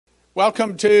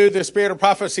Welcome to the Spirit of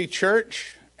Prophecy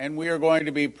Church, and we are going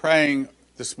to be praying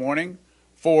this morning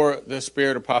for the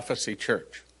Spirit of Prophecy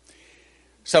Church.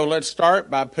 So let's start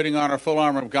by putting on our full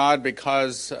armor of God,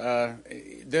 because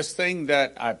this thing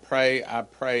that I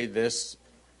pray this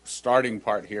starting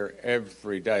part here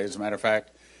every day. As a matter of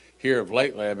fact, here of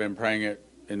lately I've been praying it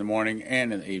in the morning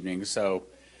and in the evening. So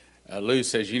Lou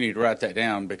says you need to write that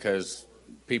down because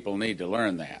people need to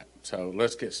learn that. So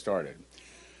let's get started.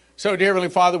 So, dear Heavenly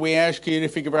Father, we ask you to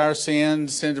forgive our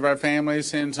sins, sins of our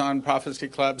families, sins on Prophecy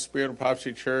Club, Spirit of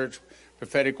Prophecy Church,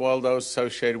 Prophetic World, those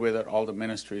associated with it, all the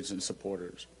ministries and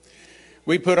supporters.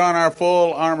 We put on our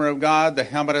full armor of God, the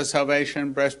helmet of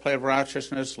salvation, breastplate of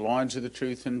righteousness, loins of the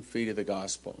truth, and feet of the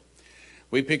gospel.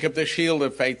 We pick up the shield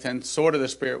of faith and sword of the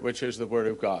Spirit, which is the Word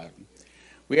of God.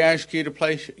 We ask you to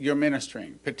place your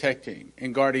ministering, protecting,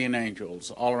 and guardian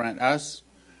angels all around us,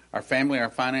 our family, our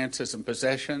finances, and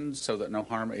possessions, so that no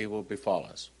harm or evil befall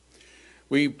us.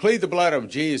 We plead the blood of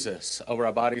Jesus over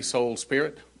our body, soul,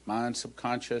 spirit, mind,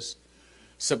 subconscious,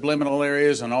 subliminal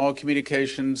areas, and all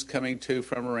communications coming to,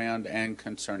 from, around, and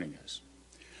concerning us.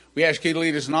 We ask you to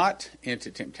lead us not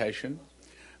into temptation,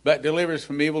 but deliver us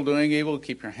from evil, doing evil.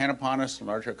 Keep your hand upon us,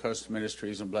 enlarge our coast of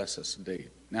ministries, and bless us indeed.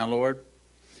 Now, Lord,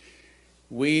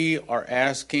 we are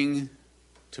asking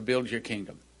to build your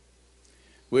kingdom.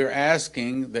 We're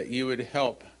asking that you would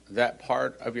help that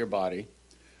part of your body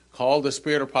called the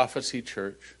Spirit of Prophecy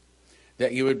Church,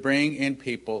 that you would bring in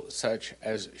people such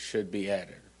as should be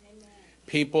added. Amen.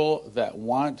 People that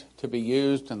want to be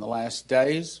used in the last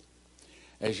days.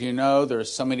 As you know, there are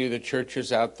so many of the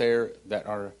churches out there that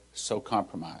are so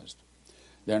compromised.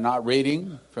 They're not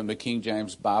reading from the King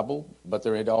James Bible, but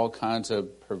they're in all kinds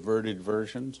of perverted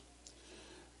versions.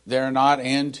 They're not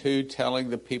into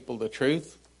telling the people the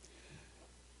truth.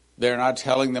 They're not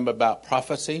telling them about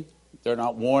prophecy. They're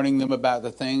not warning them about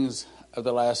the things of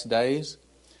the last days.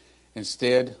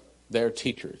 Instead, they're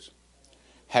teachers,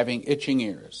 having itching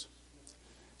ears,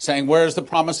 saying, "Where is the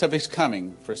promise of his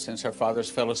coming? For since our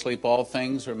fathers fell asleep, all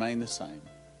things remain the same."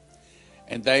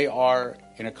 And they are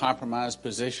in a compromised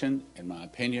position, in my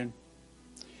opinion,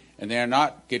 and they are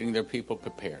not getting their people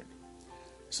prepared.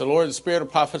 So, Lord, the Spirit of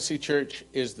Prophecy Church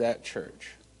is that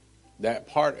church, that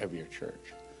part of your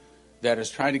church, that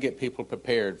is trying to get people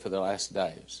prepared for the last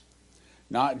days.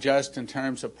 Not just in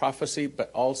terms of prophecy, but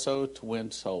also to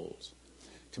win souls.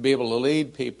 To be able to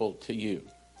lead people to you.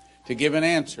 To give an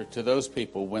answer to those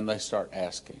people when they start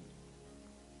asking.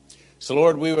 So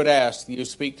Lord, we would ask that you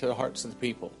speak to the hearts of the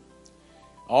people.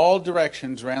 All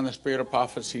directions around the Spirit of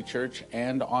Prophecy Church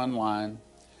and online.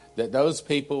 That those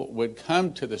people would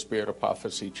come to the Spirit of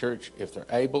Prophecy Church if they're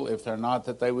able. If they're not,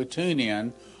 that they would tune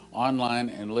in online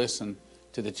and listen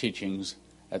to the teachings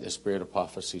at the Spirit of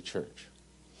Prophecy Church.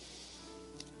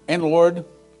 And Lord,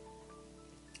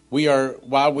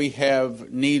 while we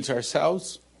have needs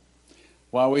ourselves,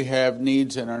 while we have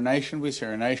needs in our nation, we see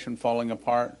our nation falling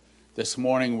apart. This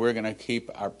morning we're going to keep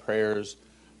our prayers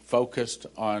focused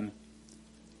on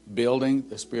building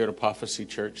the Spirit of Prophecy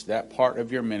Church, that part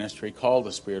of your ministry called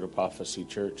the Spirit of Prophecy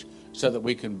Church, so that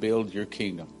we can build your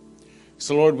kingdom.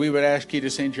 So Lord, we would ask you to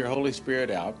send your Holy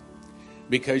Spirit out,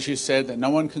 because you said that no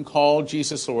one can call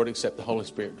Jesus Lord except the Holy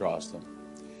Spirit draws them.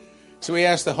 So we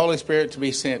ask the Holy Spirit to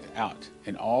be sent out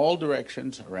in all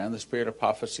directions around the Spirit of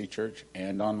Prophecy Church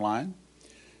and online,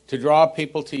 to draw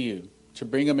people to you, to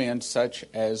bring them in such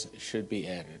as should be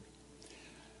added.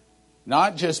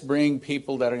 Not just bring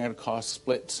people that are going to cause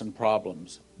splits and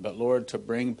problems, but Lord, to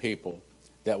bring people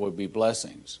that will be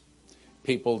blessings.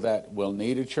 People that will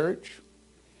need a church,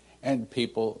 and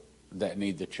people that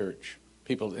need the church.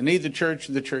 People that need the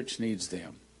church needs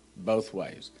them, both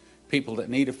ways. People that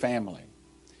need a family.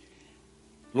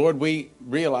 Lord, we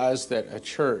realize that a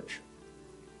church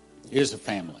is a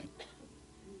family.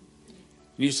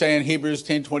 You say in Hebrews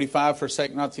 10:25,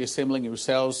 "Forsake not the assembling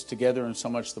yourselves together, and so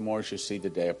much the more as you see the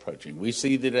day approaching." We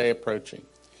see the day approaching.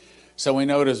 So we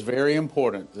know it is very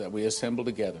important that we assemble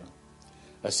together.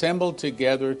 Assemble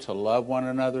together to love one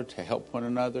another, to help one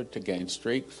another, to gain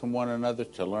strength from one another,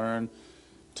 to learn,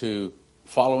 to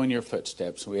follow in your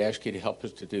footsteps. We ask you to help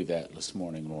us to do that this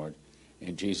morning, Lord.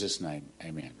 In Jesus' name,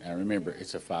 amen. Now remember,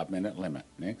 it's a 5-minute limit.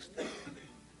 Next.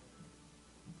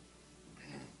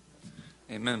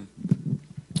 Amen.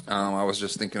 I was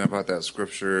just thinking about that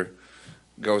scripture.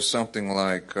 Goes something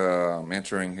like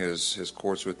entering his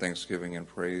courts with thanksgiving and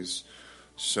praise.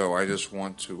 So I just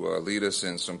want to lead us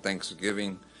in some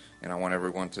thanksgiving, and I want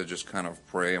everyone to just kind of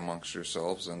pray amongst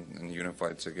yourselves and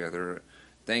unify together,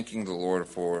 thanking the Lord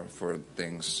for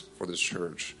things, for this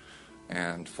church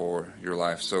and for your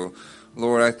life. So,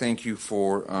 Lord, I thank you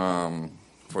for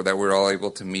that we're all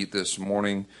able to meet this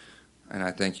morning. And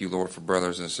I thank you, Lord, for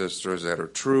brothers and sisters that are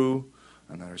true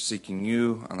and that are seeking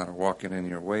you and that are walking in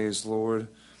your ways, Lord.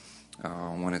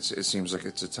 When it seems like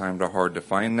it's a time hard to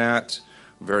find that.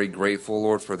 Very grateful,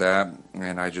 Lord, for that.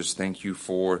 And I just thank you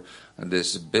for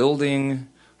this building,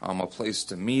 a place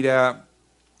to meet at.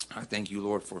 I thank you,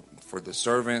 Lord, for the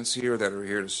servants here that are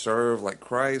here to serve like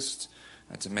Christ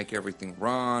and to make everything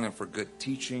run, and for good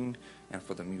teaching, and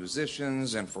for the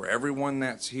musicians, and for everyone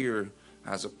that's here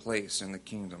has a place in the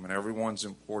kingdom, and everyone's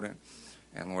important.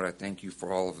 And Lord, I thank you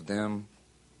for all of them.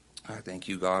 I thank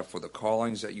you, God, for the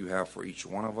callings that you have for each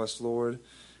one of us, Lord.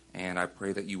 And I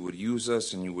pray that you would use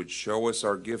us and you would show us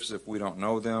our gifts if we don't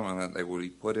know them, and that they would be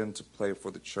put into play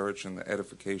for the church and the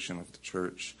edification of the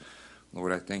church.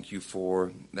 Lord, I thank you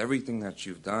for everything that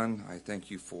you've done. I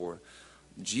thank you for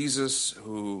Jesus,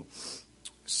 who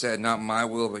said, not my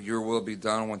will, but your will be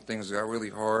done when things got really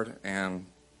hard, and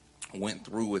went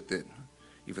through with it,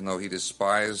 even though he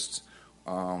despised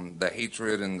the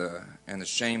hatred and the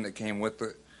shame that came with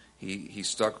it. He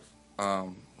stuck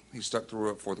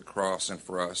through it for the cross and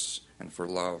for us and for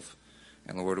love.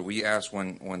 And Lord, we ask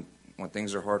when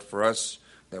things are hard for us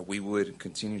that we would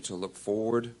continue to look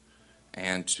forward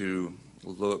and to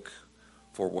look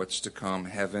for what's to come,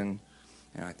 heaven.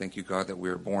 And I thank you, God, that we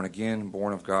are born again,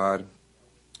 born of God,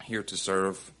 here to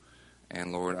serve.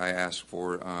 And Lord, I ask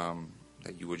for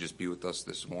that you would just be with us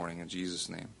this morning in Jesus'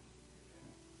 name.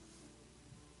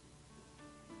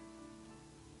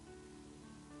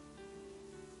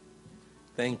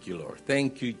 Thank you, Lord.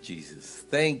 Thank you, Jesus.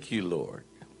 Thank you, Lord.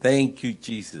 Thank you,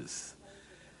 Jesus.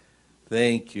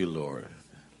 Thank you, Lord.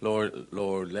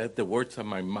 Lord, let the words of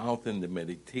my mouth and the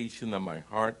meditation of my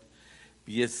heart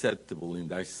be acceptable in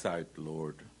thy sight,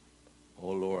 Lord. Oh,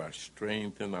 Lord, our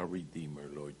strength and our Redeemer,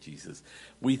 Lord Jesus.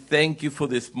 We thank you for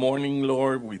this morning,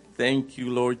 Lord. We thank you,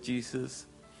 Lord Jesus,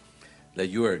 that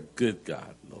you are a good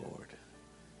God, Lord.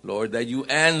 Lord, that you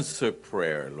answer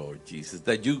prayer, Lord Jesus,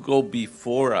 that you go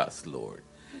before us, Lord.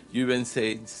 You even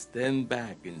say, stand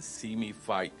back and see me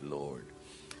fight, Lord.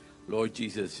 Lord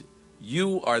Jesus,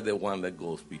 you are the one that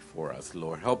goes before us,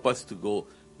 Lord. Help us to go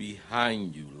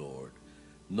behind you, Lord,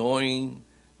 knowing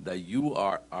that you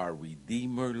are our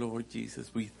Redeemer, Lord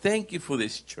Jesus. We thank you for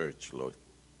this church, Lord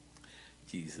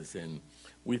Jesus, and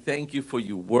we thank you for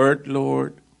your word,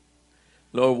 Lord.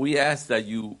 Lord, we ask that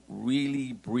you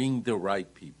really bring the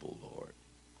right people, Lord.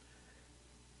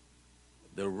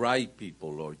 The right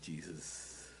people, Lord Jesus.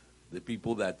 The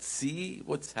people that see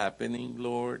what's happening,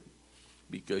 Lord,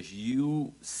 because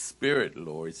you, Spirit,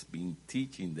 Lord, has been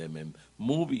teaching them and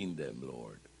moving them,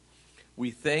 Lord.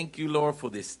 We thank you, Lord, for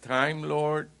this time,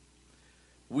 Lord.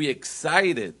 We're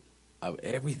excited of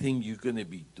everything you're going to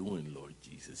be doing, Lord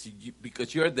Jesus,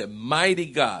 because you're the mighty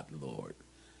God, Lord.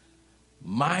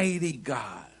 Mighty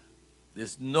God.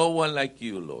 There's no one like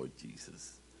you, Lord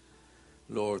Jesus.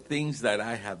 Lord, things that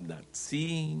I have not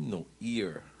seen, no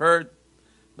ear heard,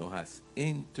 no has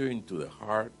entered into the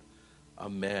heart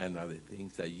of man are the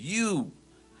things that you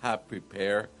have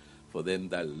prepared for them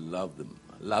that love them.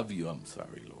 Love you,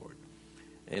 Lord.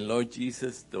 And Lord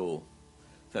Jesus, though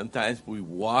sometimes we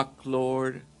walk,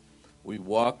 Lord, we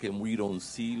walk and we don't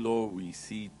see, Lord. We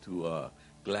see to a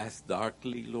glass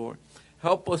darkly, Lord.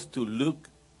 Help us to look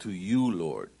to you,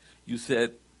 Lord. You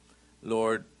said,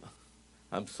 Lord,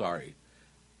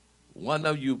 one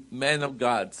of you men of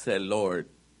God said, Lord,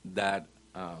 that,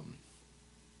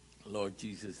 Lord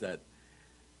Jesus, that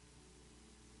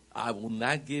I will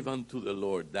not give unto the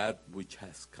Lord that which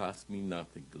has cost me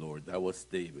nothing, Lord. That was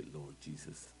David, Lord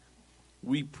Jesus.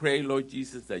 We pray, Lord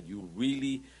Jesus, that you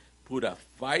really put a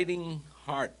fighting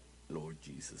heart, Lord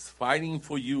Jesus, fighting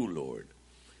for you,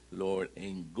 Lord,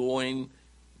 and going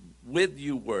with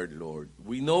your word, Lord.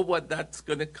 We know what that's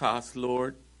going to cost,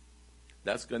 Lord.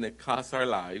 That's going to cost our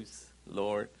lives,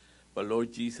 Lord. But,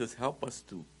 Lord Jesus, help us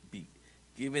to be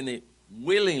giving it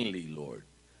willingly, Lord,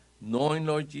 knowing,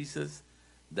 Lord Jesus,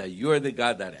 that you're the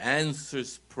God that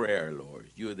answers prayer, Lord.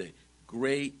 You're the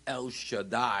great El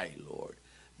Shaddai, Lord,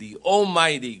 the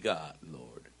Almighty God,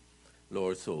 Lord.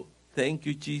 Lord, so thank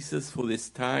you, Jesus, for this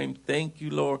time. Thank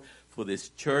you, Lord, for this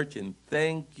church. And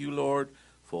thank you, Lord,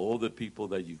 for all the people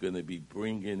that you're going to be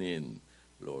bringing in,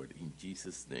 Lord, in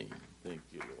Jesus' name. Thank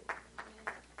you, Lord.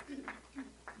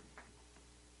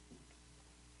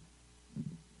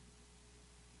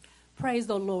 Praise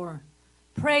the Lord.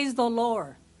 Praise the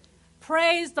Lord.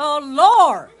 Praise the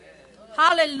Lord.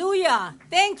 Hallelujah.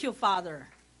 Thank you, Father.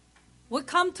 We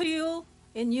come to you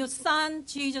in your Son,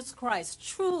 Jesus Christ,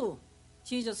 true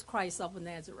Jesus Christ of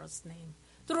Nazareth's name,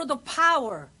 through the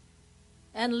power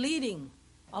and leading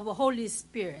of the Holy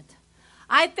Spirit.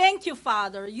 I thank you,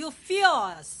 Father. You fill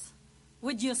us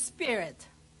with your Spirit.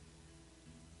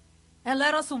 And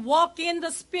let us walk in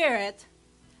the Spirit.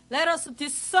 Let us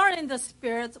discern in the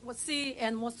Spirit, see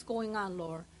and what's going on,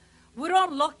 Lord. We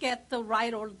don't look at the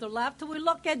right or the left. We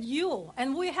look at you.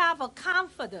 And we have a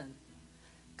confidence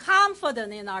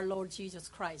in our Lord Jesus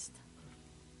Christ.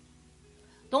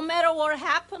 No matter what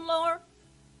happened, Lord,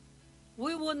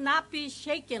 we will not be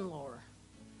shaken, Lord.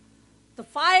 The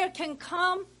fire can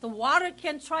come, the water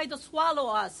can try to swallow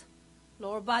us,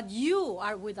 Lord, but you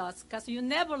are with us because you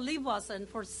never leave us and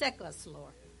forsake us,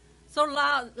 Lord. So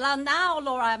now,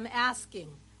 Lord, I'm asking.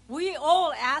 We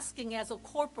all asking as a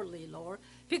corporately, Lord,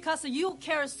 because you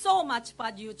care so much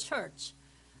about your church.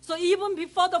 So even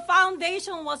before the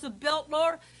foundation was built,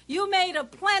 Lord, you made a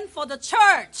plan for the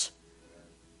church.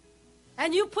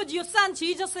 And you put your son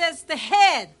Jesus as the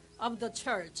head of the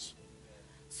church.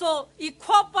 So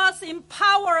equip us,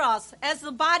 empower us as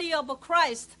the body of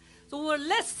Christ. So we'll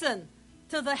listen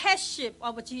to the headship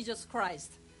of Jesus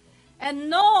Christ.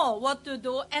 And know what to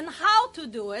do and how to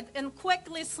do it and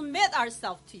quickly submit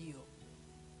ourselves to you.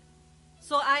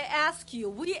 So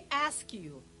we ask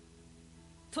you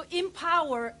to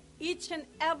empower each and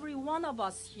every one of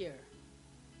us here.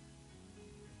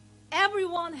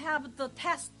 Everyone have the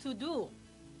task to do.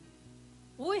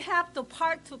 We have the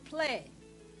part to play.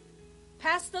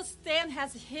 Pastor Stan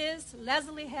has his,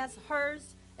 Leslie has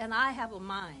hers, and I have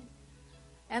mine.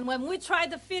 And when we try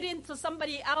to fit into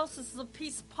somebody else's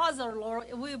piece puzzle, Lord,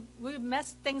 we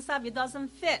mess things up. It doesn't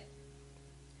fit.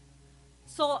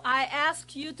 So I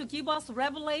ask you to give us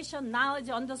revelation, knowledge,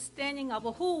 understanding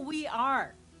of who we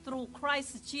are through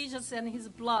Christ Jesus and his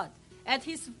blood at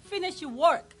his finished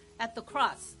work at the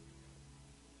cross.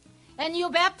 And you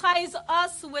baptize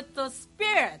us with the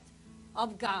Spirit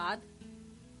of God,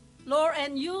 Lord,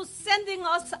 and you sending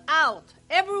us out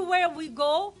everywhere we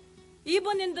go,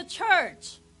 even in the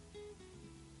church.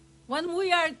 When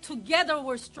we are together,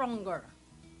 we're stronger.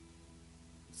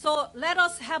 So let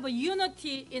us have a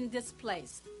unity in this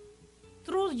place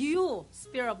through you,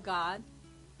 Spirit of God.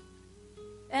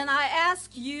 And I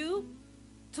ask you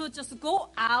to just go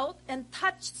out and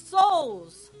touch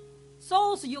souls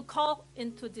you call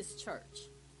into this church.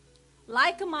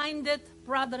 Like-minded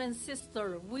brother and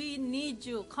sister, we need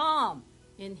you. Come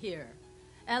in here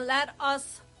and let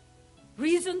us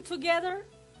reason together.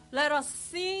 Let us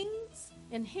sing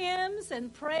in hymns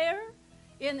and prayer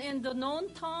in the known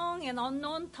tongue and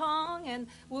unknown tongue, and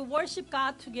we worship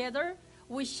God together.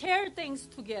 We share things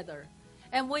together,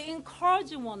 and we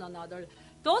encourage one another.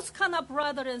 Those kind of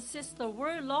brother and sister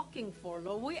we're looking for,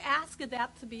 Lord. We ask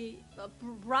that to be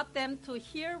brought them to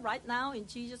here right now in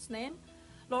Jesus' name.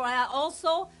 Lord,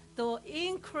 also the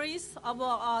increase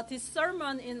of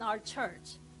discernment in our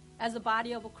church as a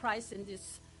body of Christ in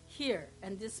this here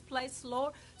and this place,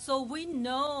 Lord, so we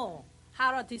know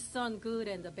how to discern good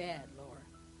and the bad, Lord.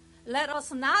 Let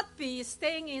us not be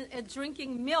staying in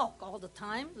drinking milk all the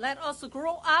time. Let us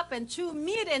grow up and chew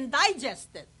meat and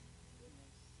digest it.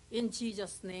 In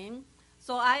Jesus' name.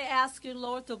 So I ask you,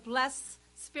 Lord, to bless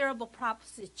Spirit of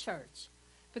Prophecy Church,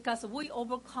 because we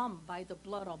overcome by the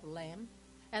blood of the Lamb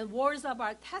and words of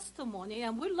our testimony,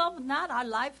 and we love not our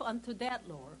life unto that,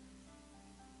 Lord.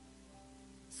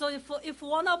 So if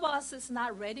one of us is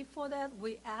not ready for that,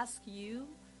 we ask you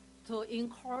to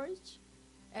encourage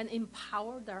and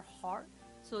empower their heart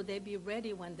so they be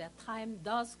ready when that time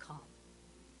does come.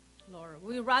 Lord,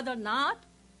 we rather not,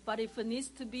 but if it needs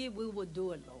to be, we will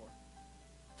do it, Lord,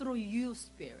 through you,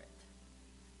 Spirit.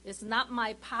 It's not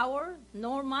my power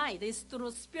nor might. It's through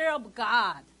the Spirit of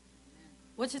God,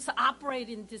 which is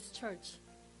operating in this church.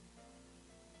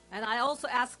 And I also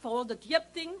ask for all the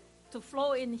gifting to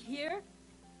flow in here,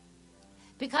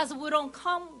 because we don't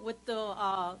come with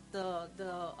the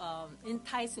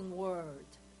enticing word.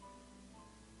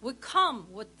 We come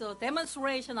with the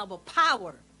demonstration of a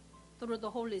power through the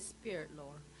Holy Spirit,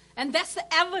 Lord. And that's the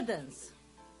evidence.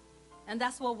 And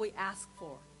that's what we ask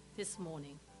for this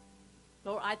morning.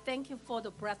 Lord, I thank you for the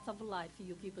breath of life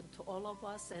you've given to all of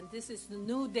us. And this is the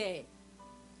new day.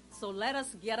 So let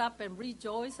us get up and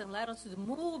rejoice, and let us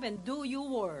move and do your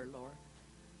word, Lord.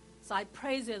 So I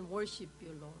praise and worship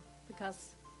you, Lord,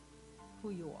 because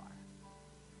who you are.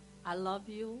 I love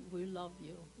you. We love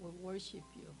you. We worship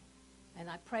you. And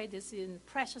I pray this in the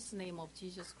precious name of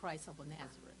Jesus Christ of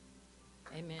Nazareth.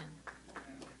 Amen.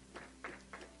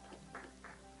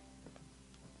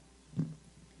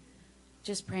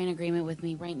 Just pray in agreement with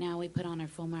me. Right now we put on our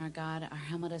full armor of God, our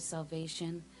helmet of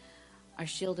salvation, our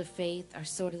shield of faith, our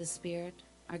sword of the Spirit,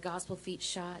 our gospel feet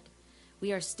shod.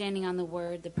 We are standing on the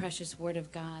word, the precious word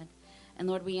of God. And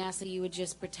Lord, we ask that you would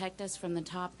just protect us from the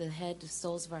top of the head to the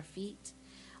soles of our feet,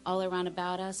 all around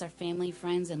about us, our family,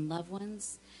 friends, and loved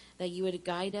ones, that you would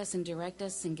guide us and direct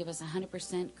us and give us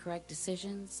 100% correct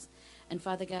decisions. And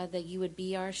Father God, that you would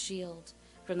be our shield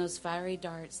from those fiery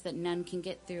darts that none can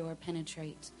get through or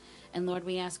penetrate. And Lord,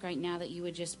 we ask right now that you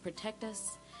would just protect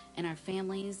us and our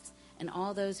families and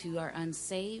all those who are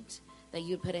unsaved, that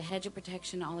you would put a hedge of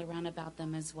protection all around about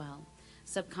them as well,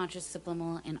 subconscious,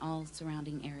 subliminal, and all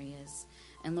surrounding areas.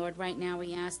 And Lord, right now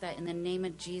we ask that in the name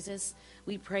of Jesus,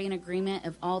 we pray in agreement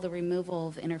of all the removal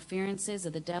of interferences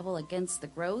of the devil against the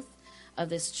growth of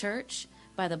this church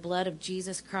by the blood of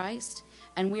Jesus Christ.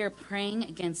 And we are praying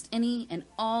against any and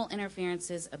all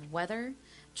interferences of weather,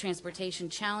 transportation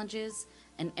challenges,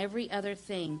 and every other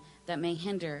thing that may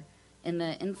hinder in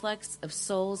the influx of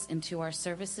souls into our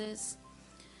services.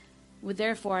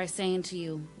 Therefore I say unto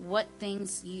you, what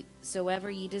things soever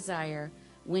ye desire,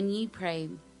 when ye pray,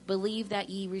 believe that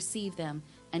ye receive them,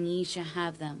 and ye shall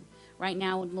have them. Right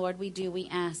now, Lord, we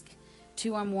ask,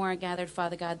 2 or more are gathered,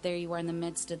 Father God, there you are in the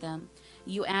midst of them.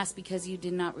 You ask because you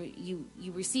did not, you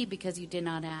receive because you did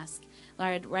not ask.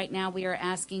 Lord, right now we are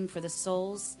asking for the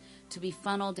souls to be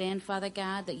funneled in, Father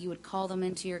God, that you would call them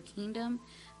into your kingdom,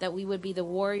 that we would be the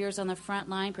warriors on the front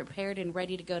line, prepared and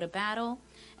ready to go to battle,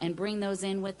 and bring those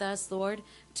in with us, Lord,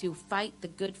 to fight the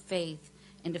good faith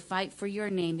and to fight for your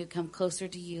name, to come closer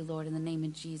to you, Lord, in the name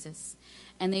of Jesus.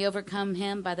 And they overcome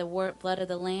him by the blood of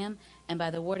the Lamb and by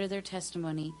the word of their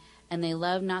testimony, and they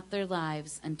love not their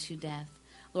lives unto death.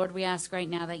 Lord, we ask right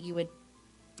now that you would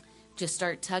just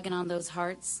start tugging on those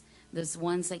hearts, those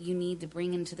ones that you need to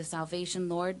bring into the salvation,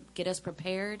 Lord. Get us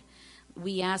prepared.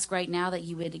 We ask right now that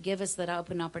you would give us that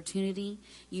open opportunity.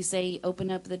 You say, open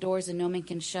up the doors and no man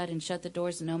can shut, and shut the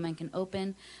doors and no man can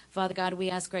open. Father God, we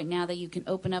ask right now that you can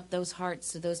open up those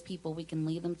hearts to those people. We can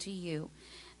lead them to you,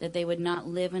 that they would not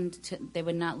love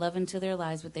into their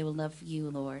lives, but they will love you,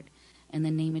 Lord. In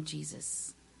the name of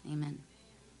Jesus, amen.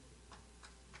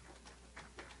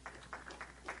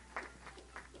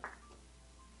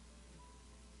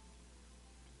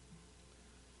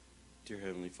 Dear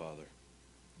Heavenly Father,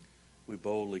 we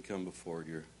boldly come before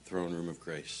your throne room of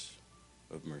grace,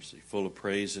 of mercy, full of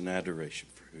praise and adoration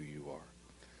for who you are.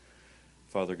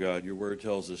 Father God, your word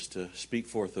tells us to speak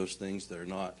forth those things that are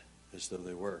not as though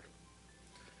they were.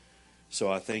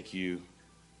 So I thank you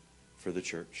for the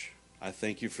church. I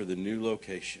thank you for the new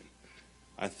location.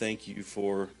 I thank you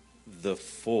for the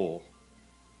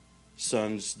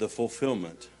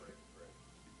fulfillment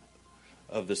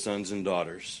of the sons and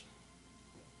daughters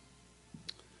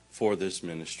for this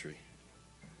ministry.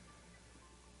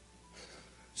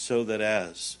 So that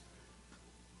as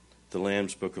the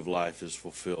Lamb's Book of Life is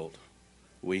fulfilled,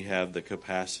 we have the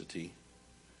capacity,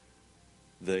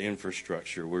 the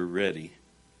infrastructure, we're ready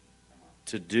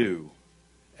to do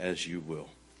as you will.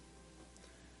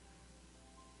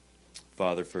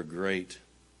 Father, for great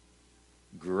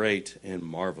and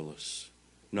marvelous,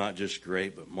 not just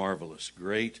great, but marvelous,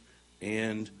 great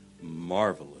and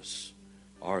marvelous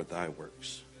are thy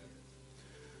works.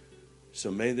 So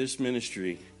may this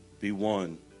ministry be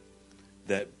one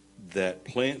that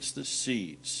plants the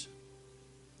seeds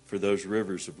for those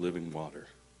rivers of living water,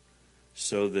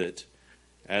 so that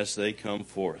as they come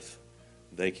forth,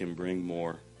 they can bring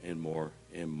more and more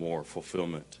and more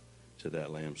fulfillment to that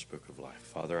Lamb's Book of Life.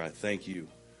 Father, I thank you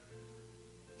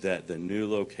that the new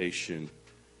location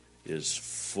is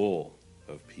full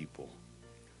of people.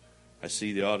 I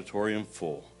see the auditorium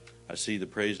full. I see the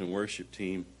praise and worship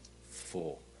team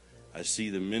full. I see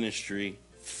the ministry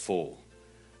full.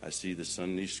 I see the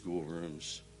Sunday school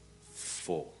rooms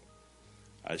full.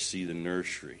 I see the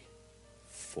nursery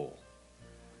full.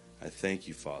 I thank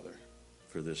you, Father,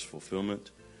 for this fulfillment.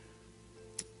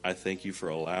 I thank you for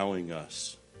allowing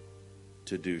us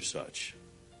to do such,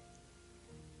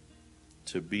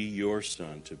 to be your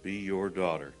son, to be your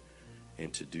daughter,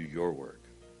 and to do your work.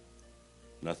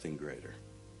 Nothing greater,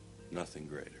 nothing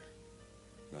greater,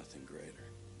 nothing greater.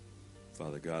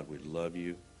 Father God, we love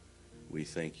you. We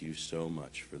thank you so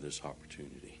much for this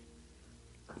opportunity.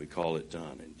 We call it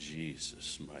done in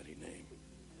Jesus' mighty name.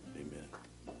 Amen.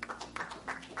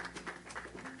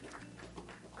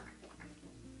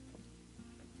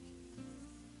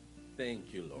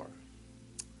 Thank you, Lord.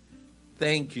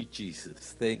 Thank you,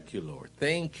 Jesus. Thank you, Lord.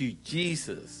 Thank you,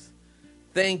 Jesus.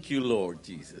 Thank you, Lord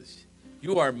Jesus.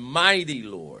 You are mighty,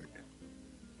 Lord.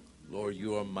 Lord,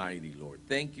 you are mighty, Lord.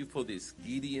 Thank you for this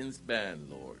Gideon's band,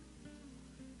 Lord.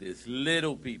 These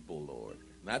little people, Lord.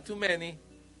 Not too many,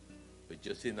 but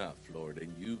just enough, Lord.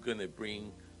 And you're going to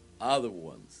bring other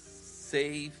ones,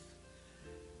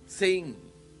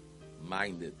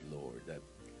 same-minded, Lord, that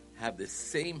have the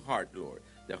same heart, Lord.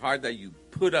 The heart that you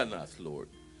put on us, Lord,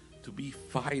 to be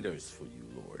fighters for you,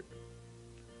 Lord.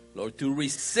 Lord, to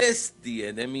resist the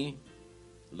enemy,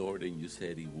 Lord, and you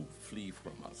said he will flee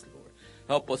from us, Lord.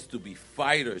 Help us to be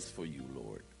fighters for you,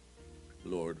 Lord.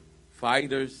 Lord,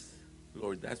 fighters,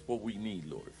 Lord, that's what we need,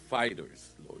 Lord.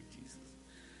 Fighters, Lord Jesus,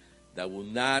 that will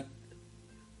not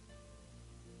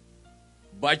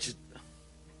budge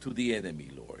to the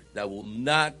enemy, Lord, that will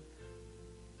not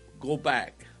go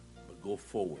back, but go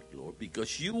forward, Lord,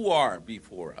 because you are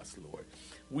before us, Lord.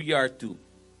 We are to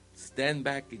stand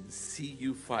back and see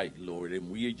you fight, Lord, and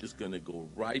we are just going to go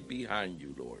right behind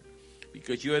you, Lord,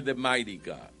 because you're the mighty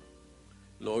God.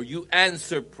 Lord, you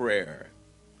answer prayer.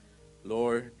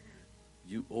 Lord,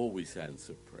 you always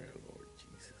answer prayer, Lord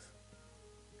Jesus.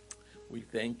 We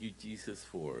thank you, Jesus,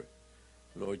 for,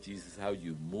 Lord Jesus, how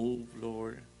you move,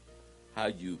 Lord, how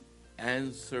you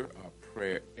answer our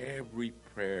prayer, every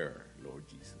prayer, Lord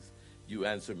Jesus. You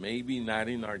answer maybe not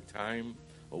in our time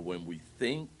or when we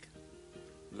think,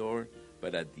 Lord,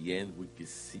 but at the end we can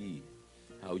see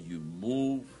how you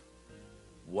move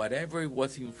whatever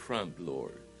was in front,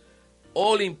 Lord.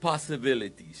 All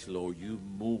impossibilities, Lord, you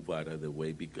move out of the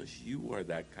way because you are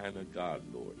that kind of God,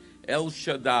 Lord. El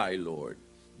Shaddai, Lord,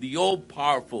 the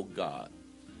all-powerful God.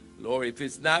 Lord, if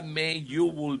it's not made, you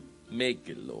will make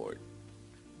it, Lord,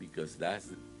 because that's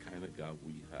the kind of God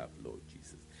we have, Lord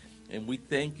Jesus. And we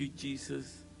thank you,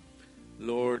 Jesus.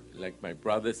 Lord, like my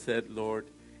brother said, Lord,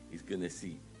 he's going to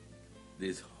see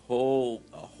a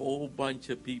whole bunch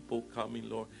of people coming,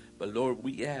 Lord. But, Lord,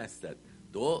 we ask that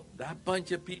that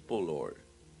bunch of people, Lord,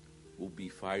 will be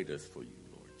fighters for you,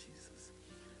 Lord Jesus.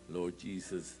 Lord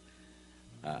Jesus,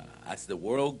 as the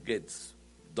world gets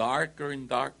darker and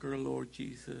darker, Lord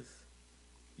Jesus,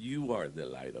 you are the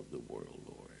light of the world,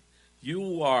 Lord.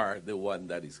 You are the one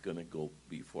that is going to go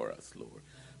before us, Lord.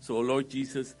 So, Lord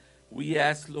Jesus, we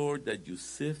ask, Lord, that you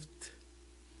sift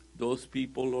those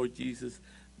people, Lord Jesus,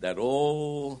 that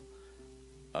all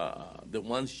the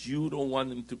ones you don't want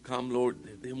them to come, Lord,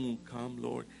 that they won't come,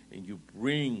 Lord, and you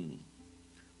bring,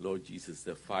 Lord Jesus,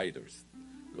 the fighters,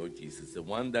 Lord Jesus, the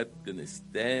one that's going to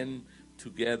stand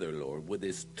together, Lord. With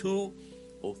this 2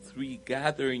 or 3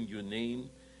 gather in your name,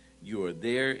 you are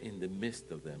there in the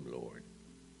midst of them, Lord.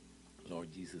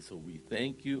 Lord Jesus, so we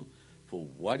thank you for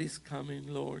what is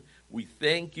coming, Lord. We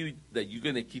thank you that you're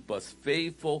going to keep us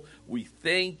faithful. We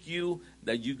thank you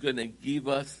that you're going to give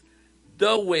us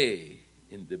the way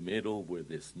in the middle where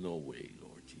there's no way,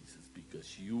 Lord Jesus,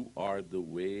 because you are the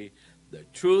way, the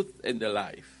truth, and the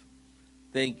life.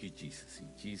 Thank you, Jesus. In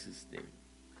Jesus' name.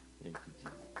 Thank you,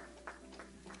 Jesus.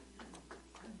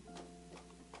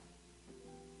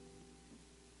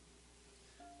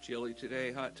 Chili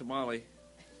today, hot tamale.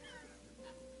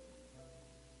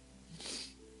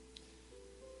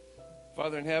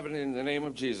 Father in heaven, in the name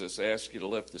of Jesus, I ask you to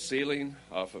lift the ceiling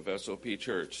off of SOP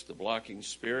Church, the blocking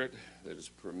spirit that is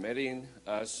permitting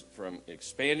us from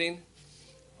expanding.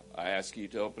 I ask you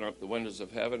to open up the windows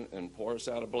of heaven and pour us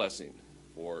out a blessing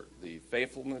for the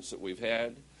faithfulness that we've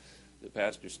had, that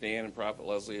Pastor Stan and Prophet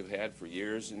Leslie have had for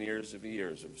years and years and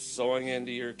years of sowing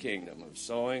into your kingdom, of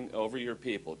sowing over your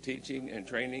people, teaching and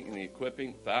training and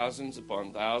equipping thousands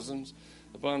upon thousands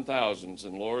upon thousands.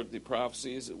 And Lord, the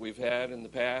prophecies that we've had in the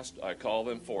past, I call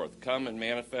them forth. Come and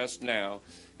manifest now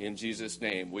in Jesus'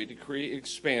 name. We decree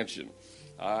expansion.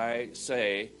 I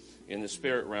say in the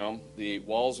spirit realm, the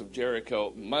walls of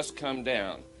Jericho must come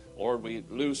down. Lord, we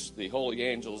loose the holy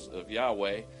angels of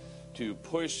Yahweh to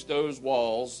push those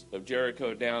walls of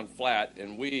Jericho down flat,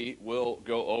 and we will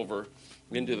go over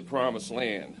into the promised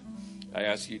land. I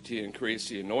ask you to increase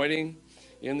the anointing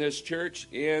in this church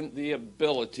and the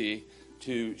ability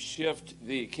to shift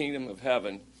the kingdom of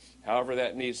heaven, however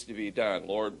that needs to be done.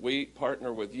 Lord, we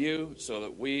partner with you so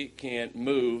that we can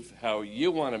move how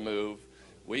you want to move.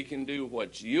 We can do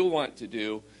what you want to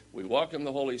do. We welcome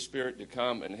the Holy Spirit to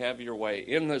come and have your way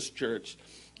in this church,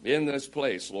 in this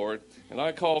place, Lord. And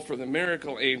I call for the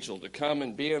miracle angel to come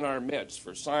and be in our midst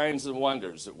for signs and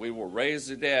wonders, that we will raise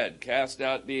the dead, cast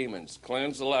out demons,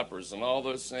 cleanse the lepers, and all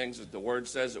those things that the Word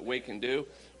says that we can do.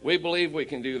 We believe we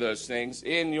can do those things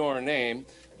in your name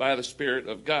by the Spirit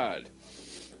of God.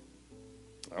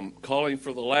 I'm calling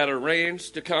for the latter rains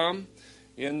to come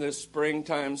in this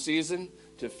springtime season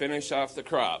to finish off the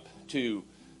crop, to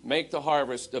make the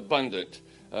harvest abundant,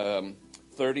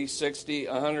 30, 60,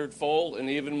 100-fold, and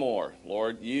even more.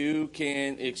 Lord, you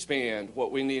can expand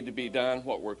what we need to be done,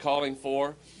 what we're calling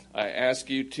for. I ask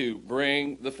you to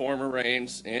bring the former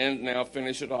rains and now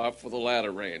finish it off with the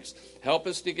latter rains. Help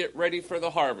us to get ready for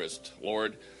the harvest,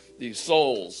 Lord, the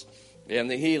souls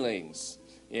and the healings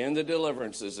and the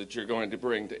deliverances that you're going to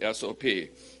bring to SOP.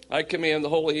 I command the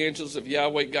holy angels of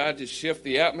Yahweh God to shift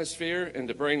the atmosphere and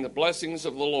to bring the blessings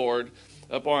of the Lord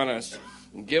upon us.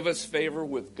 and give us favor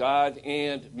with God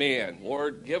and man.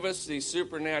 Lord, give us these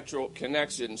supernatural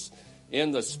connections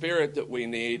in the spirit that we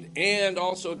need, and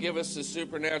also give us the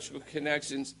supernatural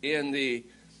connections in the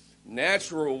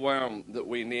natural realm that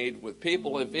we need with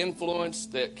people of influence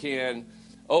that can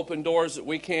open doors that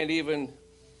we can't even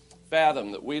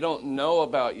fathom, that we don't know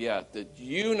about yet, that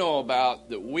you know about,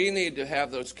 that we need to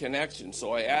have those connections.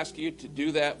 So I ask you to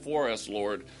do that for us,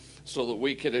 Lord, so that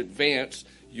we can advance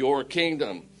your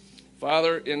kingdom.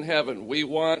 Father in heaven, we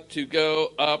want to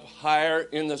go up higher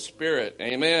in the Spirit.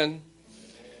 Amen.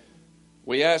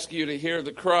 We ask you to hear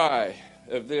the cry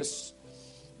of this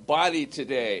body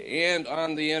today and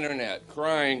on the internet,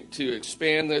 crying to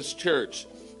expand this church.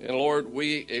 And Lord,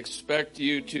 we expect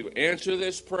you to answer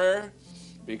this prayer,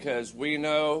 because we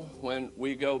know when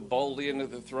we go boldly into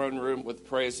the throne room with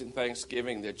praise and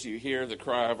thanksgiving that you hear the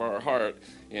cry of our heart.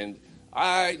 And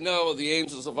I know the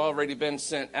angels have already been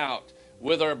sent out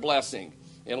with our blessing.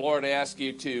 And Lord, I ask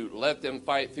you to let them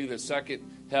fight through the second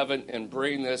heaven and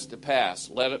bring this to pass.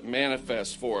 Let it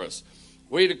manifest for us.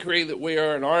 We decree that we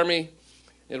are an army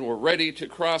and we're ready to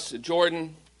cross the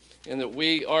Jordan, and that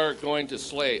we are going to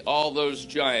slay all those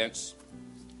giants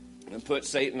and put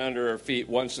Satan under our feet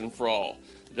once and for all.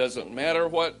 It doesn't matter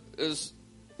what is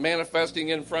manifesting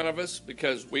in front of us,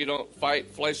 because we don't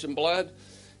fight flesh and blood,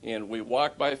 and we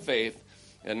walk by faith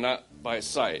and not by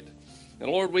sight.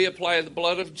 And Lord, we apply the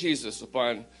blood of Jesus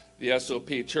upon the SOP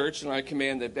Church, and I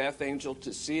command the death angel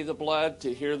to see the blood,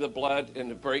 to hear the blood, and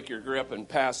to break your grip and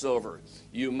pass over.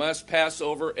 You must pass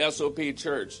over, SOP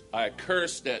Church. I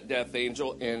curse that death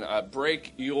angel, and I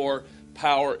break your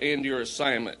power and your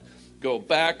assignment. Go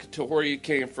back to where you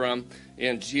came from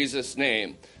in Jesus'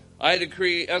 name. I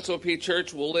decree SOP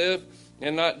Church will live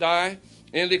and not die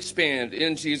and expand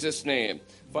in Jesus' name.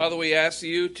 Father, we ask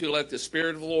you to let the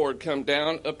Spirit of the Lord come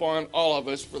down upon all of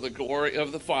us for the glory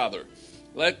of the Father.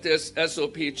 Let this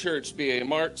SOP Church be a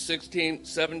Mark 16,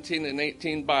 17, and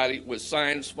 18 body with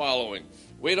signs following.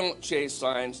 We don't chase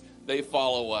signs, they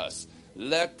follow us.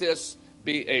 Let this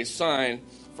be a sign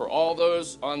for all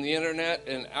those on the internet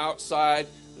and outside.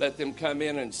 Let them come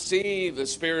in and see the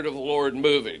Spirit of the Lord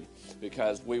moving,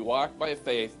 because we walk by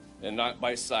faith and not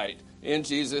by sight. In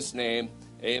Jesus' name,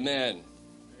 amen.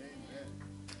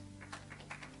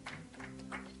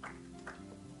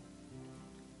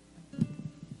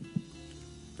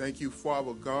 Thank you,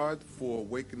 Father God, for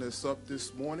waking us up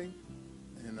this morning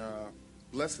and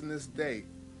blessing this day.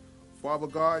 Father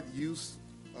God, use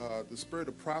the Spirit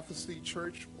of Prophecy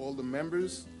Church, all the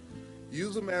members.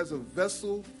 Use them as a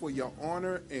vessel for your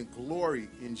honor and glory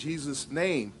in Jesus'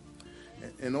 name.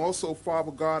 And also,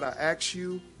 Father God, I ask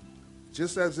you,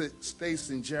 just as it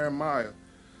states in Jeremiah,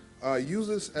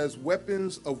 use us as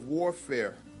weapons of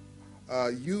warfare.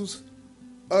 Use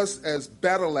us as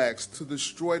battle axe to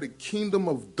destroy the kingdom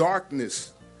of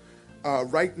darkness.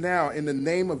 Right now, in the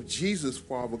name of Jesus,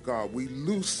 Father God, we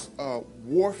loose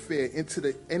warfare into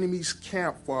the enemy's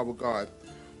camp, Father God.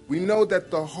 We know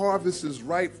that the harvest is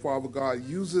ripe, Father God.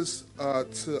 Use us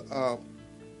to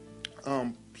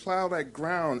plow that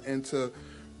ground and to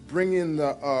bring in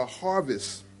the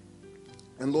harvest.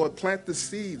 And Lord, plant the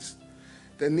seeds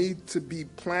that need to be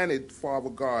planted, Father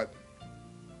God,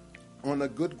 on a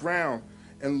good ground.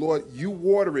 And Lord, you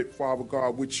water it, Father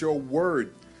God, with your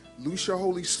word. Loose your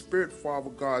Holy Spirit, Father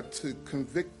God, to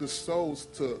convict the souls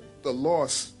to the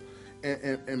lost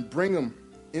and bring them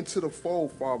into the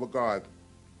fold, Father God,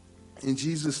 in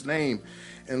Jesus' name.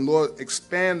 And Lord,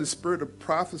 expand the Spirit of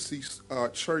Prophecy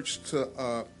Church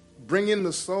to bring in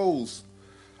the souls.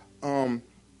 And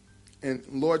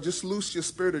Lord, just loose your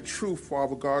Spirit of truth,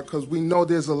 Father God, because we know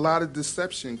there's a lot of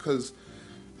deception, because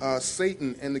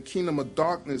Satan and the kingdom of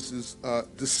darkness is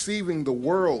deceiving the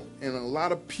world, and a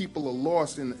lot of people are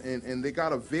lost, and they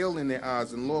got a veil in their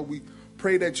eyes. And Lord, we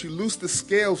pray that you loose the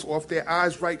scales off their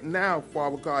eyes right now,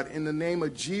 Father God, in the name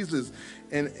of Jesus.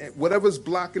 And whatever's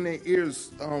blocking their ears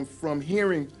from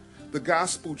hearing the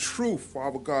gospel truth,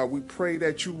 Father God, we pray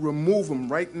that you remove them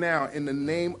right now in the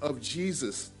name of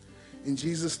Jesus. In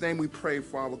Jesus' name we pray,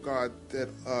 Father God, that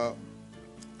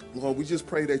Lord, we just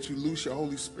pray that you loose your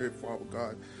Holy Spirit, Father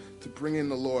God, to bring in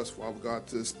the lost, Father God,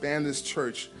 to expand this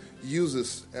church. Use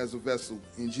us as a vessel.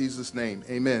 In Jesus' name,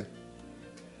 amen.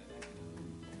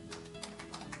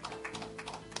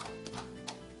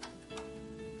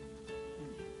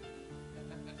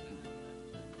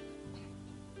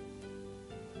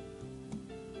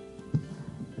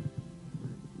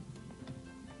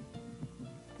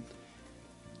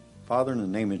 Father, in the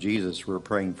name of Jesus, we're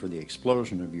praying for the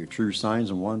explosion of your true signs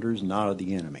and wonders, not of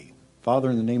the enemy. Father,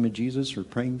 in the name of Jesus, we're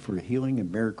praying for healing and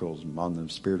miracles among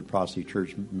the Spirit of Prophecy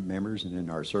Church members and in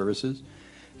our services.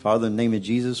 Father, in the name of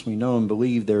Jesus, we know and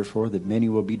believe, therefore, that many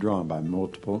will be drawn by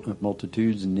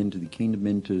multitudes and into the kingdom,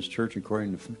 into his church,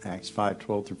 according to Acts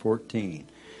 5:12 through 14.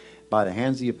 By the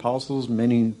hands of the apostles,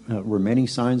 many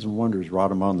signs and wonders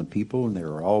wrought among the people, and they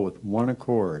were all with one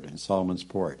accord in Solomon's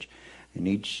porch. And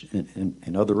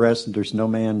of the rest, there's no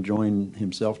man joined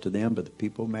himself to them, but the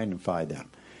people magnified them.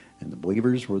 And the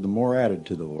believers were the more added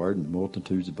to the Lord, and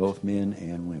multitudes of both men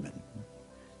and women.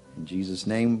 In Jesus'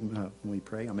 name we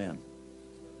pray, amen.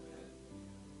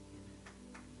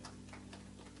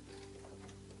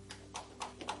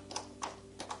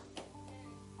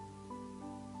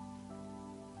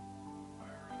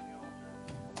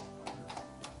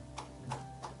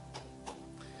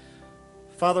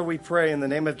 Father, we pray in the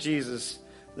name of Jesus,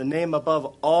 the name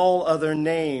above all other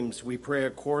names, we pray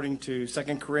according to 2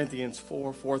 Corinthians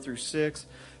 4 through 6,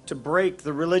 to break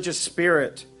the religious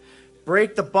spirit,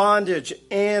 break the bondage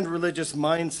and religious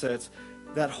mindsets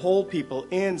that hold people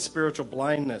in spiritual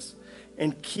blindness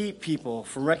and keep people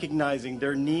from recognizing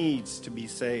their needs to be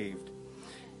saved.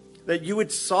 That you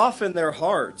would soften their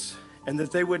hearts and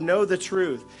that they would know the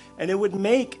truth and it would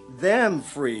make them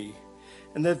free,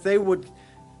 and that they would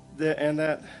and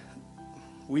that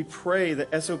we pray that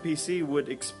SOPC would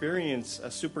experience a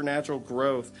supernatural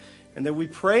growth, and that we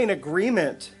pray in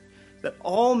agreement that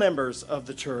all members of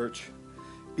the church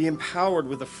be empowered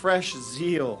with a fresh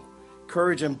zeal,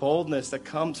 courage, and boldness that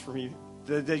comes from you,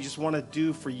 that they just want to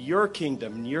do for your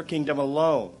kingdom and your kingdom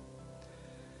alone.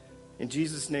 In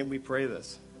Jesus' name we pray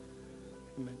this.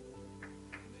 Amen.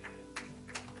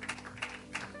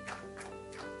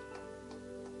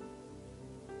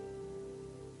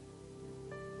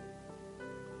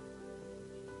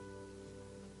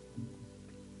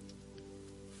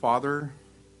 Father,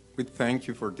 we thank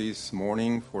you for this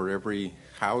morning, for every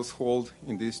household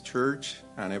in this church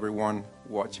and everyone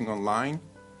watching online.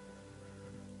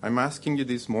 I'm asking you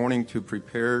this morning to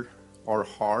prepare our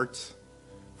hearts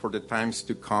for the times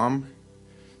to come,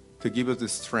 to give us the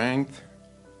strength,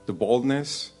 the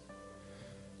boldness,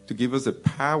 to give us the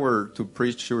power to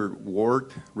preach your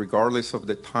word regardless of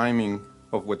the timing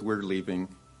of what we're living.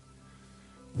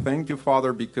 Thank you,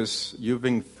 Father, because you've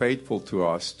been faithful to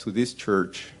us, to this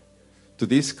church, to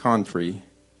this country,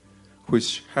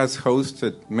 which has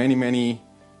hosted many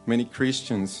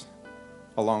Christians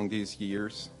along these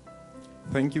years.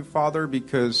 Thank you, Father,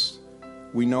 because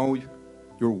we know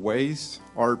your ways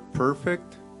are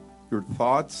perfect, your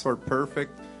thoughts are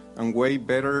perfect, and way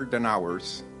better than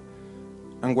ours.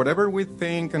 And whatever we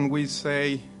think and we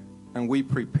say and we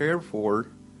prepare for,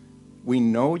 we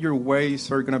know your ways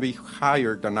are going to be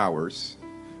higher than ours,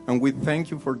 and we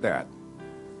thank you for that.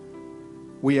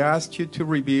 We ask you to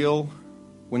reveal,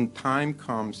 when time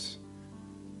comes,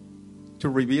 to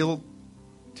reveal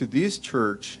to this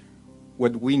church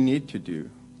what we need to do.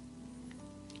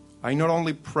 I not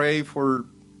only pray for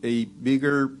a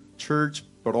bigger church,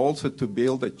 but also to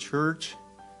build a church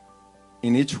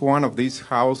in each one of these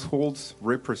households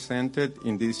represented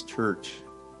in this church.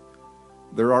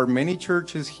 There are many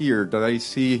churches here that I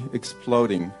see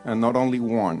exploding, and not only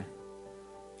one.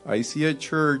 I see a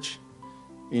church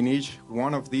in each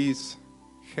one of these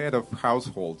head of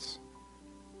households.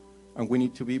 And we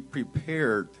need to be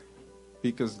prepared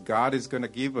because God is going to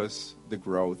give us the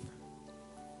growth.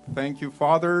 Thank you,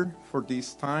 Father, for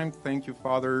this time. Thank you,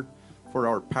 Father, for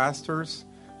our pastors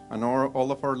and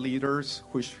all of our leaders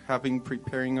who have been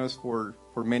preparing us for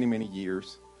many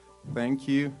years. Thank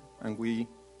you, and we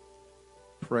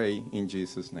pray in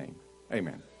Jesus' name.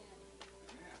 Amen.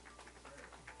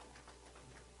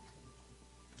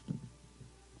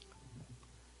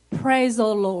 Praise the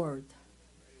Lord.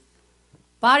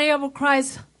 Body of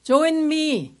Christ, join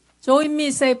me. Join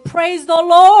me, say, praise the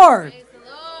Lord. Praise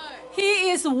the Lord. He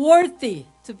is worthy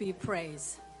to be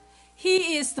praised.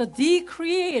 He is the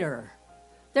creator.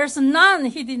 There's none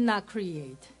he did not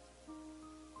create,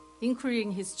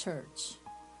 including his church.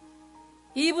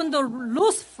 Even the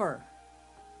Lucifer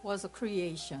was a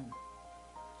creation.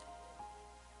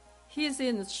 He's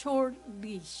in a short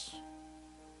leash.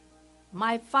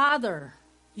 My Father,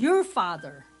 your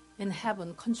Father in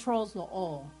heaven controls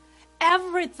all.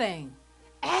 Everything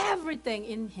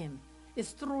in him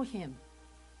is through him.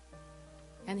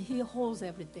 And he holds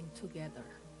everything together,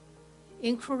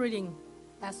 including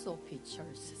SOP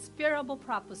Church, Spirit of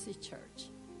Prophecy Church,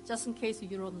 just in case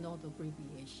you don't know the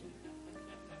abbreviation.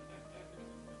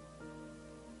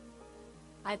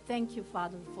 I thank you,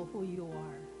 Father, for who you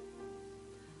are.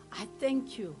 I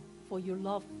thank you for your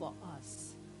love for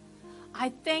us. I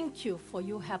thank you for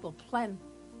you have a plan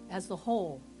as a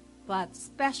whole, but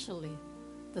especially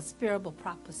the Spirit of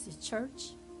Prophecy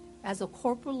Church, as a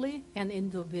corporately and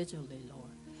individually, Lord.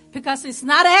 Because it's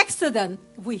not accident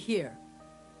we're here.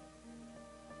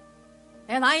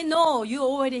 And I know you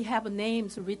already have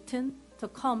names written to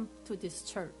come to this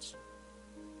church.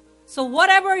 So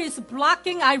whatever is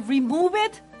blocking, I remove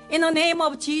it in the name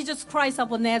of Jesus Christ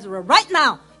of Nazareth. Right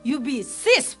now, you be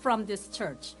ceased from this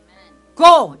church.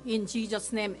 Go in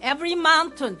Jesus' name. Every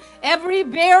mountain, every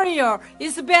barrier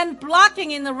is been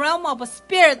blocking in the realm of a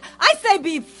spirit. I say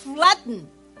be flattened.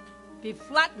 Be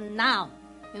flattened now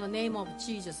in the name of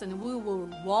Jesus. And we will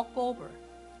walk over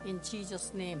in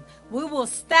Jesus' name. We will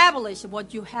establish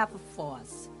what you have for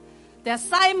us. The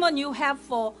assignment you have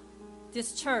for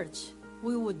this church,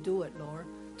 we will do it, Lord.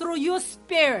 Through your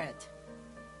spirit.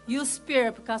 Your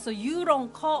spirit, because you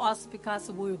don't call us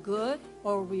because we're good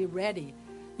or we're ready.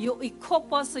 You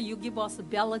equip us, so you give us the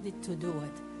ability to do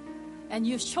it. And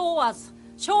you show us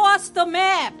the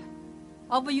map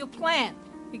of your plan.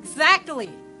 Exactly.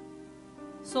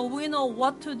 So we know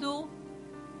what to do,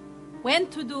 when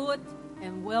to do it,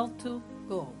 and where to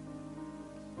go.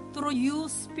 Through your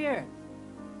spirit.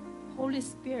 Holy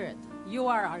Spirit, you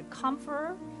are our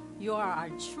comforter, you are our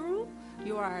truth,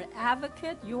 you are our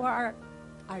advocate, you are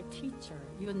our teacher.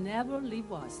 You never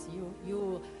leave us.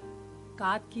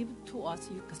 God give to us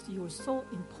because you are so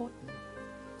important.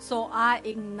 So I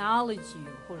acknowledge you,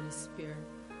 Holy Spirit.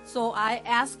 So I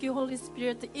ask you, Holy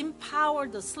Spirit, to empower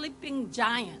the sleeping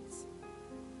giants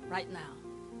right now.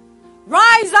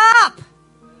 Rise up!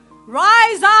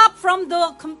 Rise up from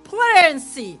the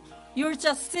complacency. You're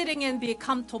just sitting and be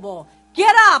comfortable.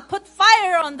 Get up, put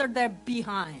fire under their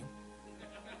behind.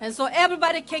 And so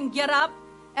everybody can get up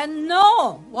and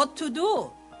know what to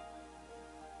do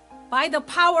by the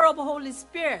power of the Holy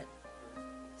Spirit.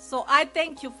 So I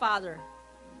thank you, Father,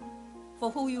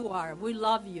 for who you are. We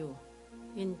love you.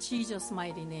 In Jesus'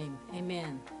 mighty name,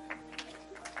 amen.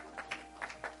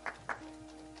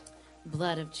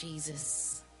 Blood of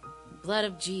Jesus. Blood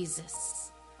of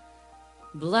Jesus.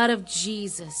 Blood of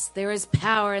Jesus. There is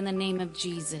power in the name of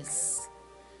Jesus.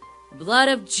 Blood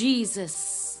of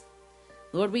Jesus.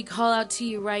 Lord, we call out to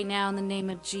you right now in the name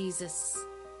of Jesus.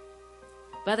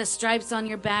 By the stripes on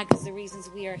your back is the reasons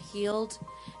we are healed,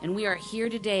 and we are here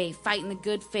today fighting the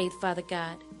good faith, Father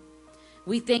God.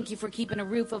 We thank you for keeping a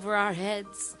roof over our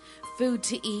heads, food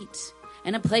to eat,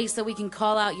 and a place that we can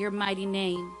call out your mighty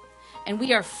name. And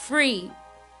we are free,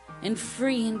 and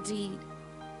free indeed.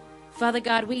 Father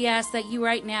God, we ask that you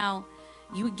right now,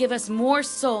 you would give us more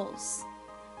souls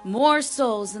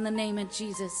in the name of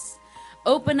Jesus.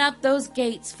 Open up those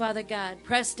gates, Father God.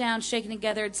 Pressed down, shaken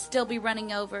together, it'd still be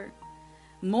running over.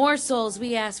 More souls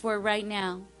we ask for right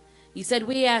now. You said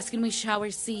we ask and we shall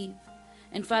receive.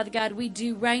 And Father God, we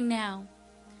do right now.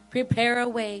 Prepare a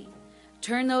way.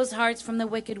 Turn those hearts from the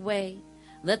wicked way.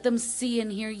 Let them see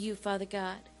and hear you, Father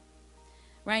God.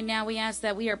 Right now we ask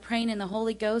that we are praying in the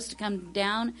Holy Ghost to come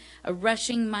down a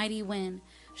rushing mighty wind.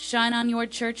 Shine on your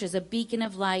church as a beacon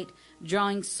of light,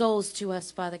 drawing souls to us,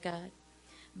 Father God.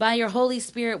 By your Holy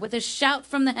Spirit, with a shout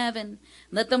from the heaven,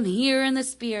 let them hear in the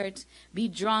Spirit, be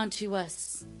drawn to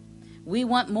us. We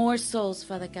want more souls,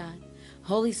 Father God.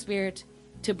 Holy Spirit,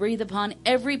 to breathe upon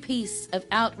every piece of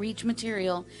outreach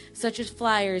material, such as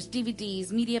flyers,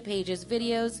 DVDs, media pages,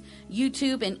 videos,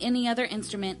 YouTube, and any other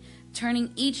instrument,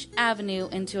 turning each avenue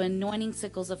into anointing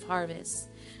sickles of harvest.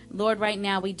 Lord, right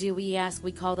now we ask,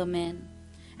 we call them in.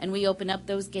 And we open up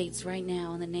those gates right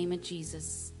now in the name of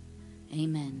Jesus.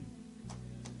 Amen.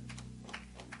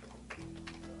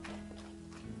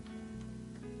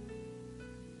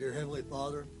 Dear Heavenly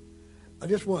Father, I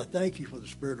just want to thank you for the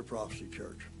Spirit of Prophecy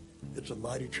Church. It's a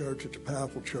mighty church. It's a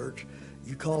powerful church.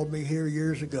 You called me here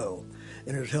years ago,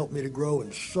 and it has helped me to grow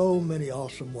in so many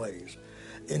awesome ways.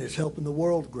 And it's helping the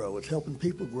world grow. It's helping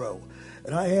people grow.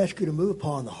 And I ask you to move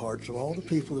upon the hearts of all the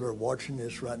people that are watching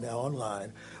this right now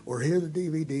online, or hear the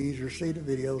DVDs, or see the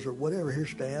videos, or whatever, hear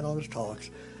Stan on his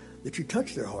talks, that you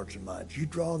touch their hearts and minds. You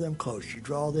draw them close. You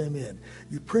draw them in.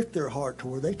 You prick their heart to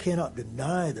where they cannot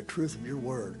deny the truth of your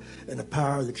word and the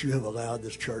power that you have allowed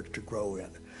this church to grow in.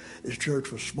 This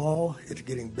church was small. It's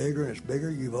getting bigger and it's bigger.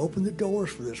 You've opened the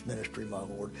doors for this ministry, my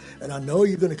Lord. And I know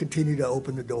you're going to continue to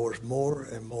open the doors more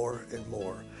and more and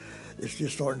more. It's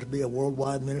just starting to be a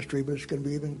worldwide ministry, but it's going to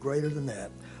be even greater than that.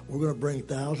 We're going to bring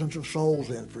thousands of souls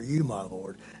in for you, my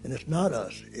Lord. And it's not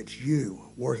us, it's you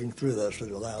working through us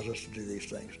that allows us to do these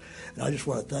things. And I just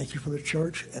want to thank you for the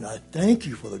church, and I thank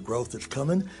you for the growth that's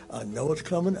coming. I know it's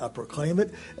coming. I proclaim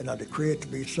it, and I decree it to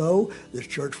be so. This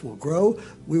church will grow.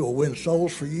 We will win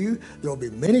souls for you. There will be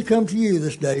many come to you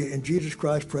this day in Jesus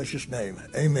Christ's precious name.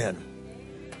 Amen.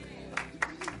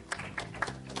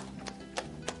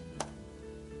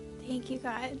 Thank you,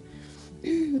 God.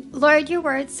 Lord, your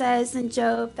word says in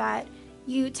Job that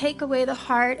you take away the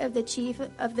heart of the chief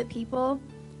of the people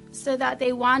so that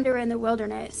they wander in the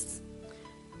wilderness.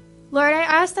 Lord, I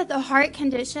ask that the heart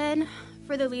condition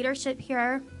for the leadership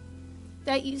here,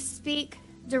 that you speak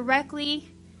directly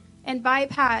and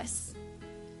bypass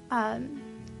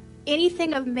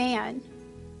anything of man,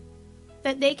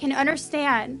 that they can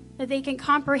understand, that they can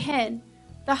comprehend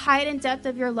the height and depth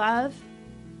of your love,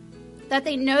 that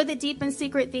they know the deep and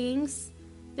secret things,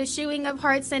 the shewing of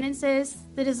hard sentences,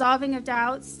 the dissolving of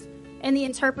doubts, and the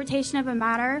interpretation of a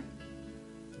matter.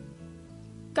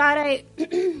 God, I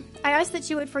ask that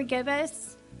you would forgive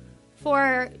us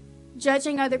for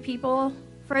judging other people,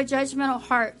 for a judgmental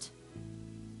heart,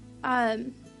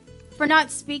 for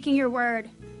not speaking your word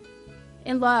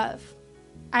in love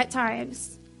at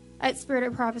times at Spirit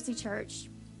of Prophecy Church.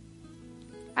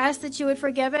 I ask that you would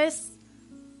forgive us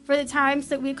for the times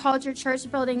that we called your church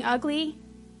building ugly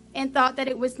and thought that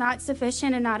it was not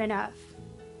sufficient and not enough.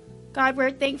 God,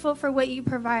 we're thankful for what you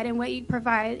provide, and what you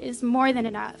provide is more than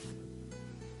enough.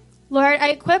 Lord, I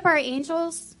equip our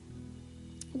angels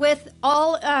with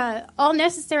all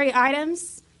necessary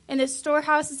items in the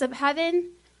storehouses of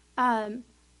heaven,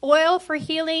 oil for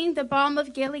healing, the balm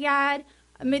of Gilead,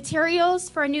 materials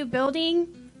for a new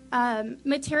building,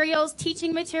 materials,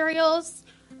 teaching materials,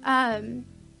 and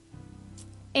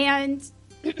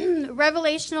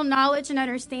revelational knowledge and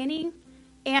understanding,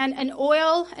 and an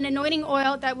anointing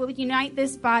oil that will unite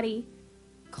this body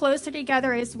closer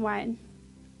together as one.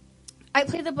 I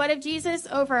plead the blood of Jesus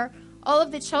over all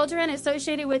of the children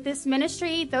associated with this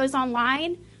ministry, those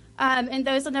online, and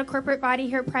those in the corporate body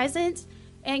here present.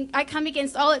 And I come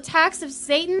against all attacks of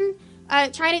Satan,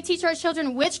 trying to teach our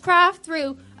children witchcraft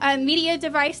through media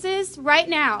devices right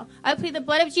now. I plead the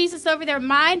blood of Jesus over their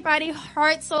mind, body,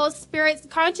 heart, soul, spirit,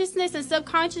 consciousness, and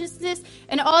subconsciousness,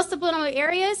 and all subliminal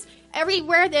areas.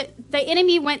 Everywhere that the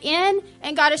enemy went in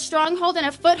and got a stronghold and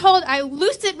a foothold, I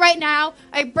loose it right now.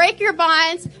 I break your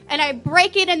bonds, and I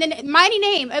break it in the mighty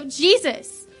name of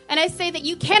Jesus. And I say that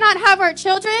you cannot have our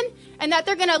children, and that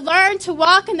they're going to learn to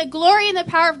walk in the glory and the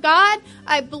power of God.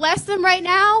 I bless them right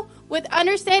now with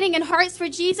understanding and hearts for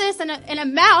Jesus, and a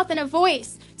mouth and a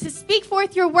voice to speak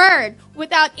forth your word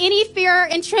without any fear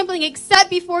and trembling except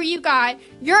before you, God.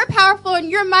 You're powerful and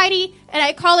you're mighty, and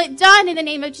I call it done in the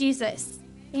name of Jesus.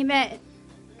 Amen.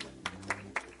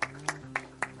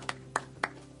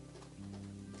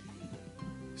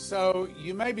 So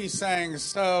you may be saying,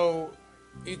 so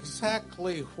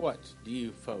exactly what do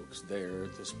you folks there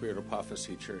at the Spirit of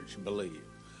Prophecy Church believe?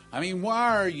 I mean,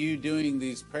 why are you doing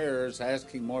these prayers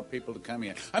asking more people to come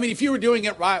in? I mean, if you were doing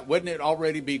it right, wouldn't it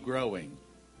already be growing?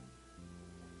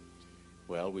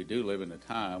 Well, we do live in a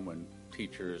time when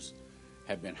teachers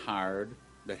have been hired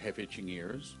that have itching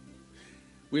ears.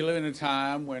 We live in a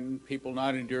time when people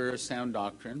not endure sound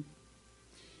doctrine.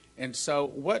 And so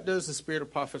what does the Spirit of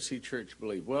Prophecy Church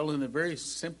believe? Well, in the very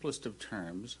simplest of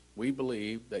terms, we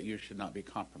believe that you should not be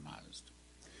compromised.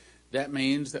 That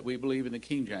means that we believe in the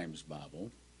King James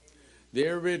Bible, the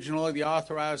original, the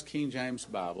authorized King James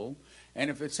Bible, and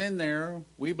if it's in there,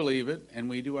 we believe it, and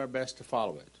we do our best to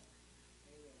follow it.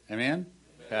 Amen?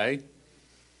 Okay.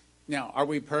 Now, are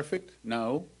we perfect?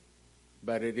 No,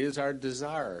 but it is our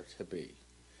desire to be.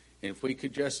 And if we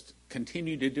could just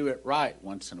continue to do it right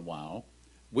once in a while,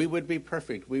 we would be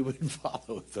perfect. We would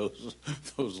follow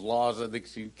those laws of the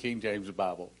King James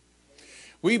Bible.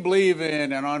 We believe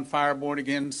in an on-fire,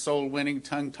 born-again, soul-winning,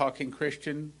 tongue-talking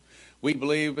Christian. We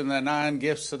believe in the 9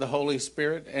 gifts of the Holy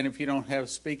Spirit, and if you don't have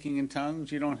speaking in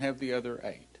tongues, you don't have the other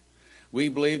 8. We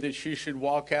believe that you should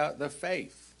walk out the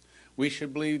faith. We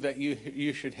should believe that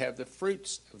you should have the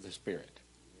fruits of the Spirit.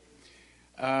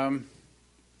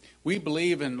 We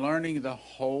believe in learning the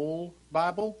whole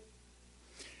Bible.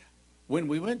 When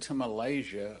we went to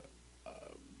Malaysia,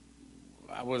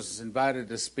 I was invited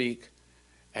to speak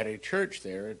at a church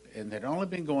there, and they'd only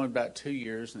been going about 2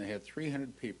 years, and they had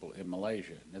 300 people in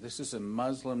Malaysia. Now, this is a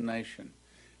Muslim nation,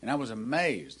 and I was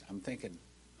amazed. I'm thinking,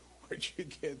 where'd you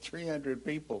get 300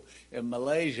 people in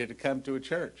Malaysia to come to a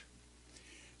church?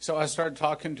 So I started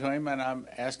talking to him, and I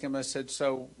asked him, I said,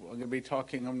 so I'm going to be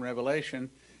talking on Revelation.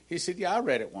 He said, yeah, I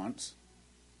read it once.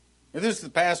 And this is the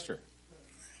pastor.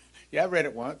 Yeah, I read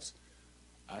it once.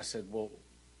 I said, well,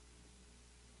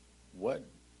 what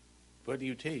do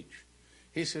you teach?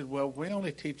 He said, well, we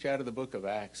only teach out of the book of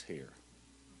Acts here.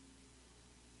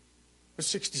 There's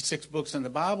 66 books in the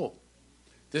Bible.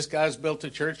 This guy's built a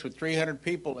church with 300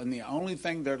 people, and the only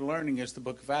thing they're learning is the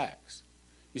book of Acts.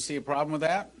 You see a problem with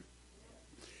that?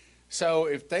 So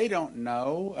if they don't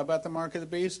know about the mark of the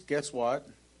beast, guess what?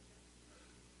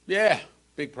 Yeah,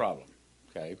 big problem.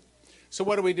 Okay. So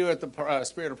what do we do at the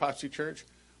Spirit of Prophecy Church?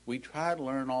 we try to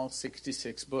learn all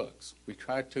 66 books. We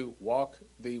try to walk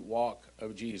the walk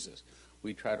of Jesus.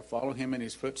 We try to follow him in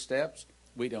his footsteps.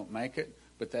 We don't make it,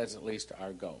 but that's at least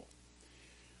our goal.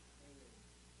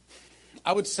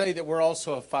 I would say that we're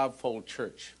also a fivefold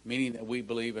church, meaning that we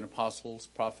believe in apostles,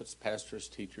 prophets, pastors,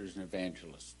 teachers, and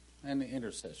evangelists, and the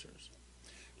intercessors.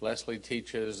 Leslie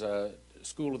teaches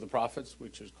School of the Prophets,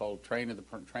 which is called Train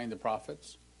the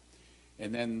Prophets.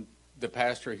 And then the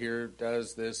pastor here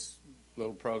does this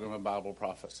little program of Bible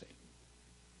prophecy.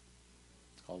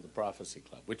 It's called the Prophecy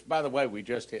Club, which, by the way, we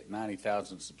just hit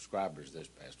 90,000 subscribers this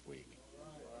past week.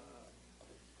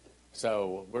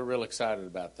 So we're real excited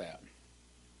about that.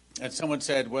 And someone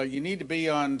said, well, you need to be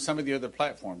on some of the other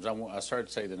platforms. I started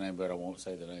to say the name, but I won't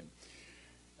say the name.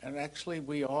 And actually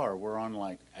we are. We're on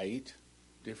like 8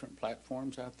 different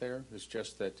platforms out there. It's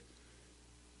just that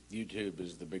YouTube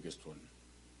is the biggest one.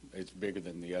 It's bigger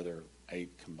than the other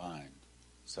 8 combined.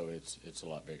 So it's a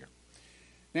lot bigger.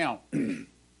 Now,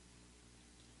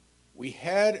 we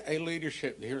had a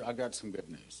leadership, here I got some good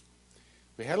news.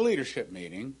 We had a leadership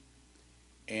meeting,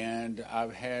 and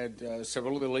I've had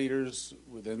several of the leaders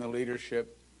within the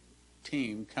leadership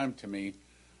team come to me.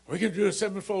 Are we going to do a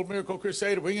 7-fold miracle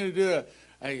crusade? Are we going to do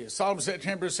a solemn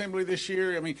September assembly this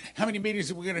year? I mean, how many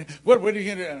meetings are we going to, what are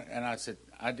you going to do? And I said,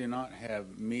 I do not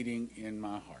have meeting in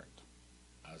my heart.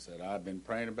 I said, I've been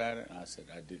praying about it. And I said,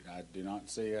 I do not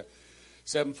see a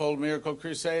 7-fold miracle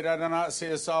crusade. I do not see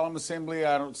a solemn assembly.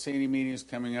 I don't see any meetings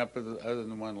coming up other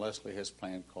than one Leslie has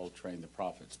planned called Train the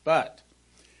Prophets. But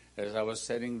as I was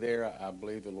sitting there, I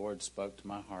believe the Lord spoke to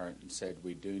my heart and said,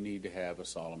 we do need to have a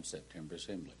solemn September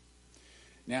assembly.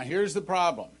 Now, here's the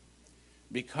problem.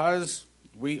 Because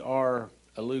we are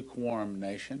a lukewarm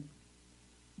nation.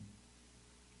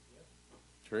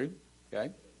 True?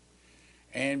 Okay.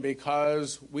 And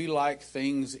because we like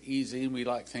things easy and we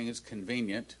like things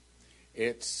convenient,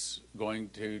 it's going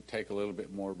to take a little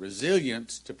bit more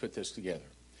resilience to put this together.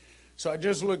 So I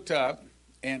just looked up,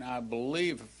 and I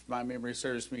believe, if my memory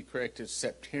serves me correct, it's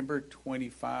September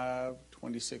 25,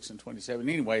 26, and 27.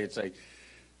 Anyway, it's a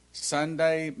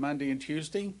Sunday, Monday, and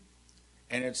Tuesday,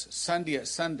 and it's Sunday at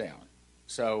sundown.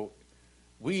 So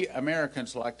we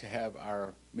Americans like to have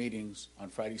our meetings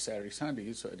on Friday, Saturday,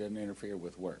 Sunday, so it doesn't interfere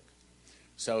with work.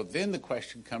 So then the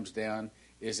question comes down,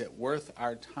 is it worth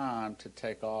our time to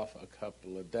take off a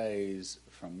couple of days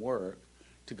from work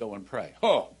to go and pray?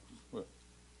 Oh,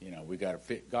 you know, we got to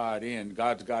fit God in.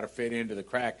 God's got to fit into the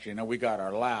cracks, you know. We got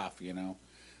our life, you know.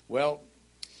 Well,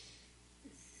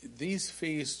 these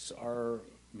feasts are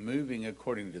moving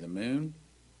according to the moon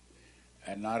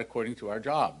and not according to our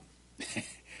job.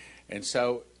 And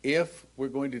so if we're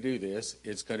going to do this,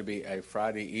 it's going to be a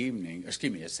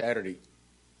a Saturday,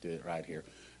 do it right here,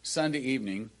 Sunday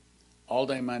evening, all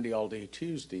day Monday, all day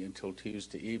Tuesday, until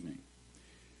Tuesday evening.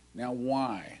 Now,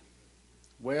 why?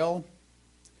 Well,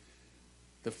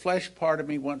 the flesh part of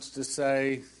me wants to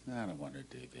say, I don't want to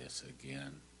do this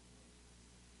again.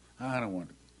 I don't want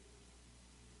to.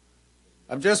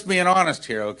 I'm just being honest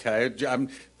here, okay?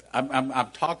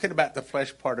 I'm talking about the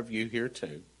flesh part of you here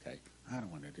too, okay? I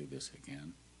don't want to do this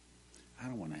again. I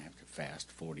don't want to have to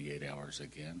fast 48 hours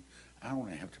again. I don't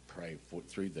want to have to pray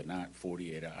through the night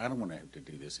 48 hours. I don't want to have to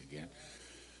do this again.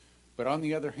 But on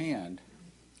the other hand,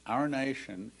 our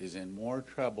nation is in more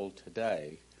trouble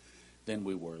today than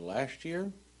we were last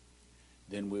year,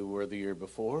 than we were the year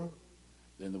before,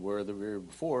 than we were the year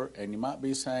before. And you might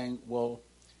be saying, well,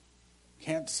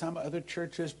 can't some other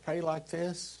churches pray like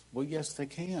this? Well, yes, they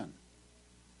can.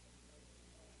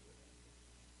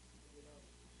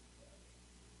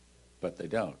 But they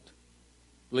don't.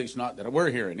 At least not that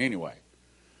we're hearing anyway.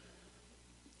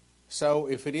 So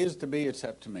if it is to be, it's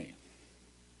up to me.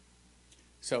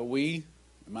 So we,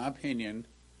 in my opinion,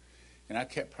 and I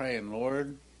kept praying,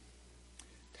 Lord,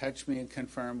 touch me and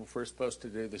confirm if we're supposed to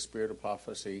do the Spirit of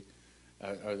Prophecy,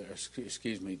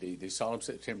 the Solemn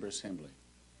September Assembly.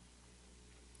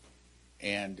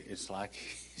 And it's like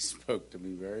he spoke to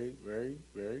me very, very,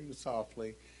 very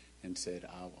softly and said,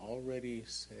 I've already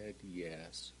said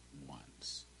yes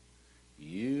once.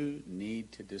 You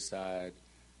need to decide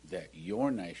that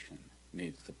your nation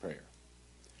needs the prayer.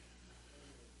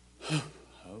 Okay.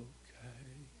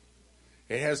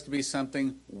 It has to be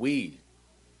something we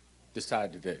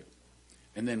decide to do.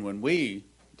 And then when we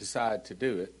decide to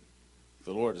do it,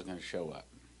 the Lord is going to show up.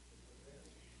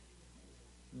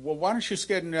 Well, why don't you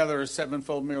schedule another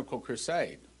 7-fold miracle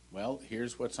crusade? Well,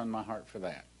 here's what's on my heart for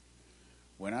that.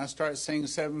 When I start seeing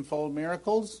 7-fold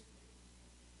miracles,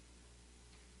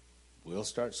 we'll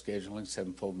start scheduling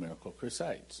 7-fold miracle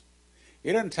crusades.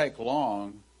 It doesn't take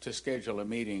long to schedule a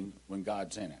meeting when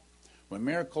God's in it. When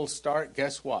miracles start,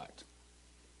 guess what?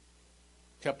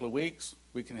 couple of weeks,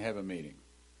 we can have a meeting,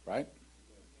 right?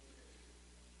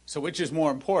 So which is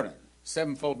more important,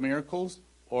 sevenfold miracles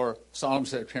or Solemn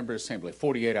September Assembly,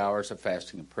 48 hours of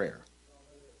fasting and prayer?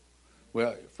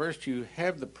 Well, first you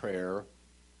have the prayer,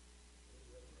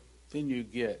 then you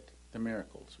get the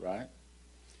miracles, right?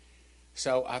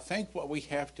 So I think what we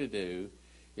have to do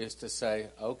is to say,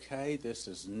 okay, this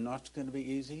is not going to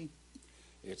be easy.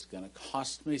 It's going to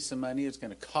cost me some money. It's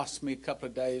going to cost me a couple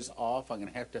of days off. I'm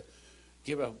going to have to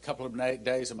give a couple of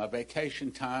days of my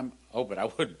vacation time. Oh, but I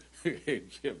wouldn't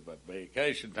give my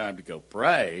vacation time to go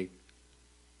pray.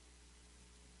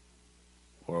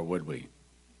 Or would we?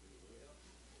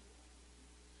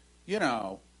 You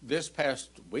know, this past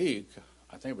week,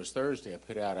 I think it was Thursday, I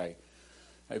put out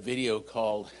a video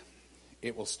called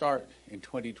It Will Start in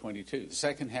 2022, the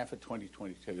second half of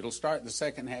 2022. It'll start in the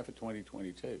second half of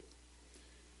 2022.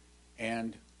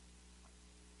 And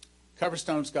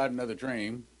Coverstone's got another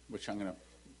dream, which I'm going to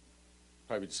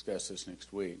probably discuss this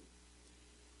next week.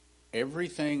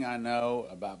 Everything I know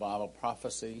about Bible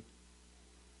prophecy,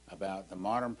 about the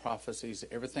modern prophecies,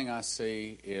 everything I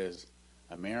see is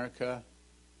America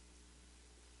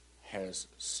has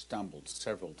stumbled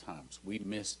several times. We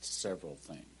missed several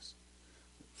things.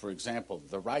 For example,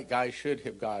 the right guy should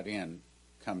have got in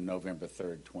come November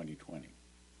 3rd, 2020.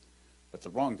 But the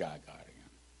wrong guy got in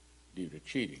due to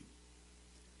cheating.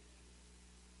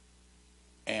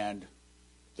 And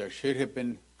there should have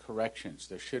been corrections.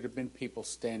 There should have been people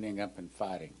standing up and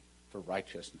fighting for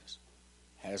righteousness.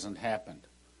 Hasn't happened.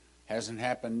 Hasn't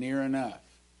happened near enough.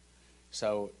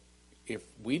 So if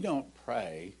we don't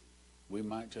pray, we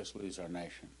might just lose our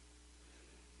nation.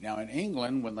 Now in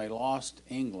England, when they lost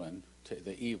England to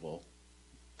the evil,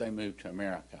 they moved to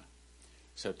America.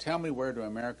 So tell me, where do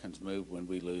Americans move when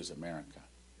we lose America?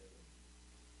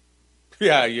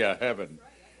 Yeah, heaven.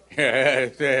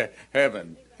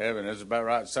 Heaven is about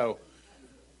right. So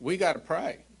we got to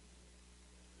pray.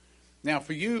 Now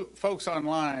for you folks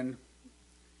online,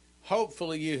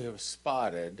 hopefully you have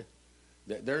spotted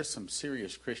that there's some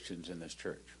serious Christians in this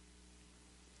church.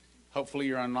 Hopefully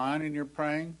you're online and you're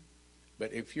praying.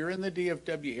 But if you're in the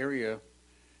DFW area,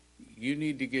 you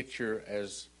need to get your,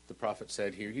 as the prophet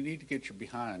said here, you need to get your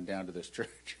behind down to this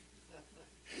church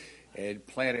and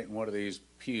plant it in one of these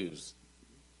pews.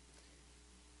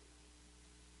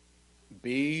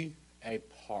 Be a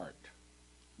part.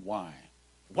 Why?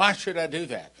 Why should I do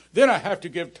that? Then I have to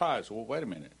give tithes. Well, wait a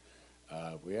minute.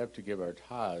 We have to give our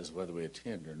tithes whether we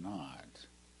attend or not.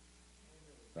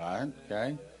 Right?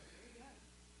 Okay?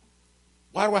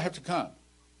 Why do I have to come?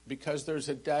 Because there's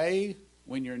a day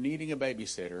when you're needing a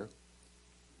babysitter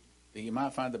that you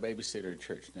might find the babysitter in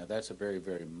church. Now, that's a very,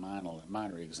 very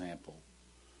minor example.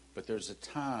 But there's a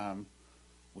time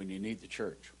when you need the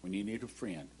church, when you need a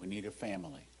friend, when you need a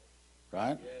family.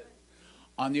 Right? Yes.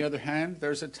 On the other hand,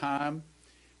 there's a time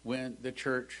when the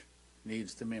church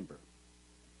needs the member.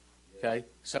 Okay?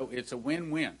 So it's a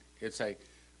win-win.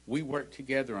 We work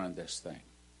together on this thing.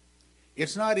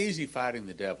 It's not easy fighting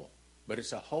the devil, but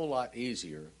it's a whole lot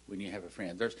easier when you have a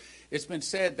friend. It's been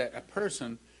said that a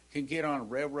person can get on a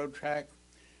railroad track,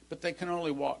 but they can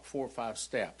only walk 4 or 5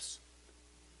 steps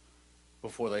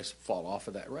before they fall off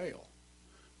of that rail.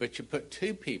 But you put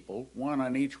 2 people, one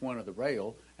on each one of the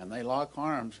rail, and they lock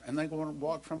arms, and they go and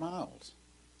walk for miles.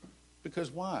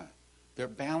 Because why? They're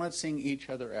balancing each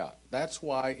other out. That's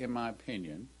why, in my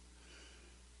opinion,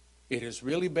 it is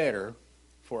really better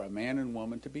for a man and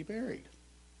woman to be married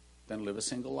than live a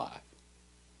single life.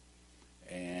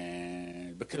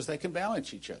 And because they can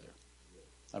balance each other.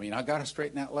 I mean, I got to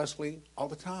straighten out Leslie all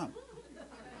the time.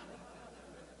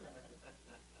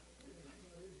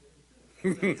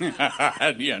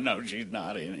 Yeah, no, she's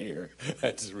not in here.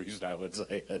 That's the reason I would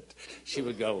say it. She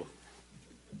would go.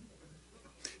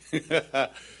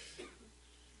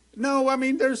 No, I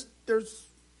mean, there's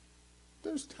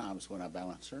times when I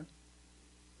balance her.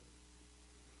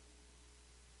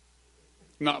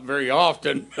 Not very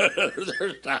often, but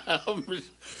there's times.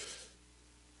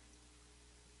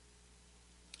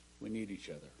 We need each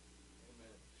other.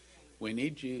 We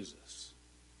need Jesus.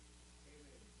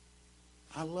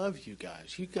 I love you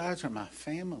guys. You guys are my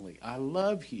family. I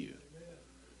love you.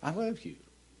 I love you.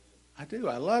 I do.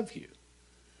 I love you.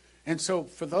 And so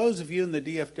for those of you in the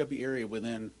DFW area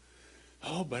within,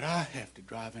 but I have to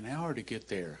drive an hour to get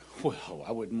there. Well,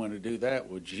 I wouldn't want to do that.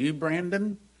 Would you,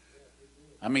 Brandon?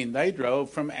 I mean, they drove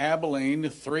from Abilene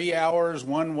 3 hours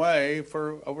one way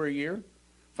for over a year.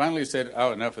 Finally said,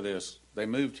 enough of this. They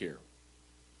moved here.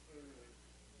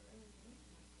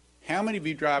 How many of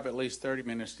you drive at least 30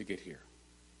 minutes to get here?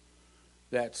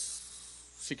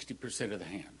 That's 60% of the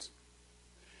hands.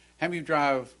 How many of you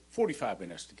drive 45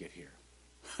 minutes to get here?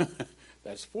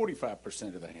 That's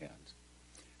 45% of the hands.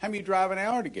 How many drive an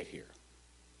hour to get here?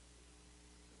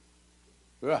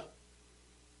 Yeah.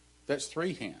 That's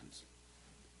 3 hands.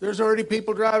 There's already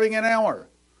people driving an hour.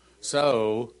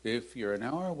 So if you're an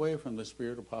hour away from the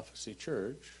Spirit of Prophecy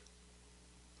Church,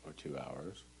 or 2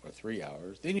 hours, or 3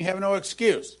 hours, then you have no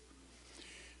excuse.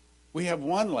 We have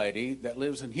one lady that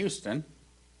lives in Houston,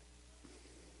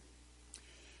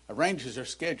 arranges her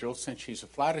schedule since she's a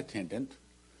flight attendant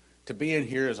to be in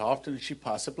here as often as she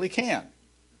possibly can.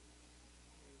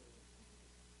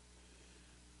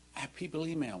 I have people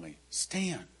email me,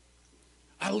 Stan,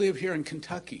 I live here in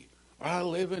Kentucky, or I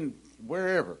live in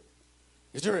wherever.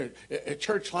 Is there a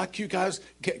church like you guys?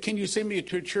 Can you send me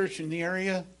to a church in the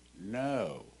area?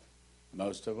 No.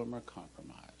 Most of them are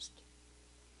compromised.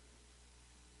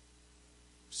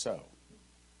 So,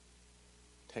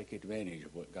 take advantage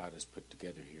of what God has put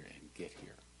together here and get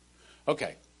here.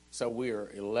 Okay, so we are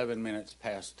 11 minutes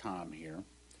past time here.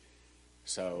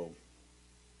 So,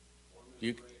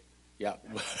 yeah.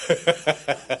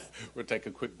 We'll take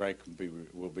a quick break and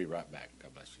we'll be right back.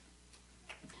 God bless you.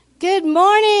 Good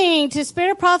morning to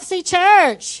Spirit of Prophecy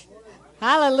Church.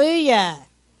 Hallelujah.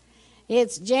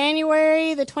 It's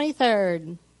January the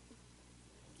 23rd.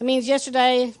 It means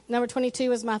yesterday, number 22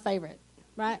 was my favorite,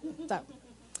 right? So,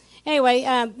 anyway,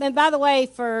 and by the way,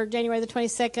 for January the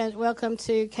 22nd, welcome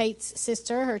to Kate's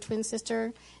sister, her twin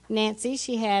sister, Nancy.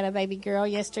 She had a baby girl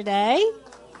yesterday,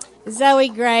 Zoe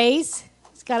Grace.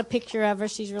 It's got a picture of her.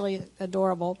 She's really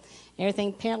adorable. Everything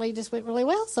apparently just went really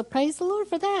well, so praise the Lord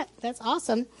for that. That's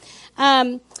awesome.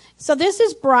 So this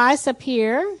is Bryce up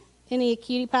here. Isn't he a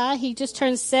cutie pie? He just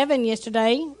turned 7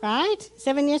 yesterday, right?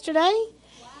 7 yesterday? Wow.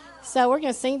 So we're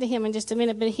going to sing to him in just a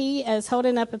minute, but he is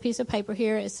holding up a piece of paper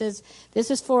here. It says, this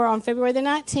is for on February the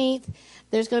 19th.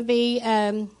 There's going to be,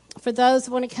 for those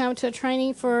who want to come to a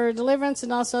training for deliverance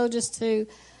and also just to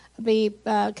be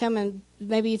come and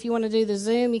maybe if you want to do the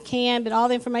Zoom, you can, but all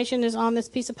the information is on this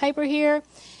piece of paper here.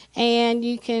 And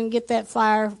you can get that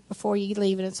flyer before you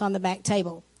leave, and it's on the back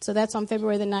table. So that's on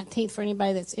February the 19th for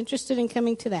anybody that's interested in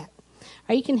coming to that.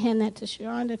 Or you can hand that to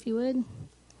Sharonda if you would.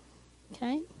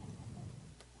 Okay.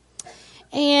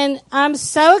 And I'm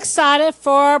so excited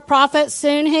for Prophet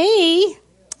Soon He.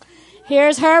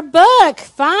 Here's her book,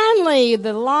 finally,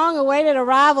 the long-awaited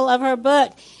arrival of her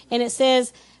book. And it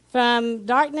says, From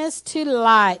Darkness to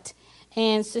Light.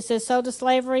 And it says, Sold to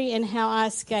Slavery and How I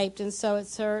Escaped. And so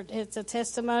it's a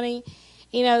testimony.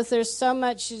 You know, there's so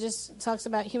much, she just talks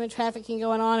about human trafficking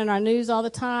going on in our news all the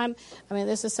time. I mean,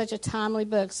 this is such a timely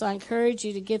book. So I encourage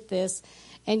you to get this.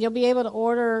 And you'll be able to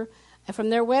order from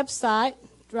their website,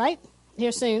 right?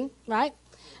 Here soon, right?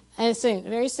 And soon,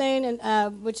 very soon,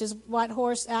 and which is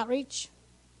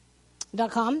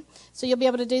whitehorseoutreach.com. So you'll be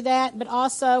able to do that. But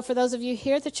also, for those of you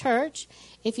here at the church,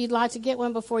 if you'd like to get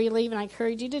one before you leave, and I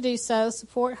encourage you to do so,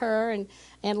 support her and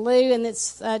Lou, and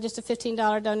it's just a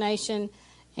 $15 donation,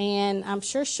 and I'm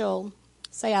sure she'll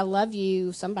say I love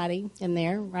you, somebody in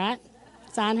there, right?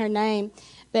 Sign her name.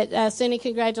 But Sunny,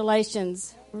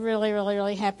 congratulations. Really, really,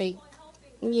 really happy.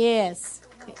 Yes,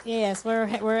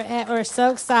 we're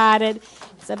so excited.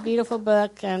 It's a beautiful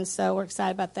book, and so we're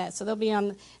excited about that. So they'll be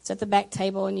it's at the back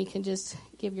table, and you can just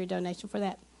give your donation for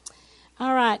that.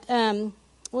 All right.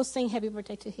 We'll sing happy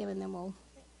birthday to him, and then we'll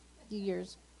do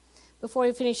yours. Before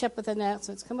we finish up with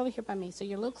announcements, come over here by me so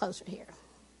you're a little closer here.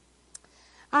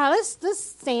 All right, let's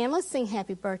stand. Let's sing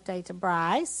happy birthday to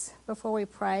Bryce before we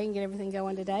pray and get everything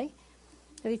going today.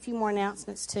 Maybe a few more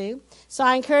announcements, too. So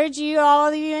I encourage you, all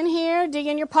of you in here, dig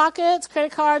in your pockets.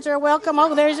 Credit cards are welcome.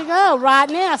 Oh, there you go, right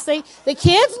now. See, the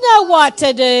kids know what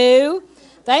to do.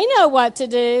 They know what to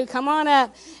do. Come on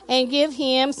up and give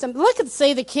him some.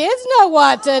 See, the kids know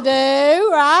what to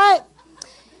do, right?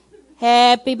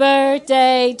 Happy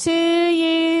birthday to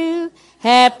you.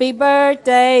 Happy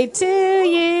birthday to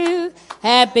you.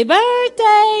 Happy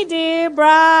birthday, dear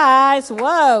Bryce.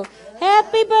 Whoa.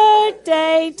 Happy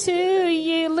birthday to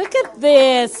you. Look at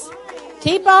this.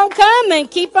 Keep on coming.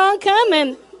 Keep on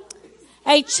coming.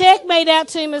 A check made out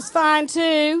to him is fine,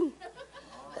 too.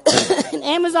 An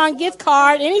Amazon gift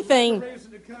card, anything.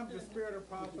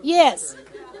 Yes.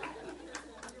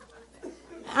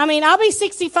 I mean, I'll be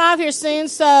 65 here soon,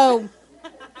 so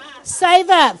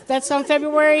save up. That's on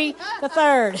February the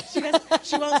 3rd.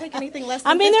 She won't take anything less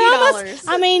than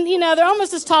 $50. They're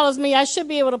almost as tall as me. I should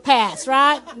be able to pass,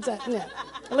 right?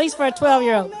 At least for a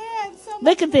 12-year-old.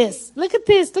 Look at this. Look at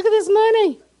this. Look at this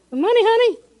money. The money,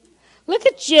 honey. Look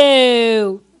at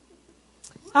you.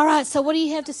 All right, so what do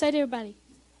you have to say to everybody?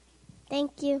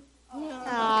 Thank you.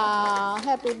 Aw,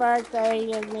 happy birthday,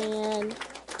 young man.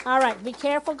 All right, be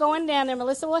careful going down there.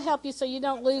 Melissa will help you so you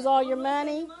don't lose all your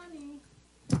money.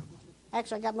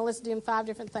 Actually, I got Melissa doing 5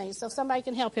 different things, so somebody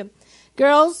can help him.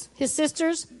 Girls, his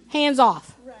sisters, hands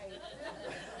off. Right.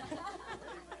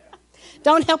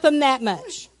 Don't help him that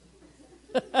much.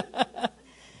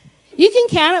 You can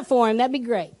count it for him. That'd be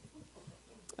great.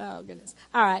 Oh, goodness.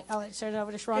 All right. I'll turn it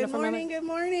over to Sharonda for a moment. Good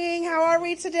morning. How are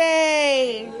we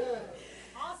today?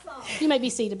 Awesome. You may be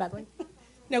seated, by the way.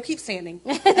 No, keep standing.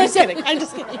 I'm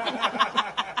just kidding.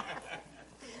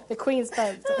 The Queen's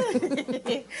spoke.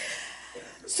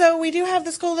 So we do have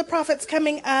the School of the Prophets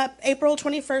coming up April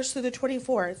 21st through the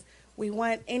 24th. We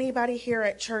want anybody here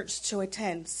at church to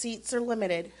attend. Seats are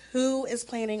limited. Who is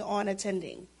planning on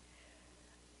attending?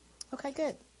 Okay,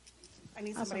 good. I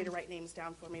need somebody to write names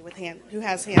down for me with who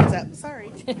has hands up.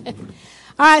 Sorry.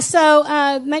 All right,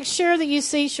 so make sure that you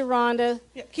see Sharonda.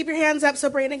 Yep, keep your hands up so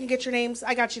Brandon can get your names.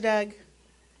 I got you, Doug.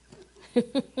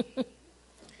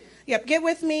 Yep, get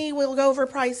with me. We'll go over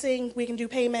pricing. We can do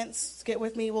payments. Get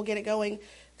with me. We'll get it going.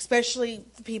 Especially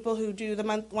the people who do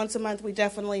the once a month. We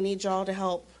definitely need y'all to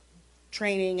help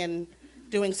training and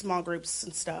doing small groups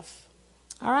and stuff.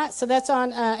 All right, so that's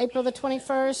on April the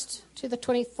 21st to the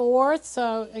 24th,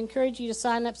 so I encourage you to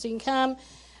sign up so you can come.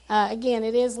 Again,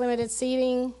 it is limited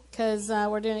seating because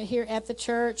we're doing it here at the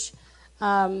church.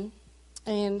 So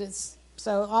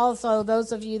also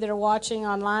those of you that are watching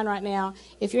online right now,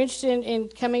 if you're interested in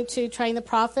coming to Train the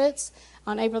Prophets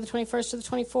on April the 21st to the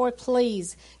 24th,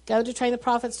 please go to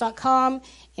traintheprophets.com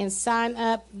and sign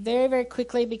up very, very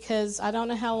quickly because I don't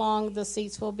know how long the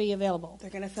seats will be available.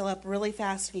 They're going to fill up really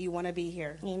fast and you want to be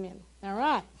here. Amen. All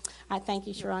right. I thank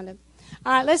you, Sharonda.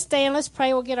 All right, let's stand. Let's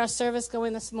pray. We'll get our service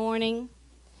going this morning.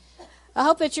 I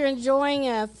hope that you're enjoying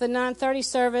the 9:30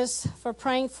 service for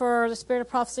praying for the Spirit of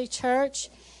Prophecy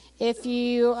Church. If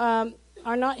you are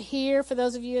not here, for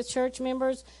those of you as church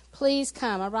members, please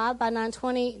come. Arrive by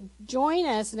 9:20. Join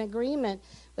us in agreement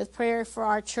with prayer for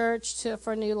our church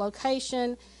for a new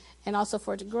location and also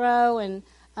for it to grow and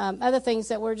other things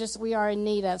that we are in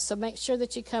need of. So make sure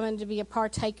that you come in to be a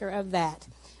partaker of that.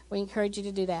 We encourage you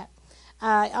to do that.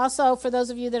 Also, for those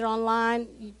of you that are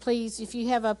online, please, if you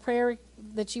have a prayer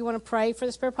that you want to pray for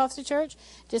the Spirit of Prophecy Church,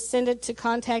 just send it to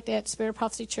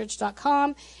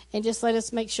contact@spiritofprophecychurch.com and just let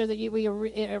us make sure that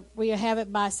we have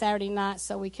it by Saturday night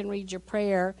so we can read your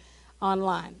prayer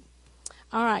online.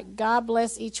 All right, God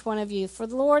bless each one of you. For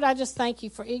the Lord, I just thank you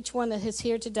for each one that is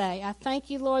here today. I thank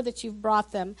you, Lord, that you've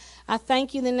brought them. I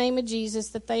thank you in the name of Jesus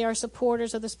that they are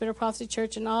supporters of the Spirit of Prophecy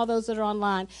Church and all those that are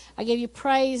online. I give you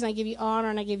praise and I give you honor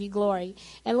and I give you glory.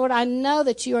 And Lord, I know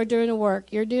that you are doing a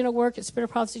work. You're doing a work at Spirit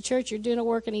of Prophecy Church. You're doing a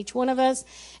work in each one of us.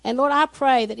 And Lord, I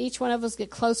pray that each one of us get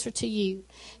closer to you.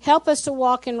 Help us to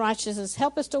walk in righteousness.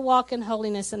 Help us to walk in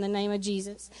holiness in the name of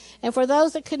Jesus. And for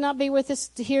those that could not be with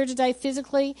us here today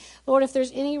physically, Lord, if there's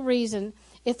any reason,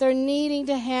 if they're needing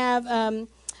to have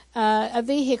a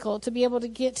vehicle to be able to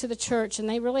get to the church and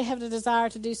they really have the desire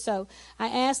to do so, I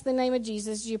ask in the name of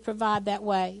Jesus you provide that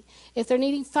way. If they're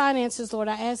needing finances, Lord,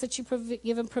 I ask that you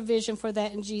give them provision for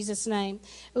that in Jesus' name.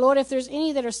 Lord, if there's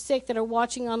any that are sick that are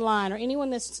watching online or anyone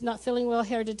that's not feeling well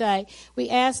here today, we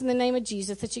ask in the name of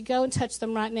Jesus that you go and touch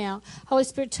them right now. Holy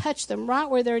Spirit, touch them right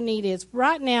where their need is,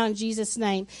 right now in Jesus'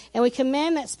 name. And we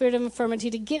command that spirit of infirmity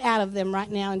to get out of them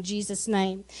right now in Jesus'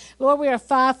 name. Lord, we are a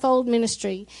fivefold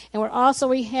ministry, and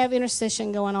we have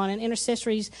intercession going on and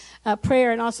intercessory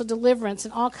prayer and also deliverance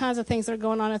and all kinds of things that are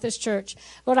going on at this church.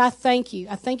 Lord, I thank you.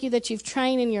 I thank you that you've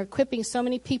trained and you're equipping so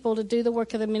many people to do the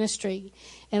work of the ministry.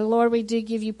 And Lord, we do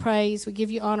give you praise, we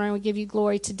give you honor, and we give you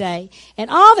glory today.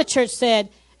 And all the church said,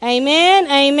 amen,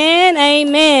 amen,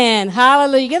 amen.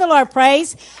 Hallelujah. Give the Lord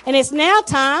praise. And it's now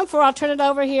time I'll turn it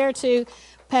over here to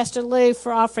Pastor Lou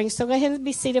for offering. So go ahead and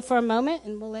be seated for a moment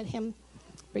and we'll let him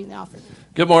bring the offering.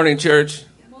 Good morning, church.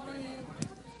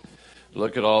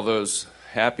 Look at all those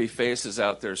happy faces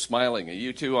out there smiling. And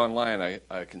you too online,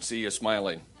 I can see you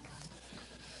smiling.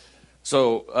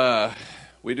 So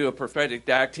we do a prophetic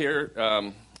act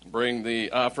here. Bring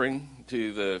the offering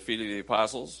to the feet of the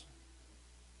apostles.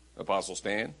 Apostle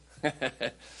stand.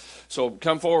 So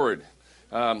come forward.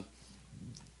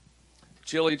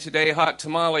 Chili today, hot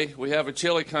tamale. We have a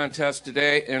chili contest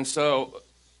today. And so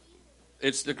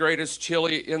it's the greatest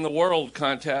chili in the world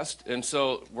contest, and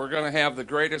so we're going to have the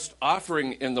greatest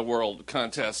offering in the world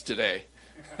contest today.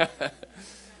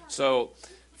 So,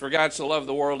 for God so loved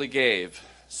the world, he gave.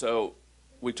 So,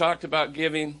 we talked about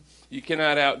giving. You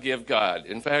cannot outgive God.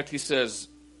 In fact, he says,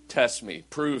 test me,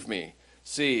 prove me,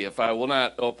 see if I will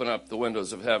not open up the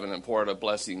windows of heaven and pour out a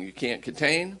blessing you can't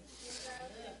contain.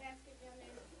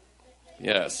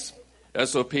 Yes,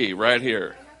 SOP right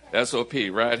here. SOP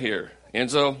right here.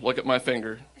 Enzo, look at my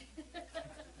finger.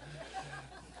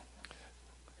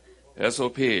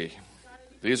 SOP.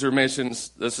 These are missions.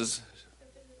 This is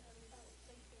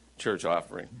church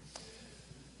offering.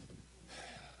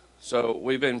 So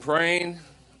we've been praying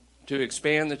to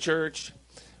expand the church.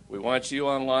 We want you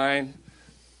online.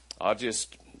 I'll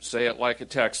just say it like a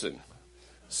Texan.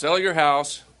 Sell your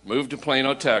house, move to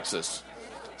Plano, Texas.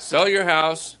 Sell your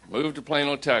house, move to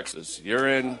Plano, Texas. You're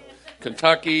in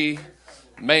Kentucky,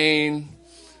 Maine,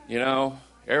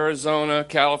 Arizona,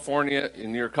 California,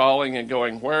 and you're calling and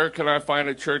going, where can I find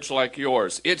a church like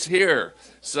yours? It's here.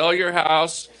 Sell your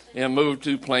house and move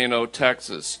to Plano,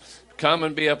 Texas. Come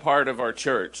and be a part of our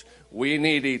church. We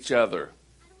need each other.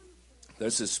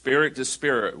 This is spirit to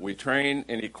spirit. We train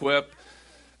and equip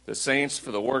the saints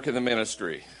for the work of the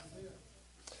ministry.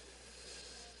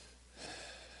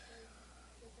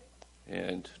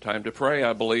 And time to pray,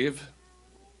 I believe.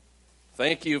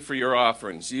 Thank you for your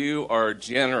offerings. You are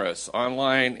generous,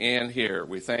 online and here.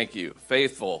 We thank you.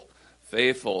 Faithful.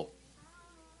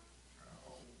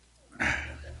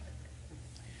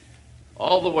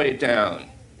 All the way down.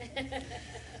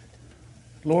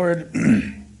 Lord,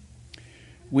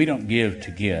 we don't give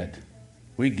to get.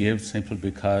 We give simply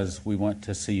because we want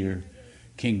to see your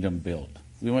kingdom built.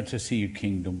 We want to see your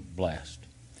kingdom blessed.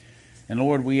 And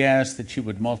Lord, we ask that you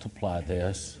would multiply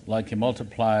this like you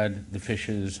multiplied the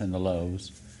fishes and the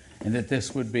loaves, and that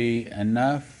this would be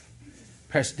enough,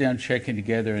 pressed down, shaken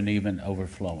together, and even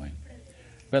overflowing.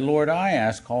 But Lord, I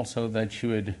ask also that you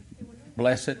would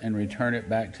bless it and return it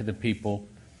back to the people,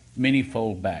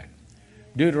 many-fold back.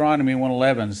 Deuteronomy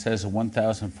 1:11 says a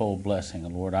 1,000-fold blessing.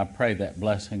 And Lord, I pray that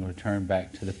blessing return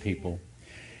back to the people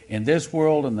in this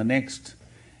world and the next,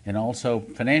 and also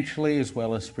financially as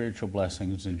well as spiritual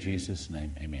blessings. In Jesus'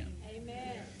 name, amen.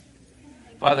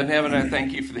 Father in heaven, I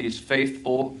thank you for these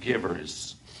faithful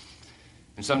givers.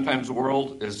 And sometimes the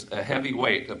world is a heavy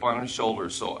weight upon our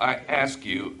shoulders. So I ask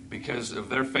you, because of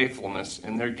their faithfulness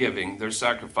and their giving, their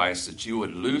sacrifice, that you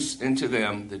would loose into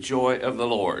them the joy of the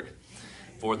Lord.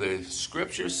 For the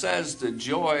scripture says the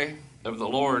joy of the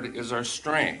Lord is our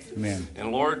strength. Amen.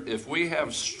 And Lord, if we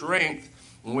have strength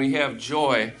and we have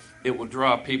joy, it will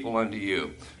draw people unto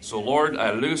you. So Lord, I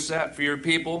loose that for your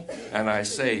people, and I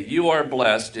say you are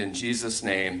blessed in Jesus'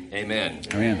 name. Amen.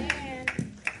 Amen.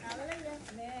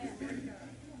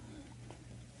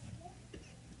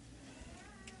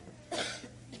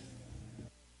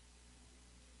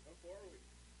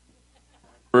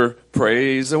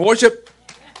 Praise and worship.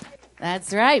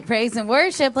 That's right. Praise and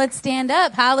worship. Let's stand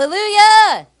up.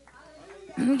 Hallelujah.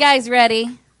 You guys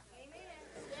ready?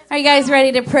 Are you guys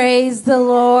ready to praise the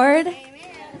Lord?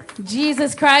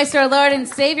 Jesus Christ, our Lord and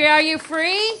Savior. Are you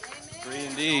free? Free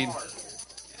indeed.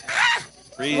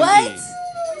 Free What? indeed.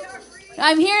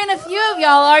 I'm hearing a few of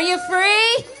y'all. Are you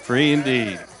free? Free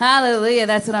indeed. Hallelujah.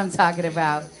 That's what I'm talking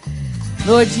about.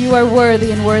 Lord, you are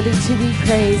worthy and worthy to be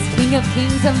praised. King of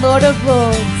kings and Lord of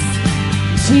lords.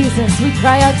 Jesus, we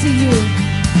cry out to you.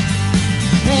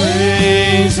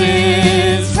 Praise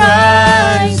is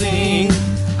rising,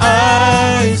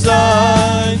 eyes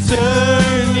are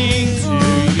turning to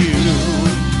you.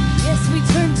 Yes, we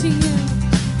turn to you.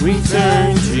 We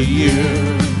turn to you.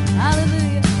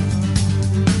 Hallelujah.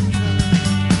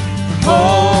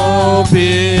 Hope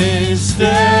is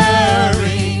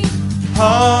stirring,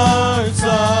 hearts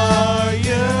are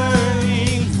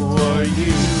yearning for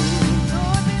you.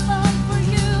 Lord, we long for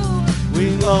you. We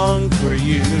long for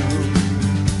you.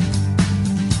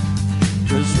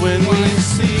 'Cause when we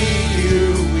see you,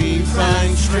 we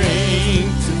find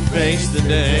strength to face the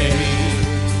day.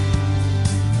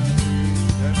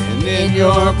 And in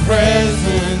your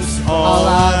presence, all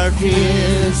our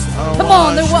fears are Come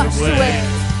on, they're washed away.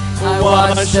 Are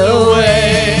washed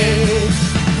away.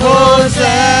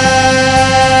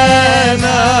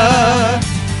 Hosanna,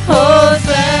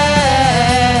 Hosanna.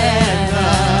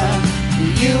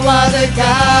 You are the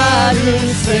God who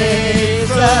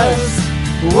saves us,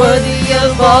 worthy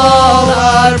of all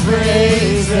our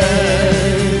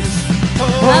praises.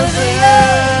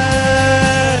 Hosanna,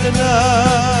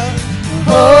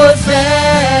 Hosanna.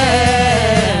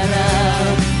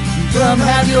 Come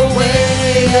have your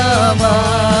way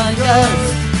among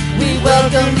us. We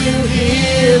welcome you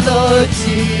here, Lord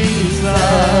Jesus.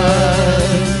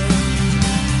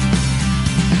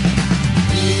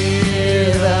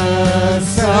 Hear the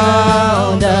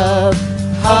sound of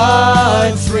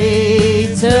hearts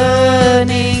returning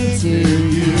to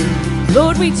you.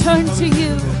 Lord, we turn to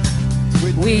you.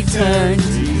 We turn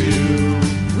to you.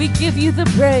 We give you the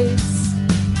praise.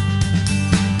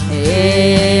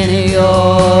 In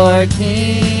your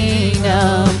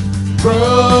kingdom,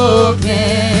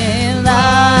 broken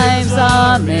lives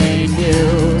are made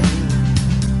new.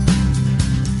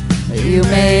 You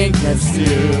make us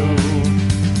new.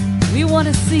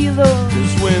 want to see you, Lord.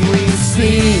 'Cause when we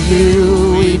see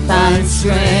you, we find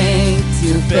strength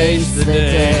to face the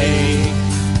day.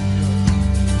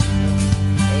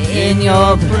 In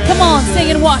your presence, come on, sing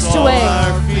it, washed away.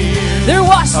 They're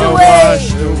washed Are away.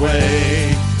 washed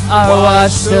away. Are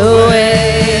washed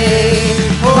away.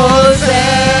 Hosanna,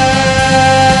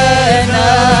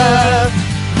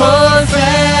 Hosanna.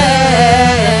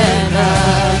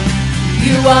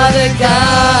 You are the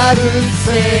God who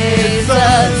saves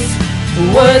us,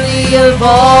 worthy of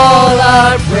all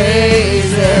our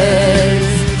praises.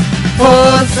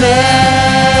 Hosanna,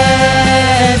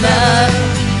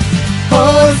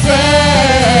 Hosanna.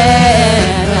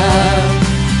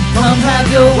 Come have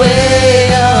your way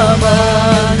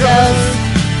among us.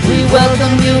 We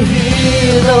welcome you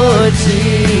here, Lord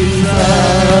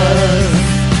Jesus.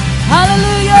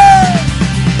 Hallelujah.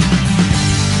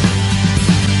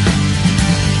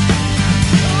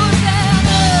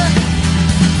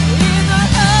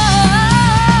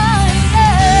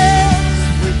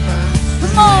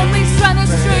 Come on, we run it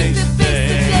straight to face the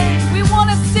day. We want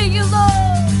to see you,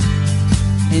 Lord.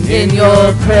 And in your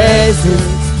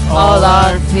presence, all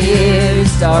our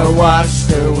fears are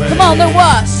washed away. Come on, they're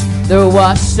washed. They're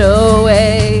washed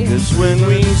away. 'Cause when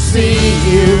we see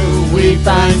you, we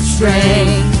find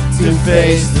strength to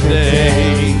face the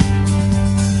day.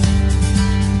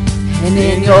 And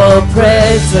in your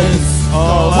presence,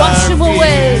 all Wash our them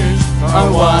away. fears are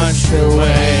washed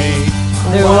away.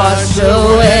 They're washed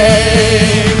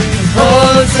away.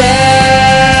 Hosanna,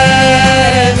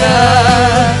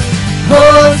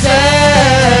 Hosanna.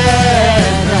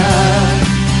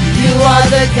 You are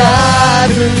the God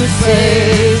who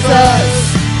saves us,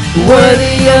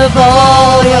 worthy of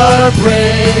all your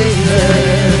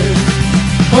praises.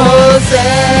 Hosanna,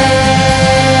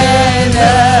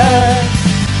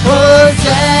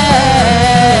 Hosanna.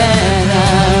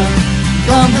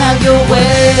 Come have your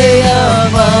way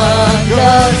among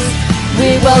us. We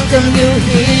welcome you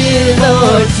here,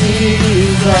 Lord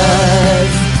Jesus.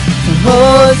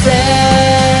 Hosanna,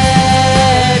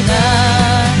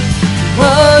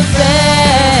 Hosanna.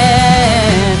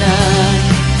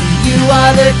 You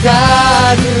are the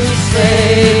God who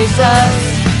saves us,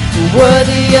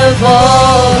 worthy of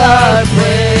all our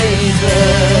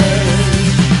praises.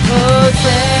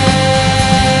 Hosanna,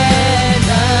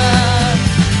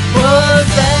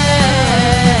 Hosanna.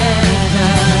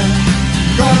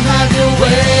 Come have your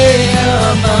way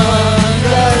among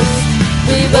us.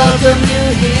 We welcome you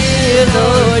here,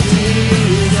 Lord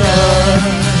Jesus.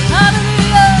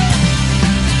 Hallelujah.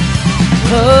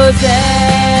 Hosanna,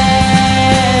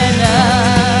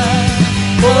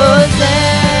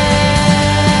 Hosanna,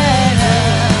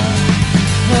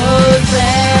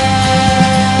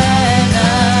 Hosanna,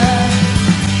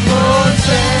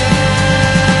 Hosanna.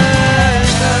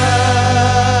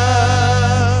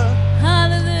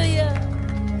 Hallelujah.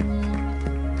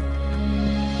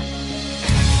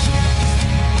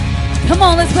 Come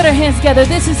on, let's put our hands together.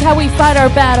 This is how we fight our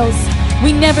battles.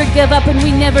 We never give up and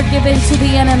we never give in to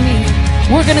the enemy.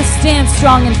 We're going to stand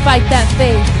strong and fight that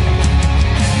faith.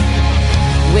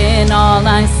 When all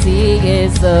I see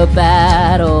is the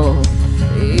battle,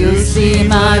 you see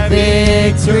my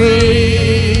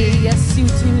victory. Yes, you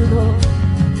do, Lord.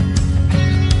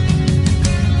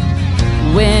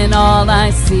 When all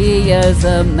I see is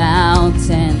a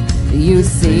mountain, you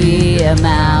see a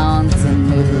mountain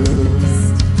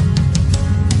moved.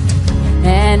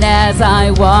 And as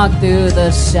I walk through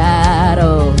the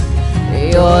shadow,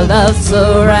 your love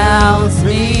surrounds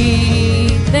me.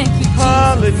 Thank you, Jesus.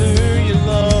 Hallelujah,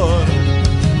 Lord.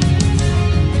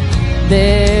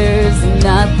 There's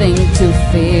nothing to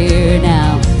fear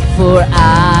now, for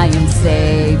I am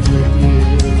safe with you.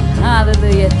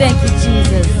 Hallelujah. Thank you,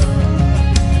 Jesus.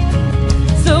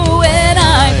 So when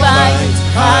I fight,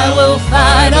 I will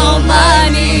fight on my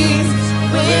knees,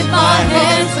 with my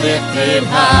hands lifted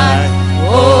high.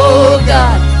 Oh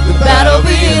God, the battle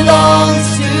belongs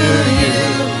to you.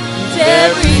 And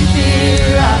every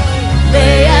fear I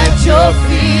lay at your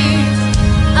feet.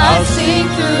 I'll sing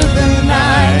through the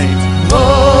night.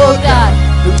 Oh God,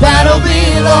 the battle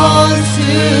belongs to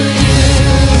you.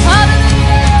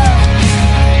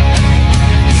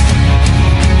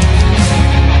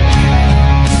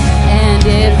 And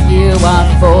if you are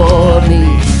for me,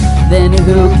 then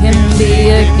who can be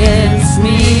against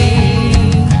me?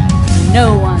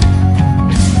 No one.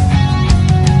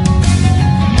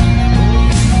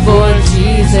 For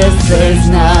Jesus, there's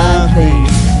nothing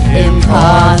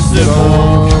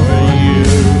impossible for you.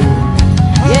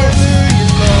 Yes.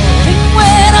 And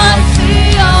when I see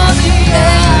all the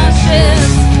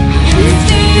ashes, you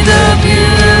see the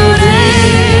beauty.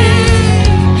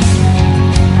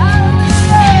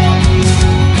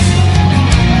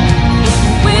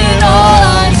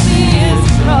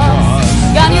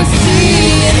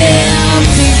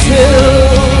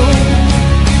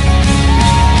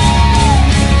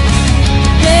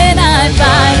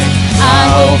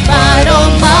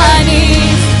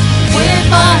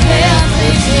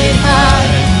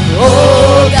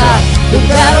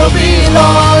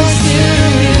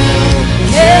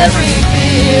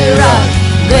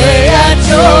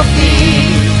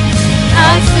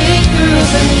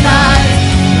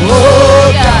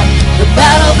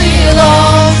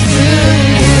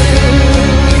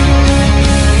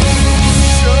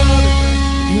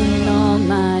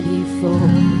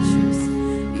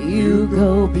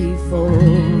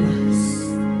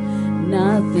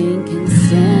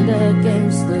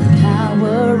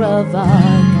 of our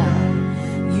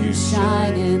God. You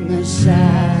shine in the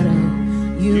shadow.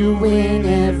 You win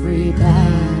every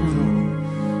battle.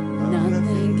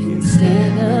 Nothing can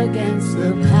stand against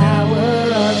the power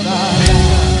of our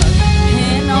God.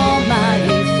 An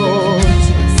almighty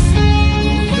fortress,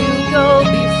 you go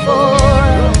before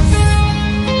us.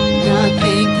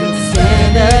 Nothing can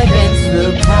stand against the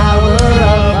power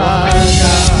of our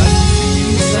God.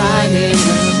 You shine in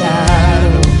the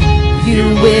shadow. You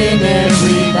win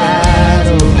every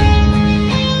battle.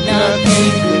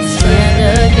 Nothing can stand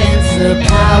against the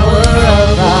power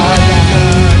of our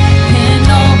God. An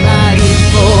almighty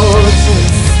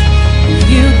fortress,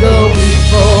 you go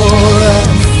before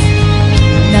us.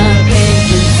 Nothing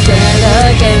can stand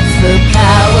against the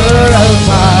power of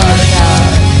our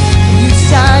God. You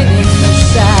shine in the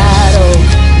shadow.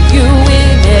 You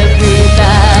win every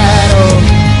battle.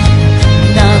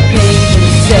 Nothing can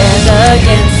stand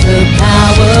against the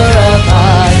power of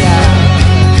our God.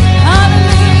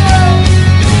 Hallelujah.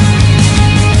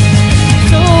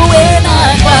 So when I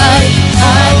fight,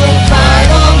 I will fight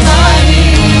on my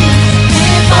knees,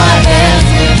 with my hands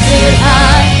lifted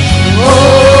high.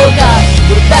 Oh God,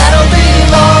 the battle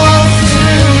belongs to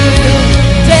you.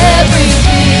 Every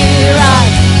fear I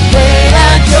lay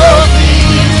at your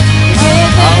feet,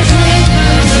 with victory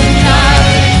through the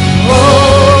night.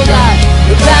 Oh God,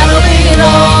 the battle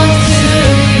belongs to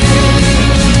you.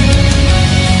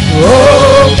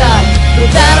 Oh God, the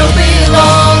battle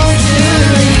belongs to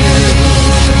you.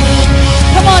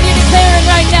 Come on, you declare it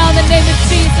right now in the name of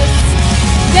Jesus.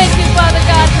 Thank you, Father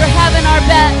God, for having our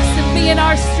backs and being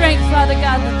our strength, Father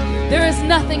God. There is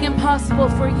nothing impossible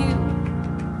for you.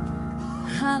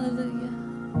 Hallelujah.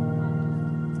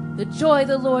 The joy of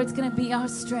the Lord's going to be our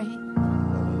strength.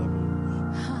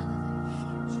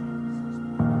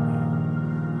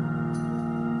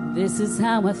 This is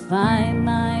how I find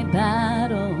my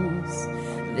battles.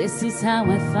 This is how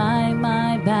I find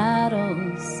my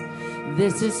battles.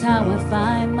 This is how I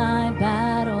find my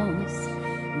battles.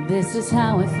 This is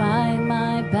how I find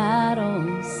my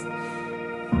battles.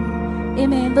 It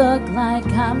may look like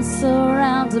I'm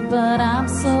surrounded, but I'm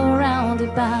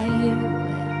surrounded by you.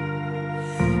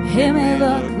 It may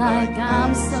look like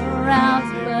I'm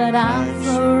surrounded, but I'm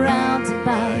surrounded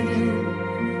by you.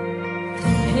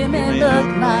 It may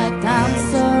look like I'm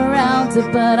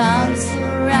surrounded, but I'm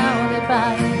surrounded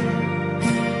by you.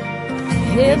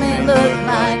 It may look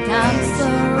like I'm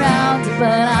surrounded,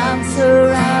 but I'm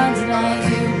surrounded by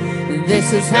you.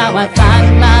 This is how I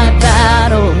find my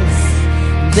battles.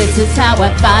 This is how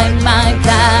I find my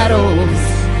battles.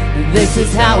 This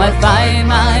is how I find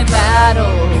my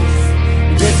battles.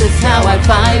 This is how I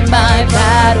find my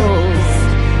battles.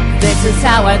 This is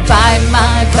how I find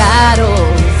my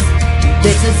battles.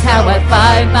 This is how I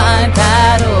find my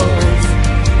battles.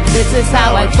 This is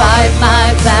how I find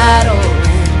my battles.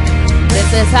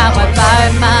 This is how I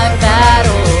find my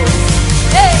battles.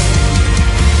 Hey!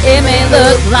 It may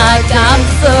look like I'm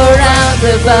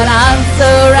surrounded, but I'm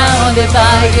surrounded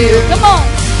by you. Come on!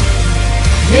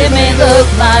 It may look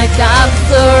like I'm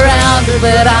surrounded,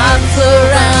 but I'm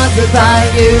surrounded by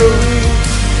you.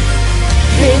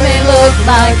 It may look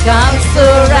like I'm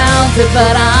surrounded,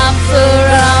 but I'm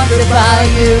surrounded by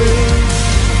you.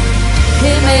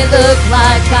 It may look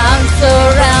like I'm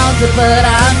surrounded, but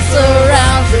I'm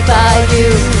surrounded by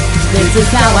you. This is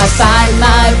how I fight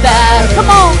my battle. Come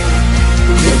on.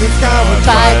 This is how I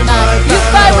fight my battle. You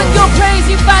fight with your praise,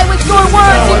 you fight with your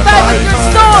words, you fight with your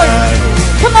story.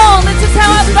 Come on, this is how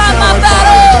I fight my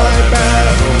battle.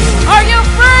 Are you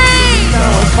free?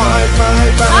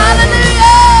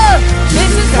 Hallelujah.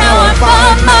 This is how I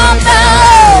fight my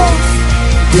battles.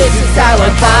 This is how I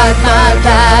fight my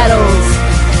battles.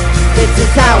 This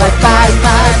is how I fight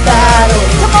my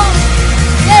battles. Come on.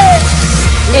 Yeah.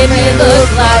 It may look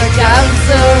like I'm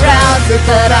surrounded,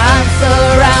 but I'm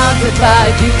surrounded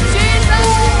by you, Jesus.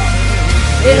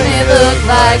 It may look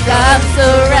like I'm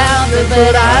surrounded,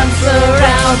 but I'm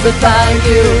surrounded by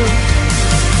you.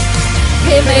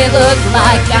 It may look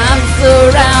like I'm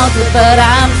surrounded, but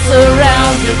I'm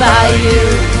surrounded by you.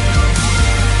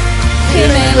 It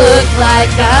may look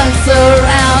like I'm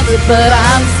surrounded, but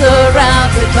I'm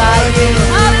surrounded by you.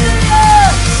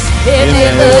 Hallelujah! It may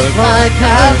look like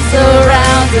I'm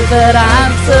surrounded, but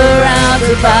I'm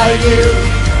surrounded by you.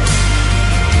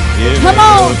 Come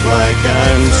on! Like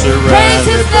I'm Praise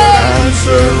His name! I'm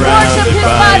surrounded Worship His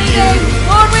by mighty you. name!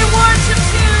 Lord, we worship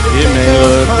you! It may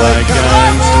look like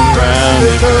I'm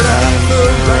surrounded, but I'm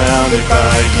surrounded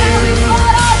by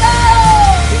you.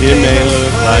 It may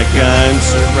look like I'm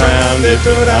surrounded,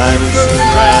 but I'm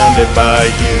surrounded by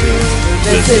you.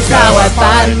 This is how I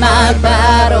fight my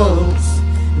battles.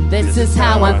 This is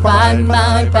how I fight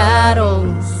my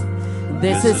battles.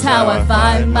 This is how I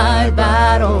fight my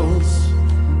battles.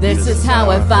 This is how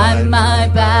I fight my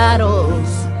battles.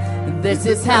 This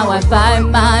is how I fight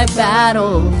my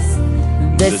battles.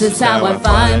 This is how I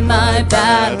fight my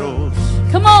battles.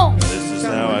 Come on. This is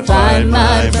how I fight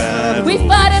my battles. We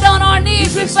fight it on our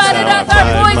knees. We fight it with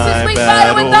our voices. We fight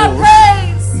it with our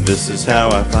praise. This is how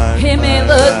I fight. It may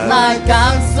look like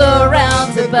I'm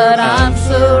surrounded, but I'm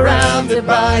surrounded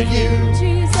by you,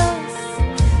 Jesus.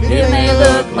 It may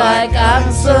look like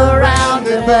I'm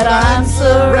surrounded, but I'm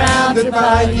surrounded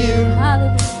by you.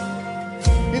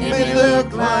 It may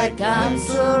look like I'm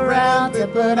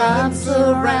surrounded, but I'm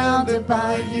surrounded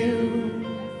by you.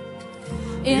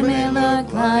 It may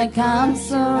look like I'm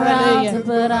surrounded,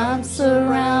 but I'm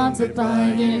surrounded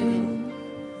by you.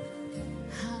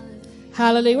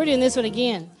 Hallelujah. We're doing this one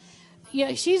again. You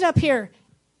know, she's up here.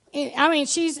 I mean,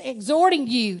 she's exhorting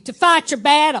you to fight your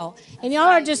battle. And y'all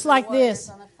are just like this.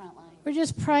 We're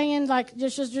just praying, like,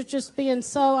 just being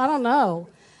so, I don't know.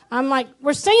 I'm like,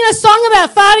 we're singing a song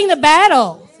about fighting the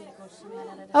battle.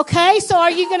 Okay, so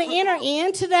are you going to enter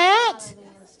into that?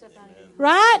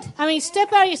 Right? I mean,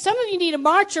 step out of you. Some of you need to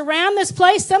march around this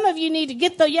place. Some of you need to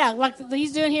get like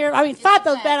he's doing here. I mean, fight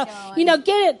those battles. You know,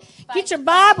 get your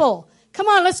Bible. Come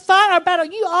on, let's fight our battle.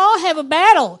 You all have a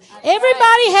battle.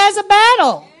 Everybody has a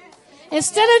battle.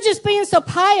 Instead of just being so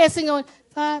pious and going,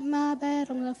 fight my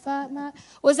battle, I'm going to fight my...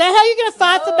 Was that how you're going to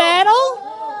fight the battle?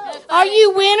 Are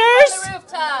you winners?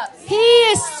 He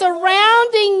is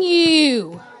surrounding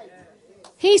you.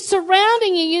 He's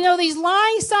surrounding you. You know, these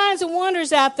lying signs and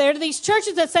wonders out there, to these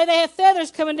churches that say they have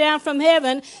feathers coming down from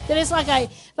heaven, that it's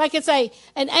it's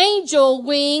an angel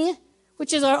wing,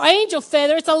 which is an angel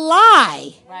feather. It's a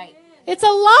lie. Right. It's a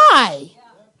lie.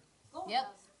 Yep.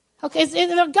 Okay, it's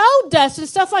gold dust and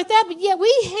stuff like that, but yet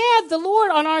we have the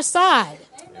Lord on our side.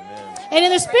 Amen. And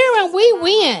in the spirit realm, we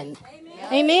win.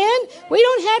 Amen. We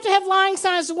don't have to have lying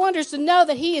signs and wonders to know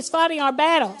that He is fighting our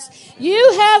battles.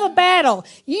 You have a battle.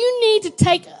 You need to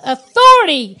take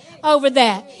authority over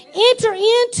that. Enter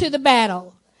into the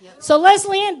battle. So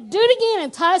Leslie Ann, do it again and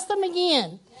entice them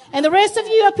again. And the rest of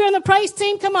you up here on the praise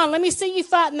team, come on, let me see you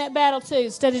fighting that battle too,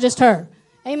 instead of just her.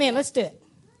 Amen. Let's do it.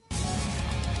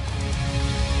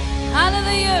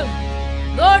 Hallelujah.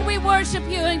 Lord, we worship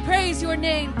you and praise your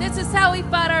name. This is how we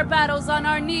fight our battles, on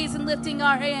our knees and lifting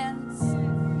our hands.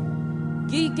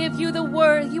 We give you the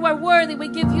word. You are worthy. We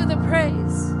give you the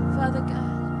praise, Father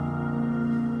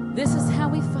God. This is how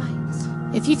we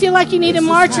fight. If you feel like you need to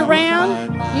march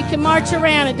around, you can march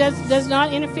around. It does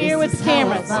not interfere with the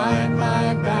cameras.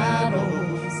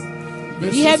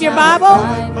 You have your Bible?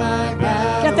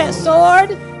 Got that sword?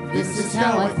 This is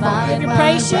how I fight your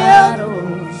praise shield?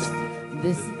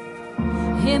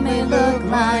 It may look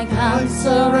like I'm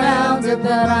surrounded,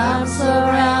 but I'm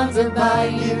surrounded by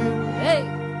you. Hey.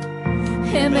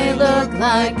 It may look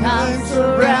like I'm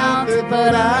surrounded,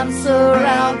 but I'm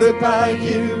surrounded by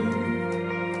you.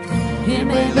 It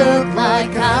may look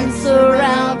like I'm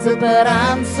surrounded, but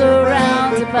I'm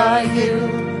surrounded by you.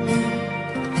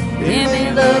 It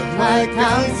may look like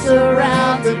I'm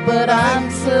surrounded, but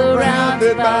I'm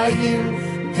surrounded by you.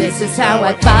 This is how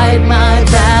I fight my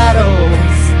battles.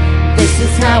 This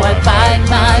is how I fight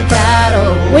my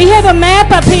battles. We have a map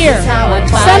up here.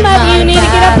 Some of you need to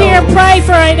get up here and pray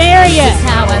for an area. This is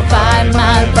how I fight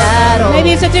my battles.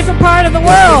 Maybe it's a different part of the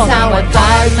world. This is how I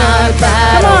fight my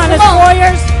battles. Come on, it's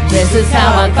warriors. This is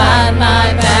how I fight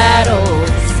my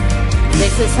battles.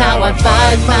 This is how I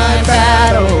fight my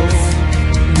battles.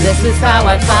 This is how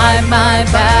I fight my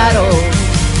battles.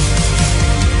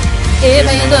 It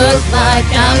may look like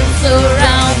I'm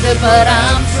surrounded, but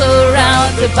I'm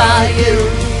surrounded by you.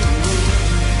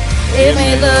 It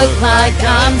may look like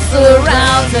I'm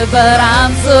surrounded, but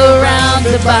I'm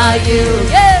surrounded by you.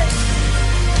 Yeah.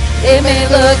 It may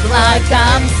look like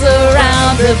I'm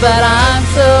surrounded, but I'm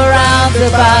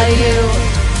surrounded by you.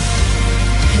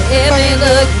 It may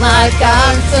look like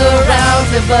I'm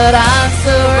surrounded, but I'm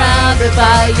surrounded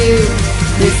by you.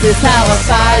 This is how I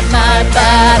fight my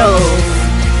battles.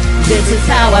 This is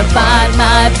how I fight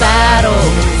my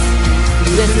battles.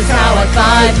 This is how I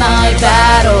fight my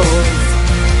battles.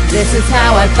 This is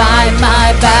how I fight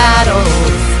my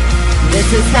battles.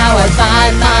 This is how I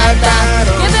fight my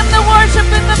battles. Give Him the worship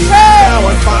and the praise. This is how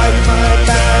I fight my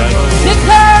battles.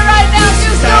 Declare right now,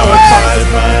 use your words. This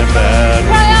is how I fight my battles.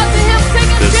 Cry out to Him,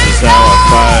 singing Jesus. This is how I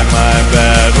fight my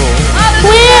battles.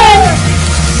 Hallelujah.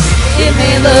 It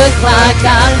may look like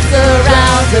I'm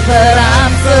surrounded, but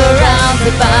I'm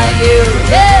surrounded by you.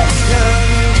 Yeah.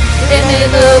 It may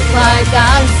look like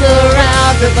I'm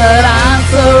surrounded, but I'm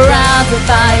surrounded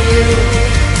by you.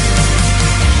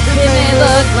 It may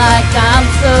look like I'm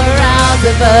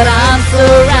surrounded, but I'm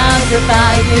surrounded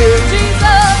by you.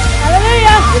 Jesus,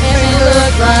 hallelujah. It may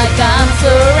look like I'm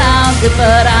surrounded,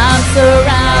 but I'm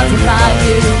surrounded by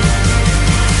you.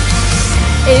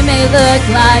 It may look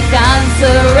like I'm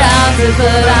surrounded,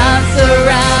 but I'm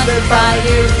surrounded by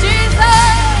you. Jesus.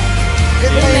 It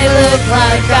may look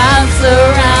like I'm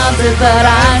surrounded, but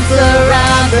I'm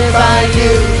surrounded by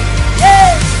you.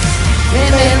 Yeah.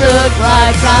 It may look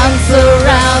like I'm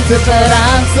surrounded, but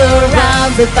I'm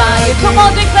surrounded by you. Come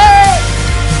on, declare it.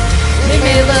 It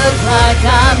may look like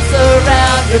I'm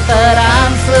surrounded, but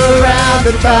I'm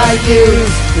surrounded by you.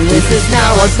 This is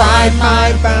how I fight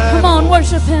my battle. Come on,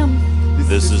 worship Him.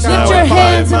 This is Lift how your I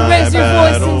hands fight and my raise your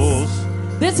battles.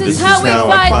 voices. This is how we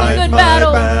fight the good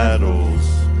battle.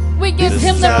 We give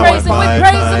Him the praise and we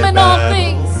praise Him in all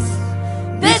things.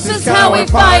 This is how we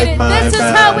fight it. This is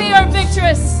how we are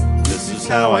victorious. This is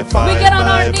how I fight. We get on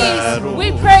our knees.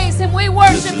 We praise Him. We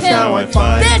worship Him.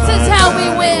 This is how we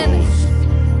win.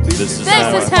 This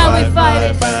is how we fight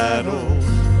it.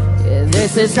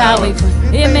 This is how we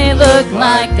fight. It may look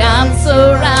like I'm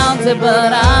surrounded,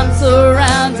 but I'm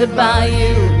surrounded by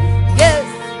you. Yes.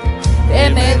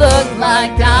 It may look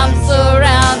like I'm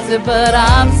surrounded, but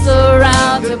I'm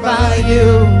surrounded by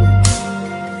you.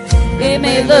 It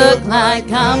may look like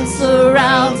I'm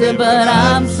surrounded, but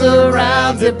I'm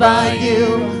surrounded by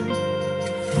you.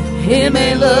 It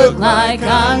may look like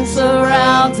I'm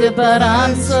surrounded, but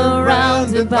I'm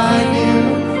surrounded by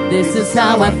you. This is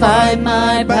how I fight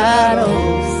my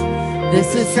battles.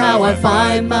 This is how I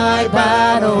fight my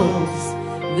battles.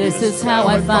 This is how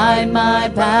I fight my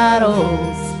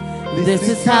battles. This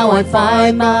is how I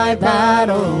fight my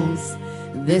battles.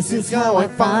 This is how I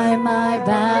fight my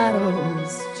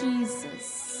battles.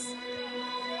 Jesus.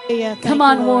 Yeah, Come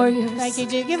on, warriors. Thank you,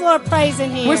 Jesus. Give the Lord praise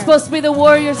in here. We're supposed to be the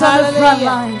warriors on the front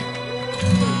Hallelujah.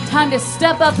 line. Time to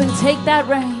step up and take that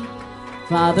reign.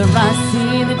 Father, I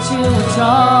see that you are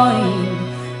drawing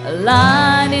a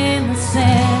line in the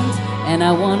sand, and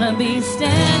I want to be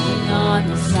standing on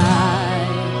your side,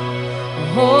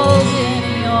 holding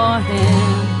your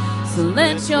hand. So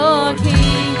let your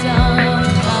kingdom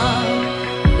come,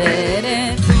 let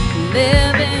it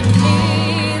live in me.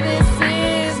 This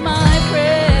is my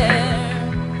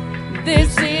prayer,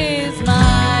 this is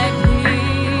my plea.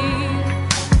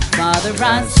 Father,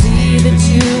 I see that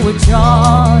you are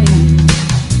drawing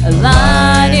a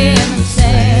line in the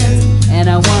sand, and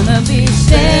I want to be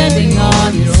standing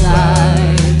on your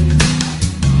side,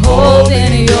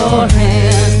 holding your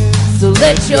hand. So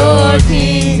let your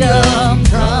kingdom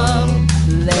come,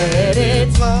 let it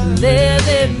live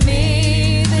in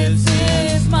me. This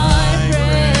is my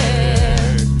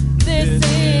prayer, this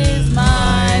is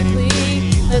my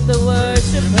plea. Let the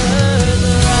worshipers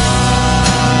arise,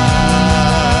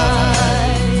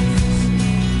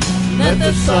 let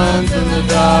the sons and the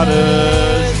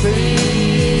daughters sing.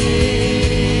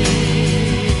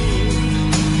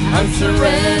 I'm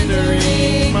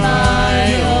surrendering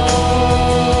my all.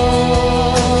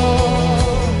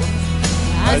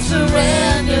 I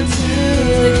surrender to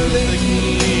the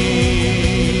King.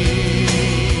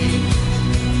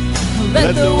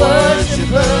 Let the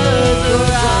worshipers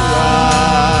arise.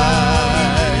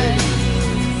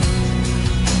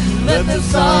 Let the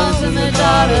sons and the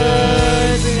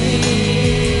daughters sing.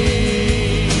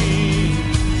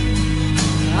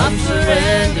 I'm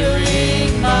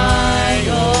surrendering my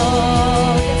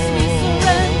all. Yes, we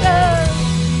surrender.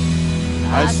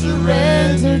 I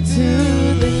surrender to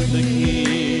the King.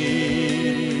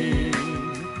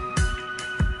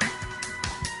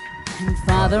 And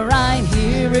Father, I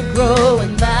hear it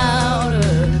growing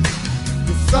louder,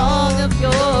 the song of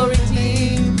your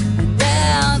redeemed. And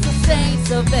as the saints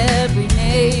of every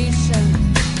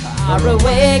nation are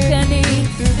awakening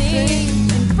to sing,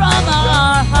 and from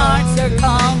our hearts there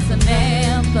comes an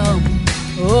anthem.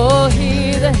 Oh,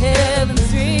 hear the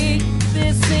heavens ring.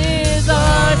 This is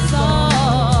our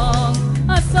song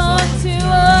to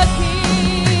a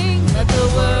King. Let the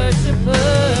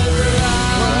worshipers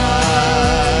rise.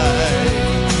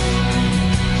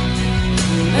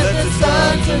 Let the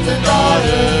sons and the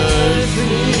daughters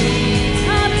sing.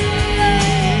 Hallelujah.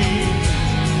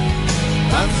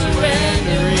 I'm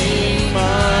surrendering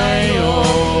my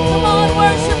all. Come on,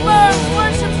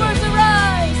 worshipers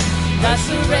arise. I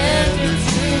surrender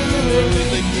to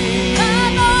the King.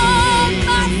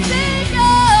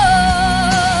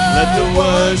 Let the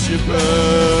worshipers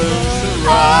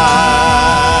arise.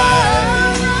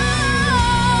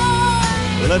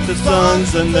 Let the sons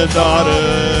and the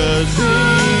daughters sing.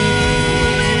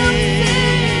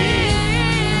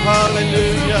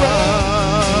 Hallelujah.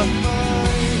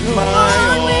 My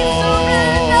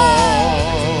all.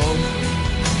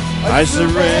 I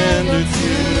surrender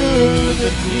to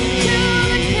the King.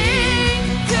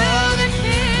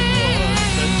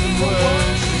 Let the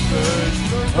worshipers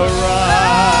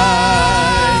arise.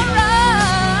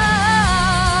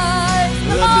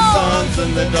 Let the sons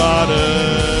and the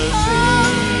daughters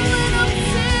sing.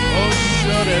 Oh,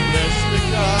 shout and bless the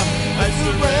God. I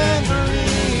surrender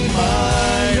in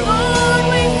my own.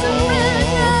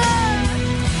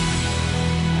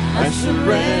 I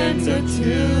surrender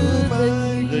to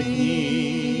the King.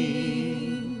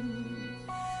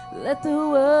 Let the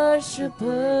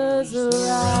worshipers arise.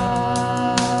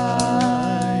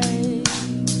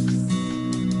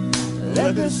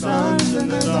 Let the sons and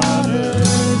the daughters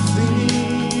sing.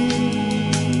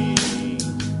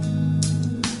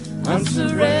 I'm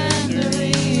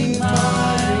surrendering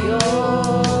my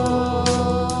all.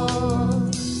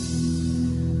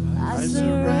 I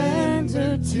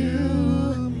surrender to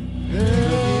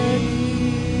the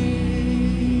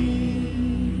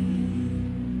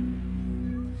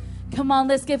Come on,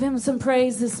 let's give him some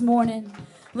praise this morning.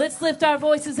 Let's lift our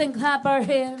voices and clap our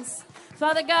hands.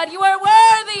 Father God, you are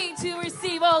worthy to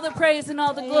receive all the praise and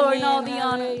all the glory and all the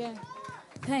honor.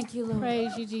 Thank you, Lord.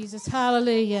 Praise you, Jesus.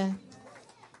 Hallelujah.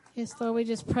 Yes, Lord, we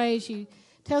just praise you.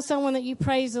 Tell someone that you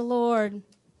praise the Lord.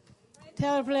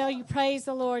 Tell everyone you praise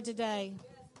the Lord today.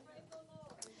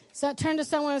 So turn to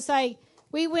someone and say,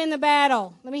 we win the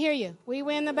battle. Let me hear you. We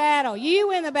win the battle. You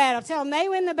win the battle. Tell them they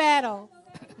win the battle.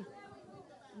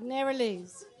 Never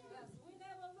lose.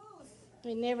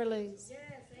 We never lose.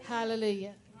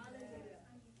 Hallelujah.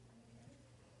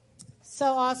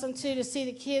 So awesome, too, to see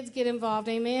the kids get involved.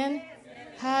 Amen.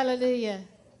 Hallelujah.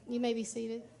 You may be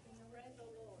seated.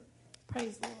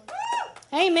 Praise the Lord.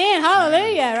 Amen.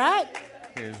 Hallelujah, right?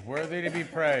 He is worthy to be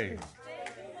praised.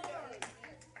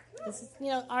 This is,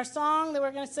 our song that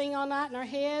we're going to sing all night in our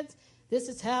heads. This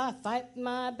is how I fight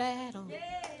my battle.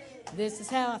 This is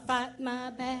how I fight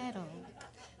my battle.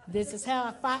 This is how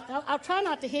I fight. I'll try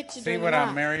not to hit you. See what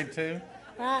I'm married to?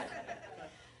 Right.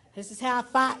 This is how I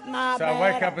fight my So battle.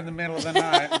 I wake up in the middle of the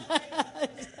night.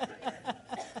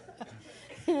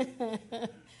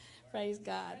 Praise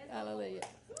God. Hallelujah.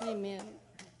 Amen.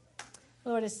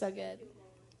 Lord is so good.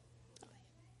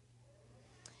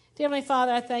 Dear Heavenly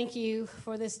Father, I thank you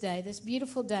for this day, this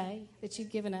beautiful day that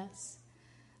you've given us.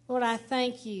 Lord, I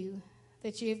thank you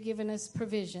that you have given us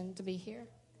provision to be here.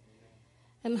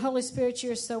 And Holy Spirit,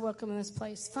 you are so welcome in this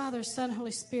place. Father, Son, Holy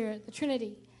Spirit, the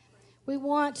Trinity, we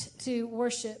want to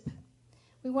worship.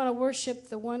 We want to worship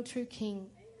the one true King,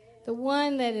 the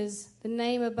one that is the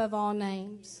name above all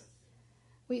names.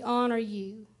 We honor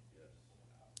you.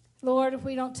 Lord, if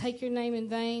we don't take your name in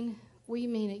vain, we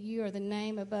mean it. You are the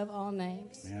name above all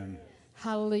names. Amen.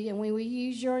 Hallelujah. And when we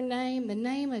use your name, the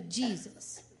name of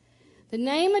Jesus, the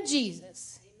name of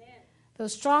Jesus,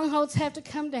 those strongholds have to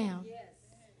come down.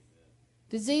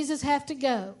 Diseases have to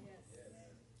go.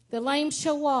 The lame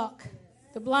shall walk.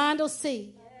 The blind will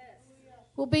see.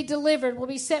 We'll be delivered. We'll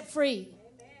be set free.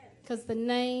 Because the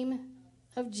name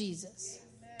of Jesus.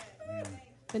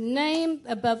 The name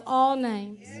above all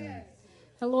names.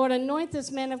 And Lord, anoint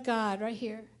this man of God right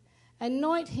here.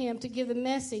 Anoint him to give the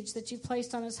message that you've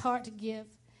placed on his heart to give.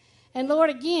 And Lord,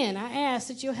 again, I ask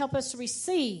that you'll help us to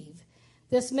receive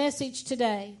this message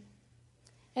today.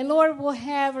 And Lord, we'll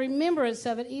have remembrance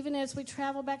of it even as we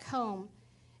travel back home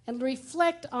and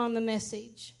reflect on the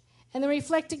message. And then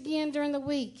reflect again during the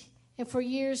week and for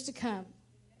years to come.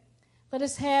 Let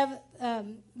us have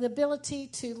the ability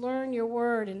to learn your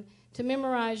word and to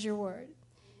memorize your word.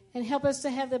 And help us to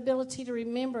have the ability to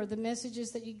remember the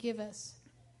messages that you give us.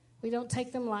 We don't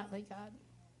take them lightly, God.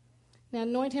 Now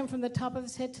anoint him from the top of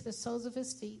his head to the soles of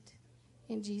his feet.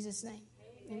 In Jesus' name.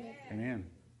 Amen. Amen.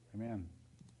 Amen.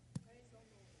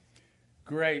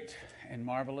 Great and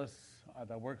marvelous are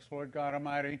thy works, Lord God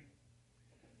Almighty.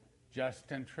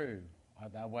 Just and true are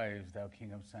thy ways, thou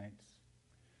King of saints.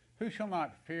 Who shall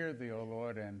not fear thee, O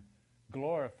Lord, and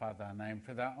glorify thy name?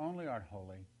 For thou only art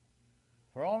holy.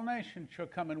 For all nations shall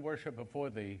come and worship before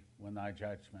thee when thy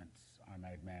judgments are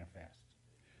made manifest.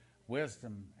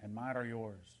 Wisdom and might are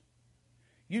yours.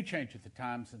 You changeth the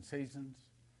times and seasons.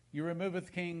 You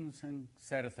removeth kings and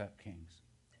setteth up kings.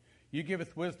 You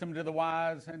giveth wisdom to the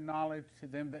wise and knowledge to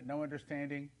them that know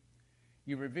understanding.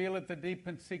 You revealeth the deep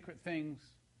and secret things.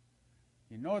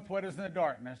 You knoweth what is in the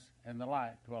darkness, and the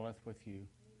light dwelleth with you.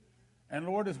 And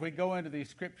Lord, as we go into these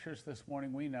scriptures this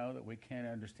morning, we know that we can't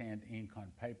understand ink on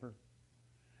paper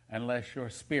unless your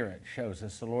Spirit shows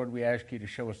us. So Lord, we ask you to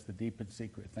show us the deep and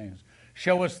secret things.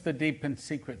 Show us the deep and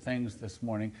secret things this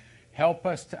morning. Help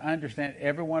us to understand,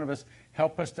 every one of us,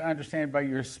 help us to understand by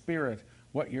your Spirit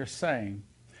what you're saying,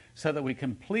 so that we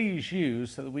can please you,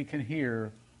 so that we can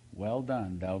hear Well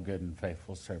done, thou good and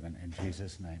faithful servant. In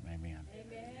Jesus' name, amen.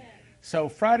 So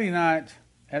Friday night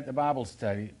at the Bible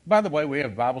study, by the way, we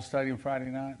have Bible study on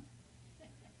Friday night.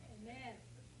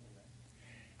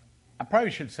 I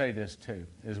probably should say this too.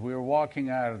 As we were walking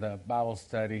out of the Bible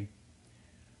study,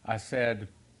 I said,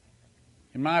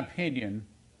 in my opinion,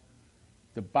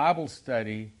 the Bible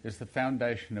study is the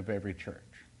foundation of every church.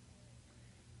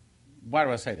 Why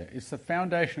do I say that? It's the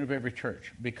foundation of every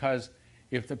church because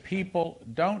if the people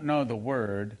don't know the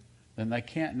Word, then they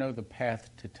can't know the path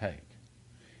to take.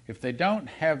 If they don't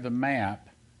have the map,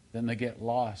 then they get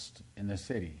lost in the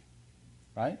city.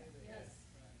 Right? Yes.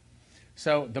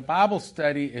 So the Bible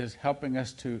study is helping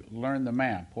us to learn the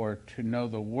map or to know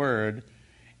the Word,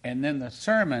 and then the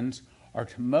sermons are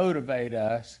to motivate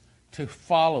us to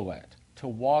follow it, to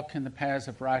walk in the paths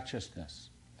of righteousness.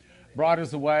 Broad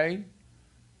is the way,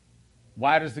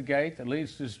 wide is the gate that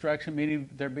leads to destruction, many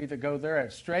there be that go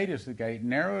thereat. Straight is the gate,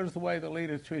 narrow is the way that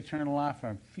leadeth to eternal life,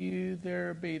 and few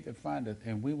there be that find it.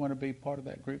 And we want to be part of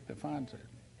that group that finds it.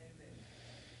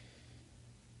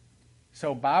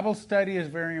 So Bible study is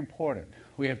very important.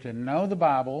 We have to know the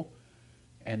Bible,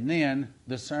 and then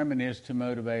the sermon is to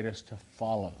motivate us to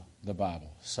follow the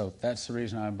Bible. So that's the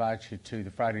reason I invite you to the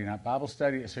Friday night Bible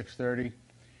study at 6:30.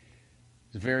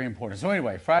 It's very important. So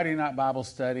anyway, Friday night Bible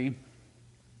study,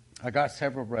 I got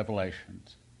several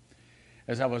revelations.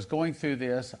 As I was going through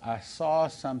this, I saw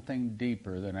something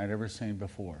deeper than I'd ever seen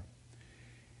before.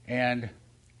 And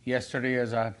yesterday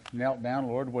as I knelt down,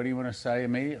 Lord, what do you want to say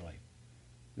immediately?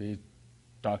 We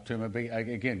talked to him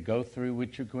again, go through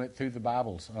what you went through the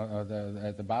Bibles,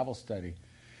 the Bible study.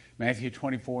 Matthew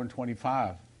 24 and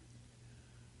 25.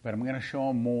 But I'm going to show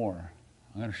them more.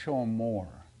 I'm going to show them more.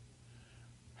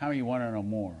 How many of you want to know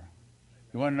more?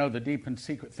 You want to know the deep and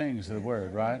secret things of the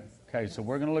Word, right? Okay, so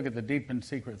we're going to look at the deep and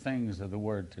secret things of the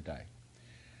Word today.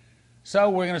 So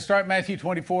we're going to start Matthew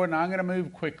 24, and I'm going to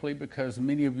move quickly because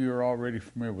many of you are already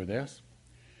familiar with this.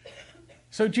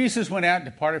 So Jesus went out and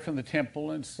departed from the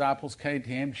temple, and disciples came to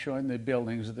him, showing the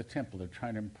buildings of the temple. They're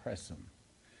trying to impress him.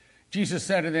 Jesus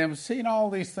said to them, seeing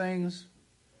all these things,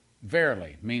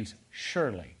 verily means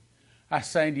surely. I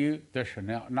say to you, there shall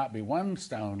not be one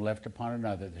stone left upon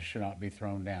another that shall not be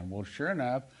thrown down. Well, sure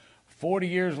enough, 40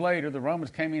 years later, the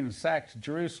Romans came in and sacked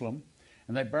Jerusalem,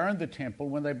 and they burned the temple.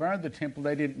 When they burned the temple,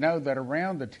 they didn't know that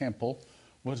around the temple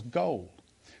was gold.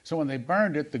 So when they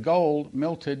burned it, the gold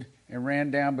melted and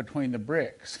ran down between the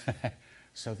bricks.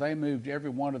 So they moved every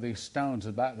one of these stones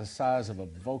about the size of a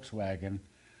Volkswagen,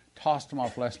 tossed them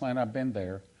off Les Lane. I've been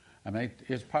there. I mean,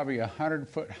 it's probably 100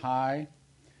 foot high.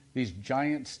 These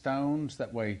giant stones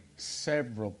that weigh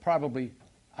several, probably,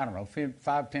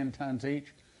 5-10 tons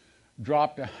each,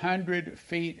 dropped 100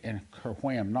 feet and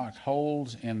kerwham, knocked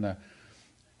holes in the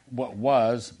what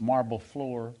was marble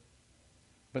floor.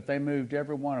 But they moved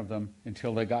every one of them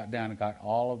until they got down and got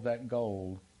all of that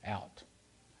gold out,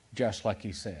 just like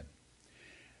he said.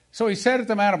 So he sat at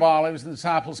the Mount of Olives, and the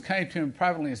disciples came to him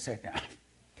privately and said, now,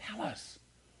 tell us,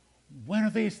 when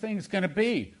are these things going to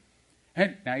be?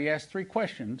 And now he asked 3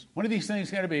 questions. When are these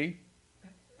things going to be?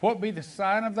 What will be the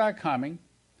sign of thy coming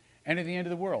and of the end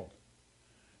of the world?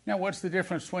 Now, what's the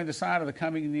difference between the sign of the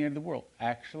coming and the end of the world?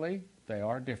 Actually, they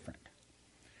are different.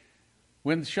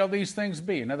 When shall these things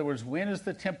be? In other words, when is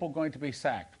the temple going to be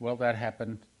sacked? Well, that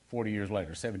happened 40 years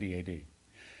later, 70 A.D.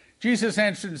 Jesus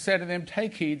answered and said to them,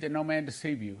 take heed that no man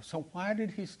deceive you. So why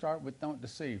did he start with don't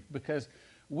deceive? Because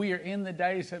we are in the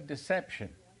days of deception.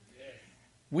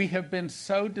 We have been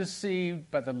so deceived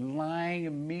by the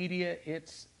lying media,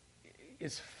 it's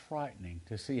frightening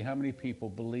to see how many people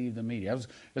believe the media.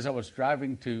 As I was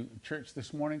driving to church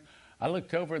this morning, I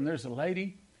looked over and there's a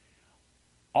lady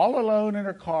all alone in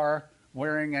her car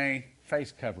wearing a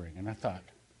face covering. And I thought,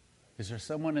 is there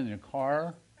someone in your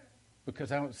car?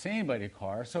 Because I don't see anybody in the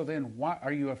car. So then why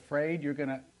are you afraid you're going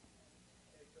to...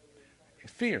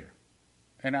 Fear.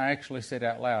 And I actually said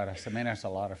out loud, I said, man, that's a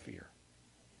lot of fear.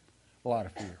 A lot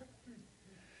of fear.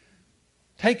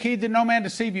 Take heed that no man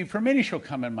deceive you, for many shall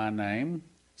come in my name,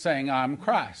 saying, I'm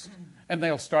Christ. And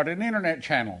they'll start an internet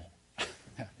channel.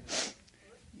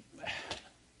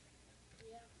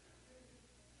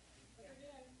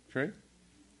 True?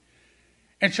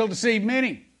 And shall deceive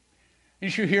many. You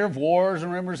shall hear of wars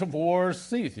and rumors of wars.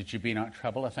 See that you be not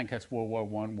troubled. I think that's World War I,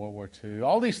 World War II.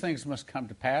 All these things must come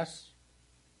to pass,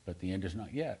 but the end is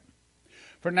not yet.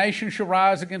 For nation shall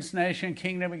rise against nation,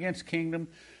 kingdom against kingdom.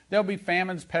 There'll be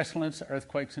famines, pestilence,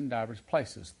 earthquakes in divers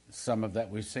places. Some of that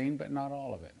we've seen, but not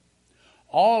all of it.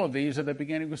 All of these are the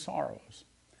beginning of sorrows.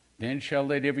 Then shall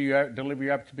they deliver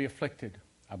you up to be afflicted.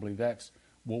 I believe that's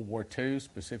World War II,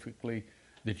 specifically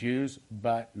the Jews,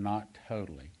 but not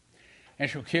totally. and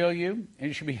shall kill you, and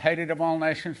you shall be hated of all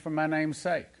nations for my name's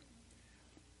sake.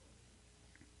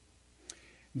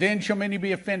 Then shall many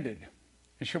be offended,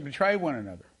 and shall betray one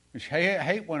another, and shall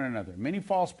hate one another. Many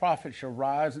false prophets shall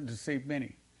rise and deceive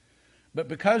many. But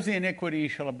because the iniquity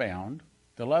shall abound,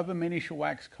 the love of many shall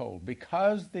wax cold.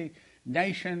 Because the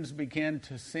nations begin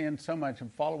to sin so much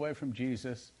and fall away from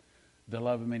Jesus, the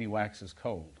love of many waxes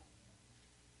cold.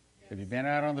 Have you been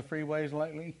out on the freeways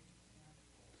lately?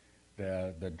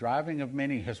 The driving of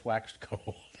many has waxed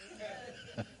cold.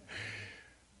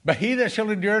 But he that shall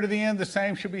endure to the end, the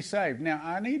same shall be saved. Now,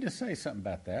 I need to say something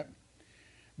about that,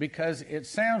 because it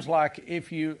sounds like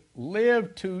if you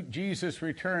live to Jesus'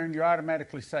 return, you're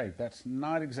automatically saved. That's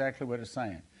not exactly what it's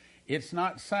saying. It's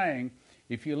not saying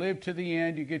if you live to the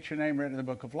end, you get your name written in the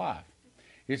book of life.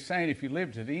 It's saying if you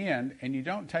live to the end and you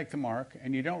don't take the mark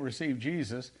and you don't receive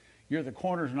Jesus, you're the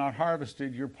corners not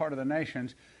harvested, you're part of the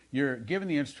nations, you're given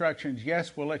the instructions,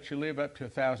 yes, we'll let you live up to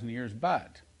 1,000 years,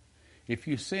 but if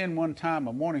you sin one time,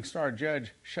 a morning star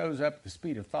judge shows up at the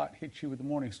speed of thought, hits you with the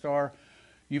morning star,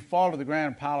 you fall to the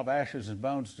ground, a pile of ashes and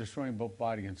bones, destroying both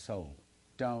body and soul.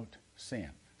 Don't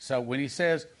sin. So when he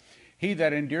says, he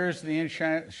that endures to the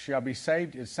end shall be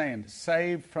saved, it's saying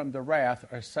saved from the wrath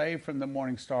or saved from the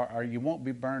morning star, or you won't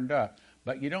be burned up.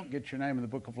 But you don't get your name in the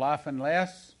book of life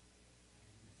unless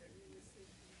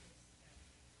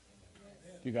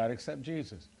you got to accept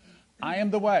Jesus. I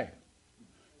am the way,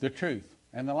 the truth,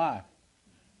 and the life.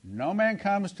 No man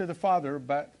comes to the Father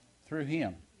but through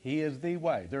him. He is the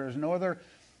way. There is no other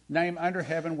name under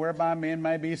heaven whereby men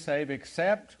may be saved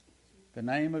except the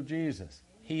name of Jesus.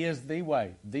 He is the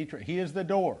way, the truth. He is the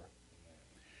door.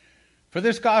 For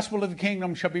this gospel of the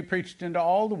kingdom shall be preached into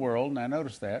all the world. Now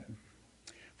notice that.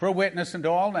 For a witness unto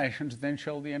all nations, then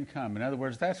shall the end come. In other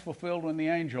words, that's fulfilled when the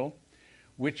angel,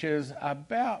 which is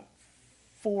about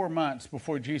 4 months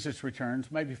before Jesus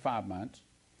returns, maybe 5 months,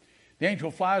 the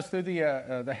angel flies through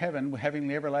the heaven, having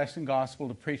the everlasting gospel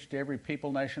to preach to every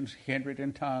people, nation, kindred,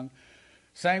 and tongue,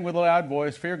 saying with a loud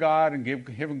voice, fear God and give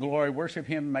him glory, worship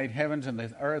him who made heavens and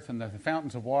the earth and the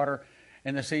fountains of water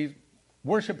and the seas.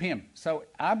 Worship him. So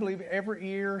I believe every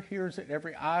ear hears it,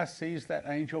 every eye sees that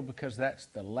angel, because that's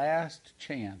the last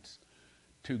chance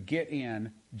to get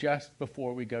in just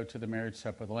before we go to the marriage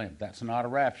supper of the Lamb. That's not a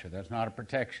rapture. That's not a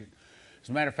protection. As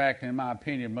a matter of fact, in my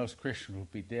opinion, most Christians will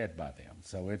be dead by then.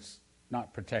 So it's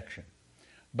not protection.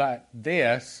 But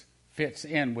this fits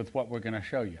in with what we're going to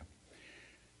show you.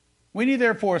 When you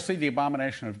therefore see the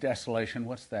abomination of desolation,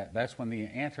 what's that? That's when the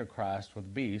Antichrist, or the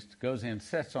beast, goes in,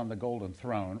 sits on the golden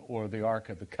throne, or the Ark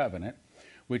of the Covenant,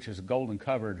 which is a golden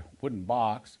covered wooden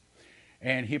box,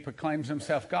 and he proclaims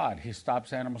himself God. He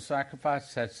stops animal sacrifice,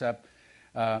 sets up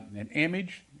an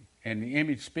image, and the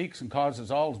image speaks and causes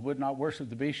all who would not worship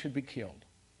the beast should be killed.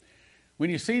 When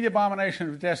you see the abomination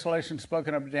of desolation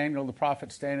spoken of Daniel the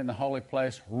prophet stand in the holy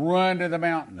place, run to the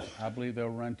mountain. I believe they'll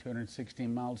run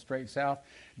 216 miles straight south,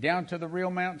 down to the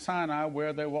real Mount Sinai,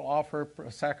 where they will offer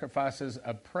sacrifices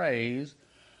of praise,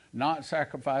 not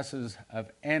sacrifices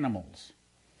of animals.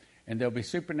 And they'll be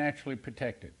supernaturally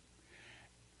protected.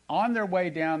 On their way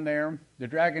down there, the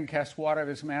dragon cast water out of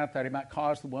his mouth that he might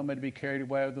cause the woman to be carried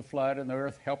away with the flood, and the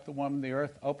earth helped the woman. The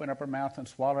earth opened up her mouth and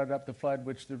swallowed up the flood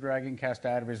which the dragon cast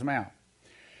out of his mouth.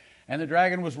 And the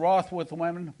dragon was wroth with the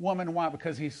woman. Why?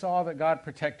 Because he saw that God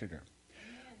protected her.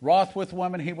 Wroth with the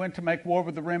woman, he went to make war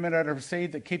with the remnant of her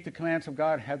seed that keep the commands of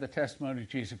God, have the testimony of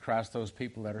Jesus Christ, those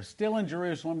people that are still in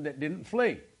Jerusalem that didn't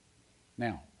flee.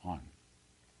 Now, on.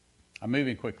 I'm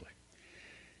moving quickly.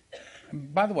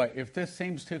 By the way, if this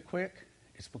seems too quick,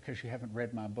 it's because you haven't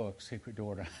read my book, Secret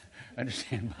Door to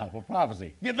Understand Bible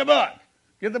Prophecy. Get the book!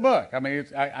 Get the book! I mean,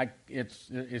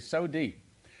 it's so deep.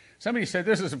 Somebody said,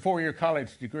 this is a 4-year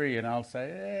college degree, and I'll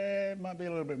say, it might be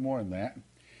a little bit more than that.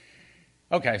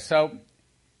 Okay, so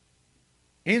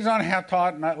he's on how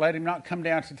taught, not let him not come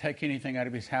down to take anything out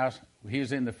of his house. He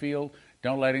is in the field.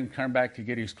 Don't let him turn back to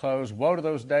get his clothes. Woe to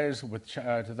those days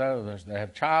to those that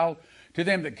have child. To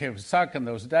them that give suck in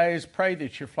those days, pray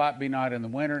that your flight be not in the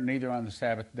winter, neither on the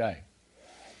Sabbath day.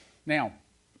 Now,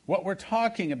 what we're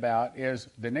talking about is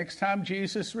the next time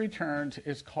Jesus returns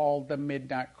is called the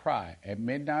midnight cry. At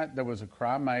midnight there was a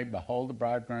cry made, behold, the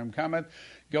bridegroom cometh,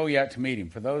 go ye out to meet him.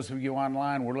 For those of you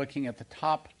online, we're looking at the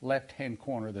top left-hand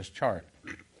corner of this chart.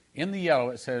 In the yellow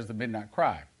it says the midnight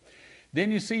cry.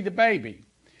 Then you see the baby.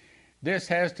 This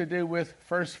has to do with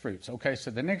first fruits. Okay,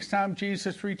 so the next time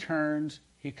Jesus returns,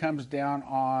 he comes down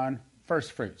on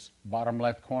first fruits. Bottom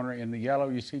left corner in the yellow,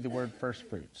 you see the word first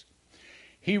fruits.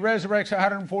 He resurrects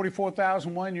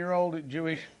 144,000 one-year-old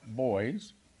Jewish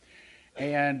boys,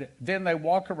 and then they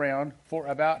walk around for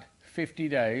about 50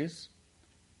 days,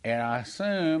 And I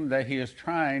assume that he is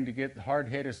trying to get the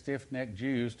hard-headed, stiff-necked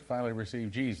Jews to finally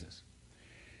receive Jesus.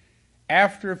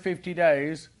 After 50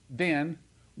 days, then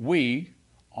we,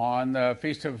 on the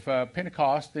Feast of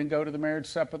Pentecost, then go to the marriage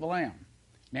supper of the Lamb.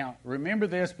 Now, remember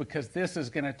this because this is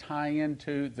going to tie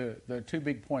into the two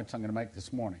big points I'm going to make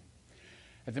this morning.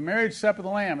 At the marriage supper of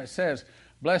the Lamb, it says,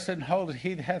 "Blessed and holy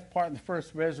he that hath part in the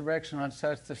first resurrection, on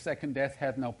such the second death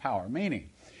hath no power." Meaning,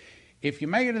 if you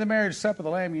make it to the marriage supper of the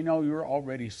Lamb, you know you're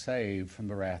already saved from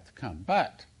the wrath to come.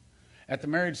 But at the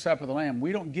marriage supper of the Lamb,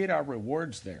 we don't get our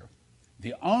rewards there.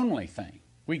 The only thing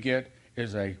we get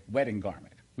is a wedding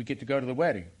garment. We get to go to the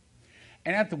wedding.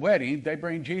 And at the wedding, they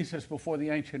bring Jesus before the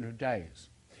Ancient of Days.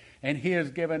 And he is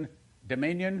given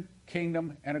dominion,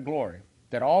 kingdom, and a glory,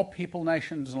 that all people,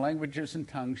 nations, languages, and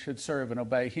tongues should serve and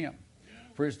obey him.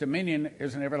 For his dominion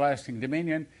is an everlasting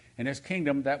dominion, and his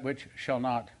kingdom that which shall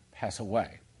not pass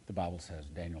away, the Bible says,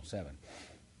 Daniel 7.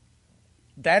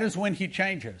 That is when he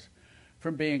changes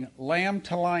from being lamb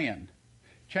to lion,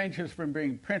 changes from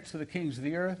being prince of the kings of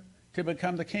the earth to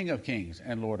become the King of kings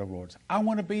and Lord of lords. I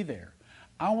want to be there.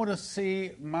 I want to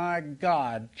see my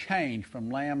God change from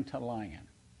lamb to lion.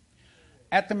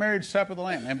 At the marriage supper of the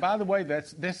Lamb. And by the way,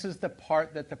 this is the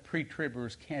part that the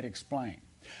pre-tribbers can't explain.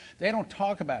 They don't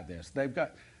talk about this. They've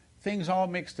got things all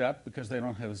mixed up because they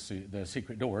don't have the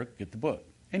secret door. Get the book.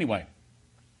 Anyway,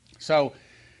 so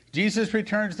Jesus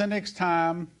returns the next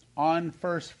time on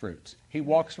first fruits. He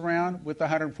walks around with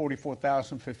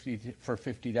 144,000 for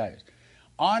 50 days.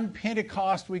 On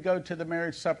Pentecost, we go to the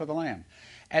marriage supper of the Lamb.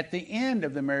 At the end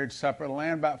of the marriage supper of the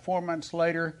Lamb, about 4 months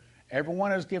later,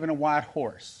 everyone is given a white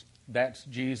horse. That's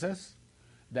Jesus.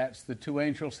 That's the two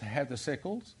angels that have the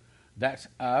sickles. That's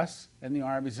us and the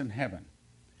armies in heaven.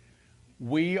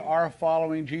 We are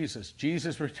following Jesus.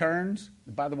 Jesus returns.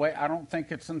 By the way, I don't think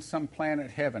it's in some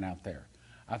planet heaven out there.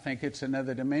 I think it's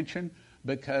another dimension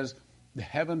because the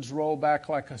heavens roll back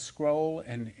like a scroll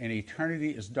and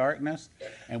eternity is darkness.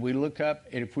 And we look up,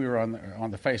 and if we were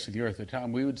on the face of the earth at the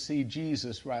time, we would see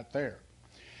Jesus right there.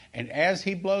 And as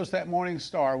he blows that morning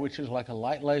star, which is like a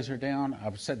light laser down,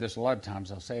 I've said this a lot of times,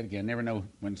 I'll say it again, never know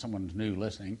when someone's new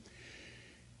listening.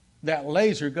 That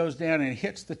laser goes down and it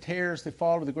hits the tares, they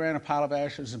fall to the ground, a pile of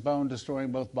ashes and bone,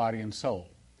 destroying both body and soul.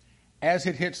 As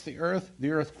it hits the earth,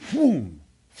 boom,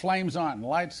 flames on and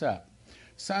lights up.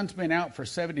 Sun's been out for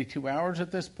 72 hours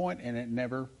at this point, and it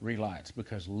never relights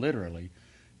because literally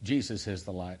Jesus is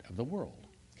the light of the world.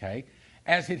 Okay?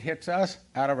 As it hits us,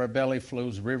 out of our belly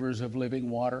flows rivers of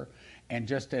living water, and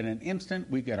just in an instant,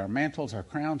 we get our mantles, our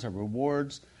crowns, our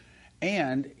rewards,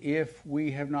 and if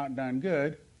we have not done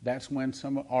good, that's when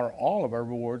some or all of our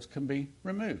rewards can be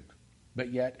removed.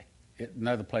 But yet, in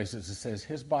other places, it says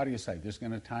his body is saved. This is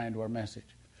going to tie into our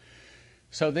message.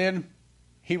 So then,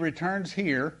 he returns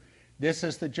here. This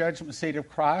is the judgment seat of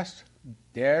Christ,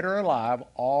 dead or alive,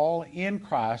 all in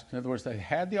Christ. In other words, they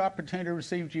had the opportunity to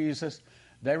receive Jesus.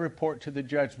 They report to the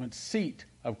judgment seat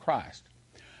of Christ.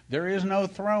 There is no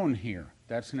throne here.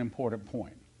 That's an important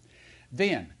point.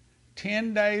 Then,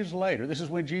 10 days later, this is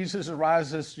when Jesus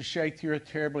arises to shake the earth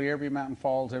terribly. Every mountain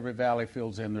falls, every valley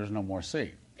fills in, there's no more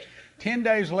sea. 10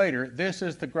 days later, this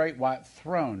is the great white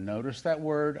throne. Notice that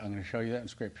word. I'm going to show you that in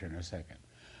Scripture in a second.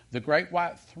 The great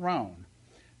white throne.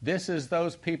 This is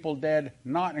those people dead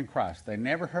not in Christ. They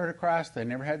never heard of Christ. They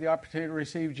never had the opportunity to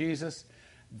receive Jesus.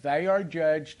 They are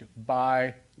judged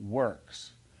by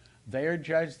works. They are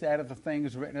judged out of the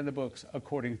things written in the books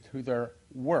according to their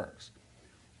works.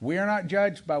 We are not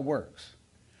judged by works.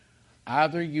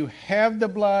 Either you have the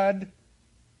blood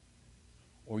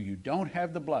or you don't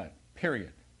have the blood,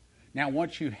 period. Now,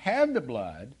 once you have the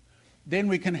blood, then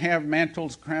we can have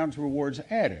mantles, crowns, rewards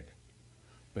added.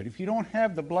 But if you don't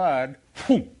have the blood,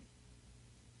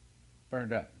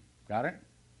 burned up. Got it?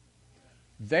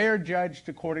 They are judged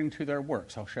according to their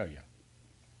works. I'll show you.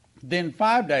 Then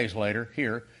 5 days later,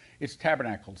 here, it's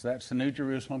tabernacles. That's the New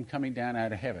Jerusalem coming down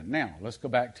out of heaven. Now, let's go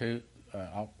back to,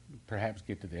 I'll perhaps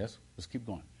get to this. Let's keep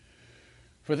going.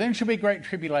 For then shall be great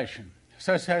tribulation,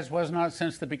 such as was not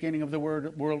since the beginning of the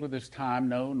world of this time,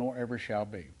 no, nor ever shall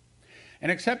be. And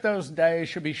except those days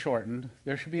shall be shortened,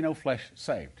 there shall be no flesh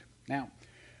saved. Now,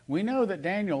 we know that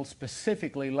Daniel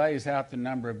specifically lays out the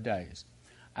number of days.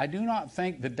 I do not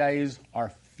think the days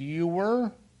are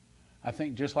fewer. I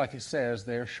think just like it says,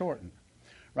 they're shortened.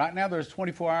 Right now there's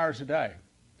 24 hours a day.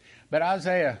 But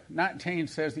Isaiah 19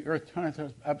 says the earth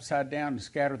turneth upside down and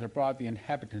scattereth abroad the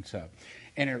inhabitants of.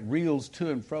 And it reels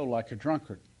to and fro like a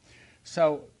drunkard.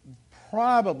 So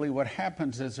probably what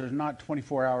happens is there's not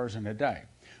 24 hours in a day.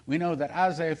 We know that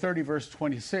Isaiah 30 verse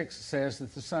 26 says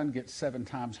that the sun gets 7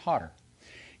 times hotter.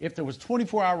 If there was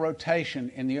 24-hour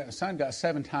rotation and the sun got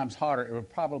 7 times hotter, it would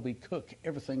probably cook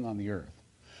everything on the earth.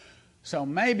 So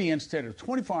maybe instead of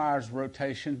 24 hours of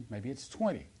rotation, maybe it's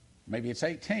 20, maybe it's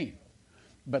 18.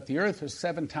 But the earth is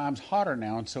 7 times hotter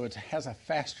now, and so it has a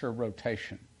faster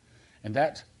rotation. And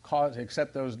that's cause,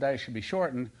 except those days should be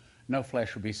shortened, no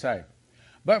flesh will be saved.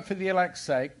 But for the elect's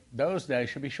sake, those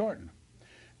days should be shortened.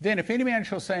 Then if any man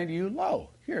shall say unto you, lo,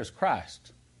 here is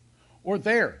Christ. Or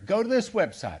there, go to this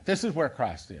website. This is where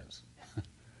Christ is.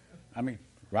 I mean,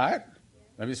 right?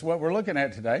 That is what we're looking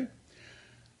at today.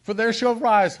 For there shall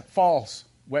rise false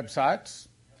websites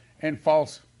and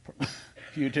false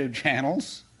YouTube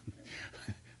channels.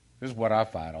 This is what I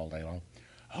fight all day long.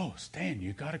 Oh, Stan,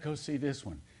 you got to go see this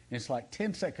one. And it's like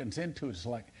 10 seconds into it, it's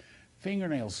like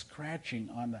fingernails scratching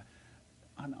on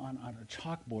a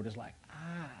chalkboard. It's like,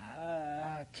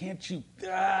 can't you?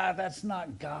 That's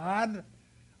not God.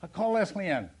 I call Leslie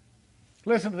in.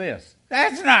 Listen to this.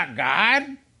 That's not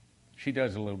God. She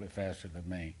does a little bit faster than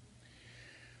me.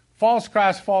 False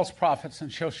Christ, false prophets,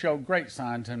 and shall show great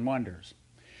signs and wonders,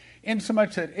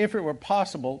 insomuch that if it were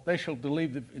possible, they shall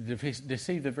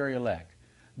deceive the very elect.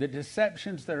 The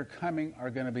deceptions that are coming are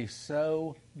going to be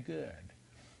so good.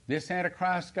 This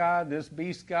Antichrist guy, this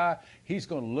beast guy, he's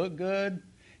going to look good.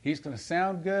 He's going to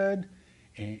sound good.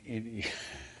 And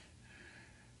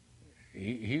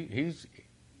he's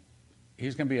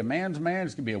going to be a man's man.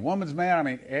 He's going to be a woman's man. I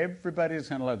mean, everybody's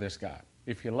going to love this guy.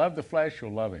 If you love the flesh,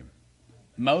 you'll love him.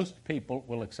 Most people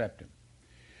will accept him.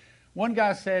 One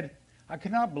guy said, I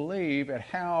cannot believe at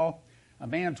how a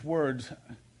man's words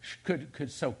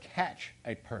could so catch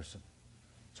a person.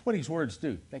 That's what his words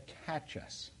do. They catch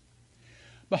us.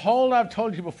 Behold, I've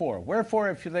told you before. Wherefore,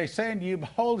 if they say unto you,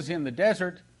 behold, is in the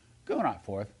desert, go not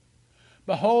forth.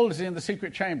 Behold, is in the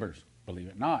secret chambers, believe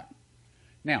it not.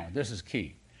 Now, this is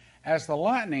key. As the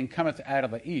lightning cometh out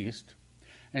of the east,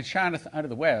 and shineth out of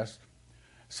the west,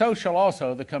 so shall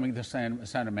also the coming of the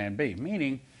Son of Man be.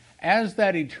 Meaning, as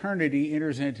that eternity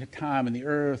enters into time and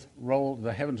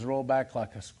the heavens roll back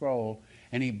like a scroll,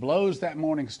 and he blows that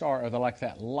morning star, or like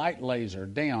that light laser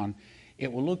down,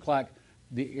 it will look like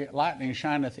the lightning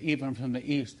shineth even from the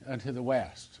east unto the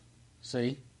west.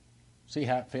 See? See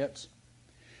how it fits?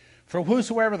 For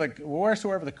wheresoever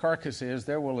the carcass is,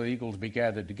 there will the eagles be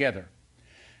gathered together.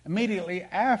 Immediately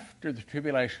after the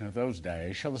tribulation of those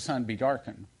days shall the sun be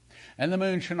darkened, and the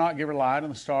moon shall not give her light,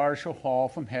 and the stars shall fall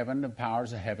from heaven, and the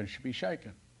powers of heaven shall be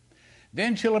shaken.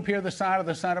 Then shall appear the sign of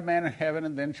the Son of Man in heaven,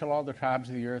 and then shall all the tribes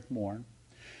of the earth mourn.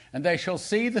 And they shall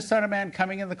see the Son of Man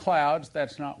coming in the clouds.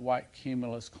 That's not white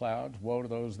cumulus clouds. Woe to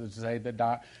those that say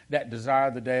that desire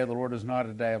the day of the Lord is not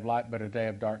a day of light, but a day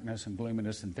of darkness and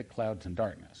gloominess and thick clouds and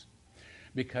darkness.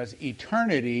 Because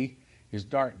eternity is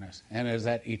darkness. And as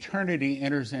that eternity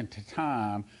enters into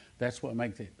time, that's what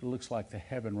makes it looks like the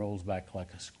heaven rolls back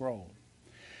like a scroll.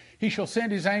 He shall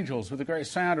send his angels with a great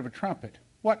sound of a trumpet.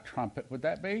 What trumpet would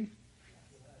that be?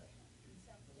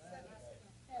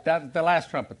 The last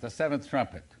trumpet, the 7th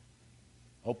trumpet.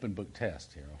 Open book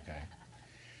test here, okay.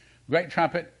 Great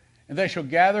trumpet, and they shall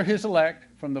gather his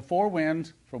elect from the 4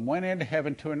 winds, from one end of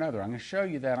heaven to another. I'm going to show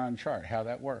you that on a chart, how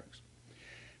that works.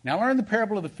 Now learn the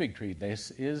parable of the fig tree.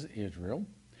 This is Israel.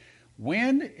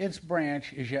 When its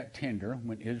branch is yet tender,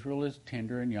 when Israel is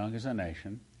tender and young as a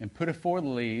nation, and putteth forth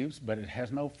leaves, but it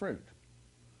has no fruit.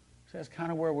 So that's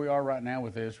kind of where we are right now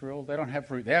with Israel. They don't have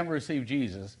fruit. They haven't received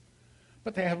Jesus,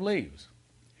 but they have leaves.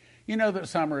 You know that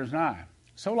summer is nigh.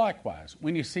 So likewise,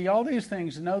 when you see all these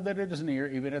things, know that it is near,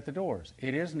 even at the doors.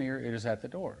 It is near, it is at the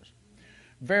doors.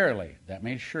 Verily, that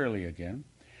means surely again,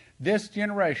 this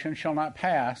generation shall not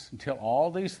pass until all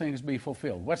these things be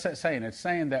fulfilled. What's that saying? It's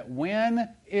saying that when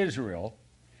Israel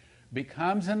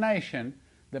becomes a nation,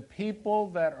 the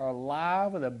people that are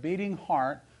alive with a beating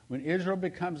heart, when Israel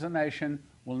becomes a nation,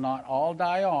 will not all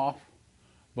die off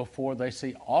before they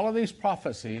see all of these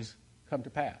prophecies come to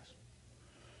pass.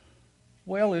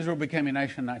 Well, Israel became a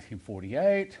nation in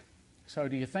 1948. So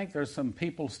do you think there's some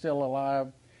people still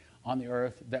alive on the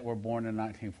earth that were born in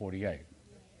 1948?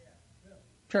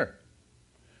 Sure.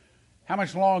 How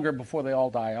much longer before they all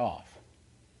die off?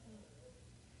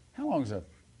 How long does a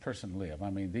person live? I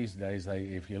mean, these days,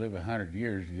 if you live 100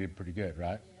 years, you did pretty good,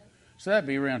 right? So that'd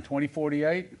be around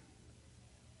 2048?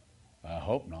 I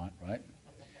hope not, right?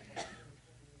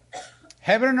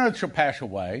 Heaven and earth shall pass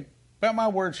away, but my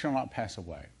words shall not pass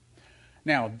away.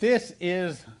 Now, this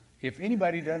is, if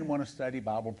anybody doesn't want to study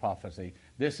Bible prophecy,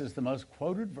 this is the most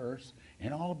quoted verse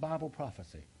in all of Bible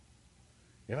prophecy.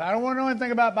 If I don't want to know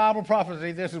anything about Bible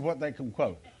prophecy, this is what they can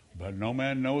quote. But no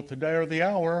man knoweth the day or the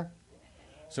hour.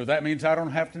 So that means I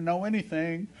don't have to know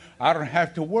anything. I don't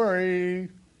have to worry.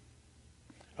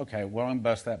 Okay, well, I'm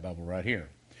bust that bubble right here.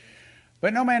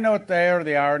 But no man knoweth the day or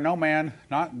the hour, no man,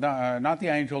 not the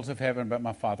angels of heaven, but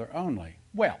my Father only.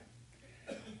 Well,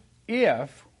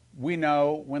 if we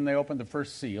know when they opened the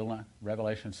first seal,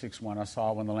 Revelation 6:1, I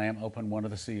saw when the Lamb opened one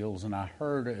of the seals, and I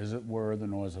heard, as it were, the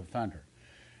noise of thunder.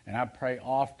 And I pray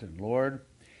often, Lord,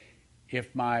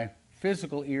 if my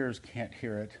physical ears can't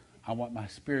hear it, I want my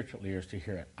spiritual ears to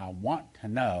hear it. I want to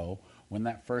know when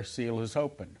that first seal is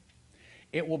opened.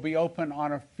 It will be open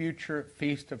on a future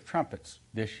Feast of Trumpets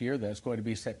this year. That's going to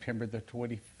be September the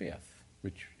 25th,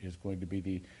 which is going to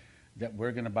be that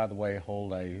we're going to, by the way,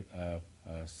 hold a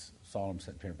solemn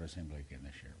September assembly again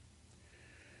this year.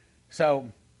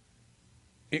 So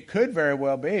it could very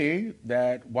well be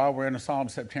that while we're in a solemn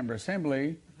September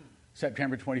assembly,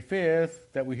 September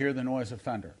 25th, that we hear the noise of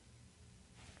thunder.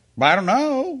 But I don't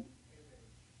know.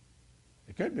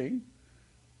 It could be.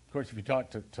 Of course, if you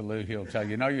talk to Lou, he'll tell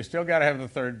you, no, you still got to have the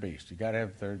third beast. You got to have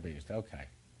the third beast. Okay.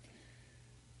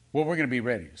 Well, we're going to be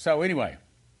ready. So anyway,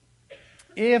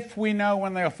 if we know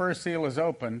when the first seal is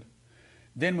opened,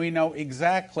 then we know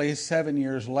exactly 7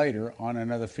 years later on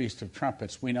another Feast of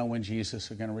Trumpets, we know when Jesus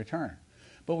is going to return.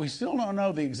 But we still don't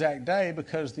know the exact day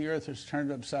because the earth is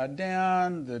turned upside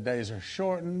down, the days are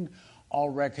shortened, all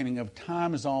reckoning of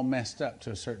time is all messed up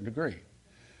to a certain degree.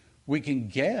 We can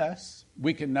guess,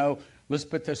 we can know. Let's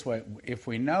put it this way. If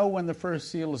we know when the first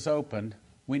seal is opened,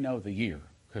 we know the year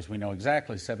because we know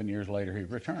exactly 7 years later he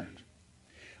returns.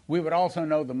 We would also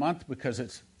know the month because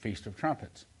it's Feast of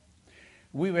Trumpets.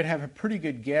 We would have a pretty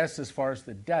good guess as far as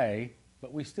the day,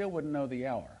 but we still wouldn't know the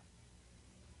hour.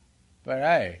 But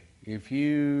hey, if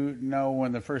you know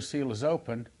when the first seal is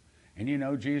opened and you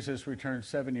know Jesus returns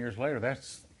 7 years later,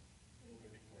 that's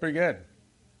pretty good.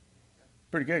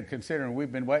 Pretty good considering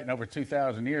we've been waiting over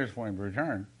 2,000 years for him to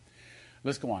return.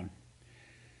 Let's go on.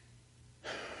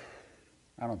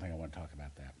 I don't think I want to talk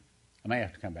about that. I may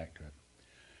have to come back to it.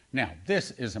 Now,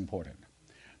 this is important.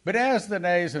 But as the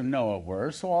days of Noah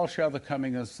were, so all shall the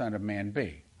coming of the Son of Man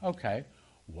be. Okay,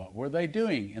 what were they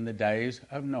doing in the days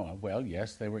of Noah? Well,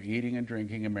 yes, they were eating and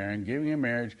drinking and marrying, giving in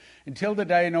marriage, until the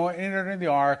day Noah entered into the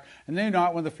ark, and knew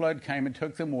not when the flood came and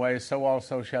took them away, so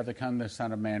also shall the coming of the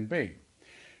Son of Man be.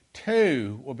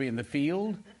 2 will be in the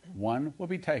field, 1 will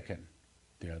be taken,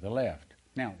 the other left.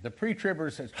 Now, the pre-tribber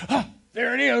says,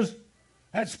 there it is.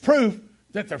 That's proof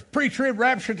that the pre-trib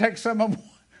rapture takes some of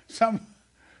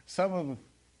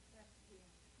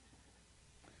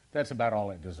that's about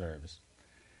all it deserves.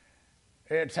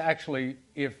 It's actually,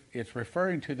 if it's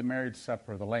referring to the marriage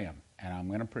supper of the Lamb, and I'm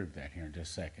going to prove that here in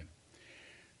just a second.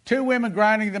 2 women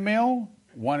grinding the mill,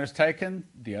 1 is taken,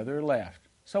 the other left.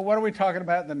 So what are we talking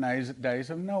about in the days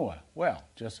of Noah? Well,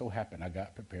 just so happened I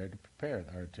got prepared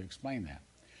to explain that.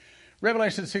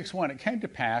 Revelation 6:1, it came to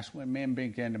pass when men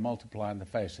began to multiply on the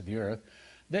face of the earth,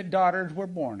 that daughters were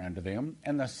born unto them,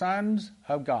 and the sons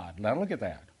of God. Now look at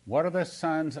that. What are the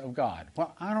sons of God?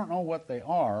 Well, I don't know what they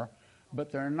are,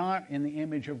 but they're not in the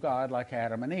image of God like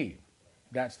Adam and Eve.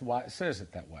 That's why it says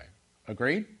it that way.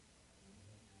 Agreed?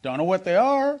 Don't know what they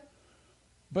are,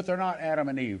 but they're not Adam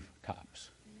and Eve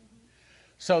types.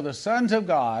 So the sons of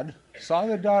God saw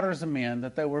the daughters of men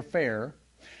that they were fair,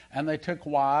 and they took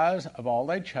wives of all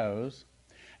they chose,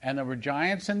 and there were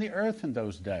giants in the earth in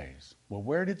those days. Well,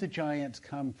 where did the giants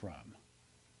come from?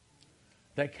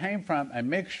 They came from a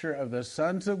mixture of the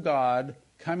sons of God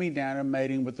coming down and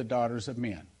mating with the daughters of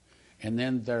men. And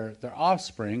then their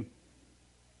offspring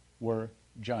were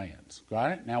giants.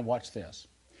 Got it? Now watch this.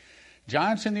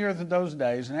 Giants in the earth in those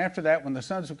days, and after that, when the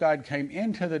sons of God came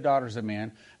into the daughters of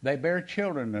men, they bare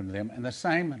children unto them, and the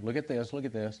same, look at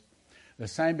this, the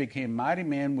same became mighty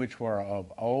men which were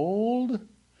of old,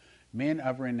 men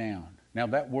of renown. Now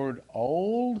that word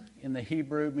old in the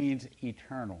Hebrew means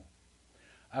eternal.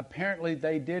 Apparently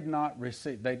they did not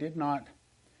receive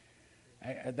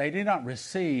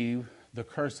the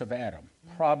curse of Adam,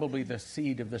 probably the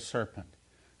seed of the serpent.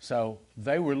 So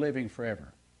they were living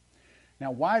forever.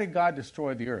 Now, why did God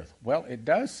destroy the earth? Well, it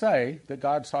does say that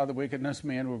God saw the wickedness of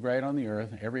men were great on the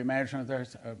earth. Every imagination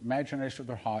of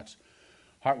their heart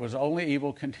was only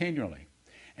evil continually.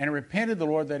 And it repented the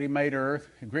Lord that he made earth.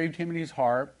 It grieved him in his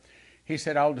heart. He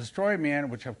said, I will destroy men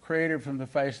which have created from the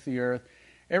face of the earth.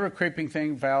 Every creeping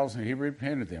thing fouls, and he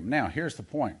repented them. Now, here's the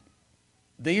point.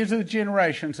 These are the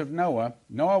generations of Noah.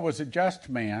 Noah was a just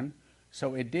man,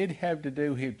 so it did have to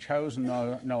do, he chose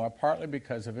Noah partly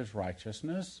because of his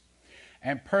righteousness,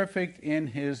 and perfect in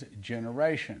his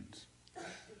generations.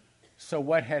 So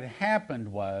what had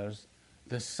happened was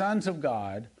the sons of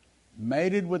God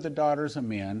mated with the daughters of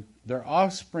men. Their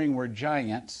offspring were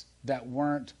giants that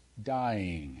weren't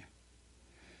dying.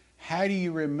 How do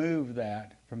you remove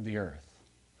that from the earth?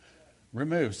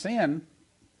 remove sin?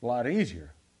 A lot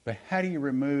easier. But how do you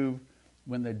remove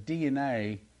when the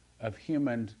DNA of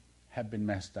humans have been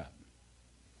messed up?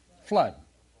 Flood.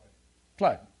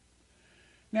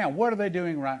 Now, what are they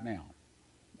doing right now?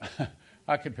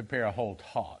 I could prepare a whole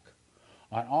talk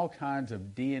on all kinds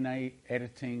of DNA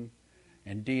editing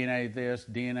and DNA this,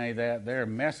 DNA that. They're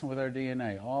messing with our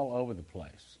DNA all over the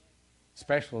place,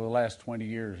 especially the last 20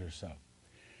 years or so.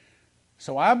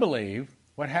 So I believe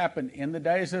what happened in the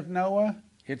days of Noah,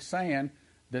 it's saying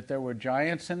that there were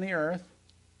giants in the earth.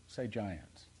 Say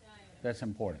giants. That's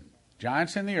important.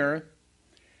 Giants in the earth.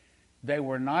 They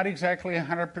were not exactly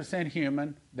 100%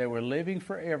 human. They were living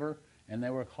forever, and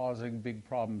they were causing big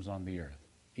problems on the earth.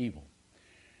 Evil.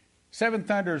 7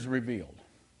 thunders revealed.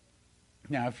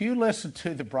 Now, if you listen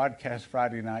to the broadcast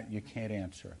Friday night, you can't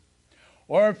answer.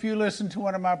 Or if you listen to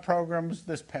one of my programs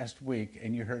this past week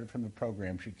and you heard it from the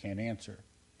programs, you can't answer.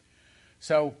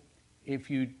 So, if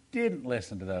you didn't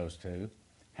listen to those two,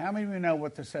 how many of you know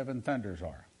what the 7 thunders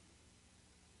are?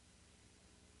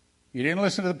 You didn't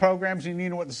listen to the programs and you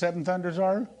know what the 7 thunders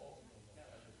are?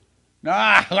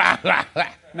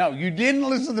 No, you didn't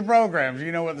listen to the programs,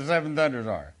 you know what the 7 thunders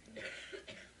are.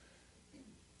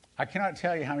 I cannot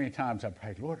tell you how many times I've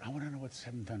prayed, Lord, I want to know what the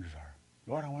 7 thunders are.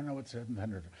 Lord, I want to know what the 7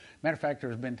 thunders are. Matter of fact,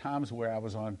 there's been times where I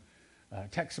was on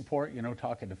tech support,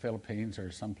 talking to Philippines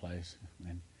or someplace,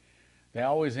 and they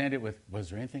always end it with, was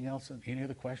there anything else, any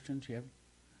other questions you have?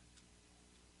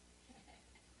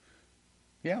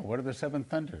 Yeah, what are the 7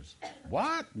 thunders?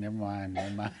 What? Never mind.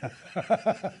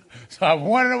 So I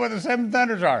want to know what the 7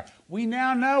 thunders are. We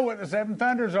now know what the 7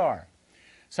 thunders are.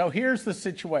 So here's the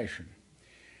situation.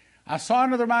 I saw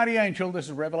another mighty angel. This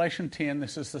is Revelation 10.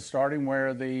 This is the starting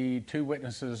where the 2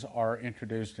 witnesses are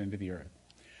introduced into the earth.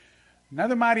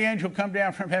 Another mighty angel come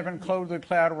down from heaven, clothed with a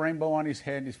cloud, a rainbow on his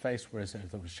head, and his face was as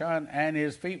the sun, and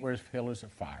his feet were as pillars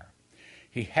of fire.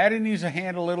 He had in his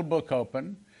hand a little book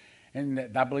open,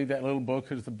 and I believe that little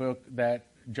book is the book that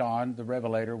John, the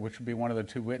Revelator, which would be one of the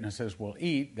 2 witnesses, will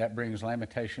eat. That brings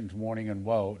lamentations, mourning, and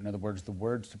woe. In other words, the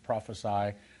words to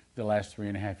prophesy the last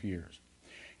 3.5 years.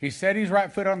 He set his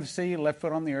right foot on the sea, left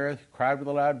foot on the earth, cried with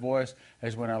a loud voice,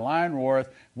 as when a lion roareth.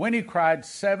 When he cried,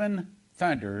 7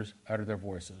 thunders uttered their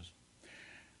voices.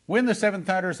 When the 7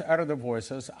 thunders uttered their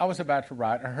voices, I was about to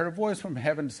write. I heard a voice from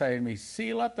heaven saying to me,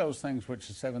 seal up those things which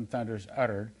the 7 thunders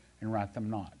uttered, and write them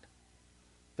not.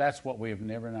 That's what we have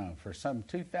never known. For some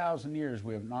 2,000 years,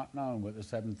 we have not known what the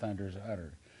 7 thunders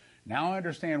uttered. Now I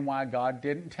understand why God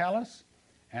didn't tell us,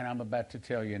 and I'm about to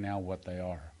tell you now what they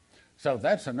are. So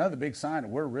that's another big sign that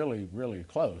we're really, really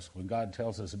close. When God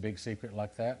tells us a big secret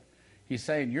like that, he's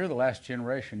saying, you're the last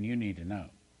generation, you need to know.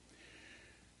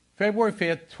 February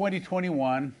 5th,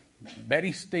 2021,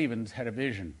 Betty Stevens had a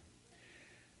vision.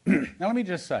 Now let me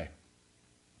just say,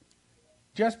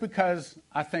 just because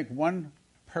I think one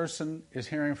person is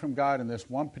hearing from God in this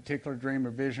one particular dream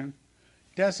or vision,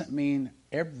 doesn't mean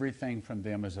everything from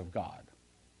them is of God.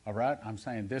 All right? I'm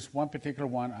saying this one particular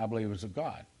one I believe is of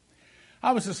God.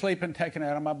 I was asleep and taken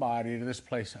out of my body to this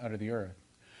place out of the earth.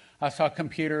 I saw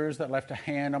computers that left a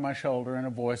hand on my shoulder, and a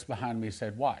voice behind me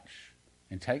said, watch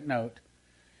and take note.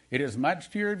 It is much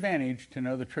to your advantage to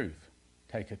know the truth.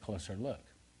 Take a closer look.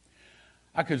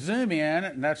 I could zoom in,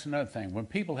 and that's another thing. When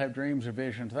people have dreams or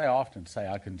visions, they often say,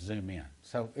 I can zoom in.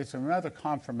 So it's another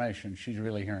confirmation she's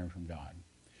really hearing from God.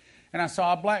 And I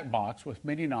saw a black box with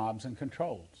many knobs and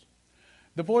controls.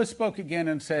 The voice spoke again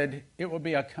and said, it will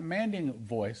be a commanding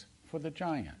voice for the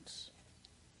giants.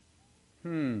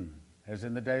 As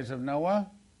in the days of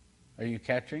Noah? Are you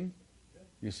catching?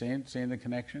 You seeing the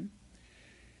connection?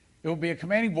 It will be a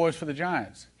commanding voice for the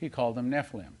giants. He called them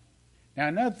Nephilim. Now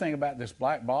another thing about this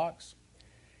black box,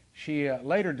 she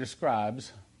later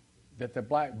describes that the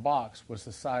black box was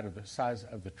the size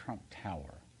of the Trump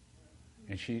Tower.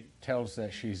 And she tells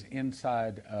that she's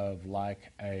inside of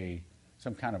like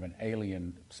some kind of an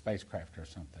alien spacecraft or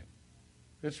something.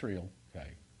 It's real,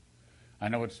 okay. I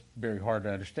know it's very hard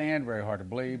to understand, very hard to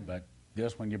believe, but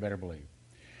this one you better believe.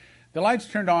 The lights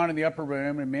turned on in the upper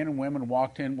room, and men and women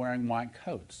walked in wearing white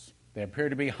coats. They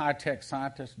appeared to be high-tech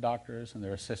scientists, doctors, and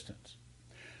their assistants.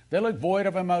 They looked void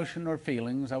of emotion or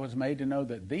feelings. I was made to know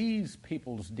that these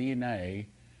people's DNA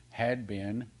had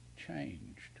been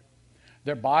changed.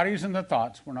 Their bodies and their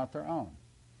thoughts were not their own.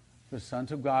 The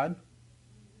sons of God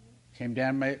came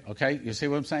down, okay, you see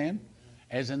what I'm saying?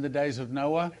 As in the days of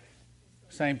Noah,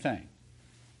 same thing.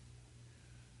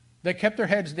 They kept their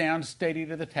heads down, steady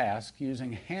to the task,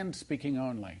 using hand speaking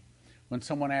only. When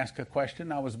someone asked a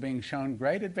question, I was being shown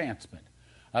great advancement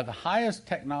of the highest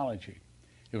technology.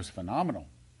 It was phenomenal.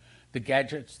 The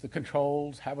gadgets, the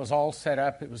controls, how it was all set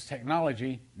up, it was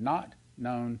technology, not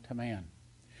known to man.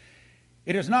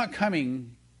 It is not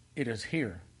coming, it is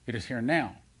here. It is here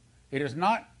now. It is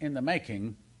not in the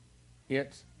making,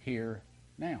 it's here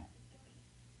now.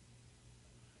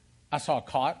 I saw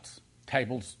cots,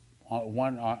 tables,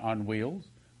 one on wheels,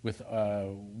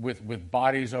 with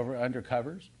bodies under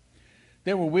covers.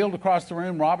 They were wheeled across the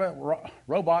room.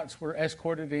 Robots were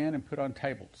escorted in and put on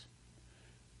tables.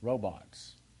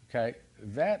 Robots. Okay,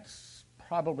 that's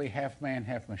probably half man,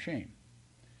 half machine.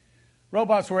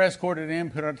 Robots were escorted in,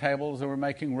 put on tables. They were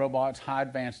making robots, high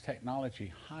advanced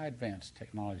technology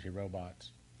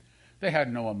robots. They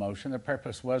had no emotion. Their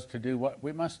purpose was to do what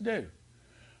we must do.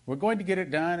 We're going to get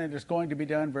it done, and it's going to be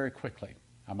done very quickly,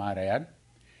 I might add.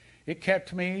 It came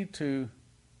to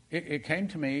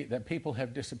me that people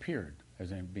have disappeared,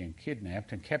 as in being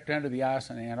kidnapped, and kept under the ice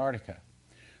in Antarctica.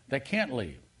 They can't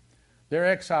leave. They're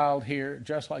exiled here,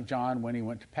 just like John when he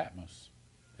went to Patmos,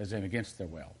 as in against their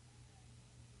will.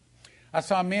 I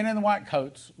saw men in the white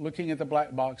coats looking at the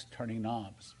black box, turning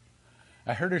knobs.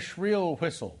 I heard a shrill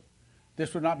whistle.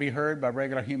 This would not be heard by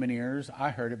regular human ears. I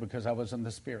heard it because I was in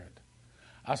the Spirit.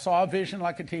 I saw a vision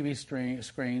like a TV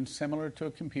screen, similar to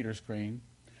a computer screen.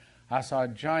 I saw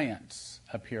giants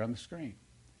appear on the screen.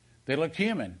 They looked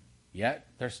human, yet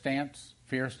their stance,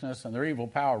 fierceness, and their evil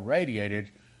power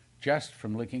radiated just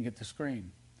from looking at the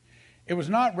screen. It was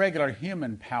not regular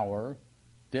human power.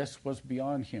 This was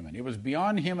beyond human. It was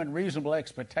beyond human reasonable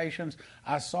expectations.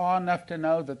 I saw enough to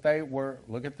know that they were,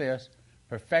 look at this,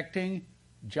 perfecting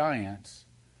giants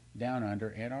down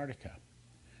under Antarctica.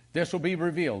 This will be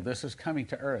revealed. This is coming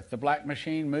to earth. The black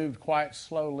machine moved quite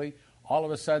slowly. All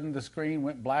of a sudden, the screen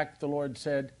went black. The Lord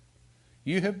said,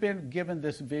 "You have been given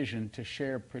this vision to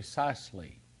share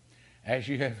precisely as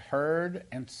you have heard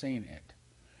and seen it.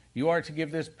 You are to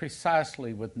give this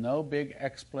precisely with no big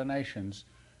explanations,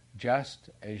 just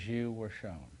as you were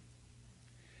shown."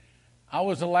 I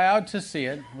was allowed to see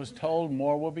it, was told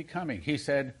more will be coming. He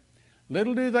said,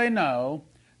 "Little do they know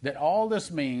that all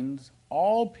this means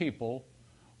all people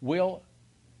will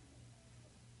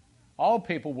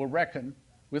reckon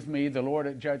with me, the Lord,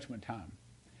 at judgment time.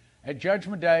 At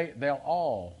judgment day, they'll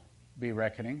all be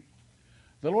reckoning."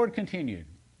 The Lord continued,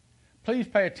 "Please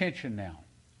pay attention now.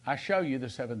 I show you the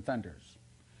seven thunders."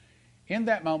 In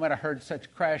that moment, I heard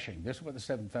such crashing. This is what the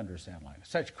seven thunders sound like.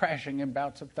 Such crashing in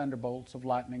bouts of thunderbolts of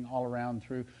lightning all around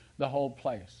through the whole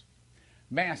place.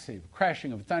 Massive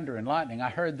crashing of thunder and lightning. I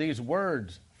heard these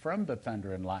words from the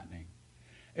thunder and lightning.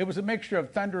 It was a mixture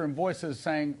of thunder and voices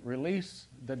saying, "Release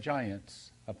the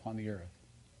giants upon the earth."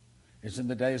 It's in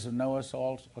the days of Noah,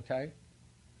 so okay?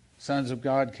 Sons of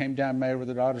God came down, made with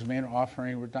the daughters of men,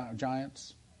 offering with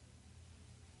giants.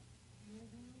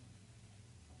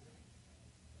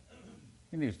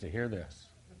 He needs to hear this,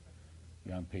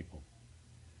 young people.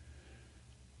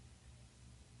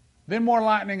 Then more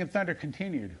lightning and thunder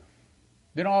continued.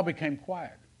 Then all became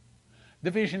quiet.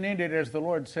 The vision ended as the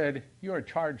Lord said, "You are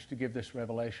charged to give this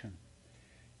revelation."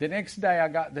 The next day I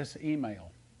got this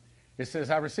email. It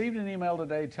says, "I received an email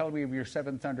today telling me of your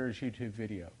Seven Thunders YouTube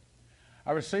video.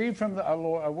 I received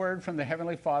a word from the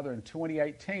Heavenly Father in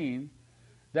 2018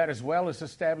 that, as well as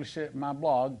established it in my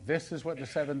blog, this is what the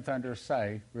Seven Thunders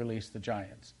say, release the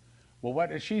giants." Well,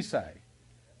 what did she say?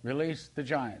 Release the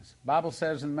giants. Bible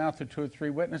says, in the mouth of two or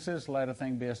three witnesses, let a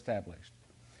thing be established.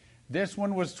 This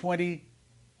one was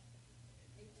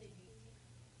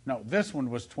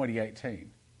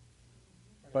 2018.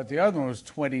 But the other one was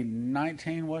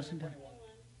 2019, wasn't it?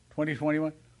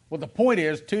 2021. Well, the point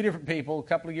is, two different people, a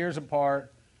couple of years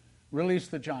apart,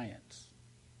 released the giants.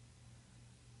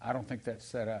 I don't think that's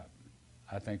set up.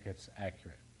 I think it's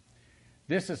accurate.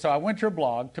 So I went to her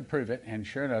blog to prove it, and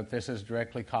sure enough, this is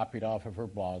directly copied off of her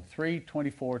blog.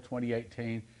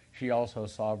 3/24/2018, she also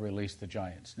saw release the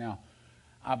giants. Now,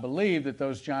 I believe that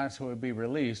those giants will be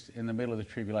released in the middle of the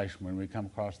tribulation. When we come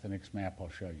across the next map, I'll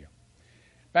show you.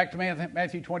 Back to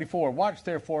Matthew 24. "Watch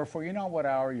therefore, for you know what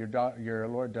hour your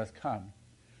Lord doth come.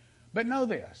 But know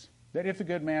this, that if the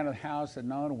good man of the house had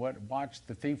known what watch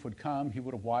the thief would come, he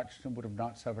would have watched and would have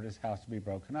not suffered his house to be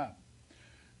broken up.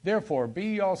 Therefore be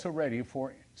ye also ready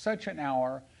for such an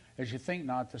hour as you think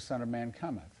not the Son of Man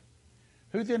cometh.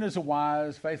 Who then is a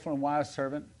wise, faithful and wise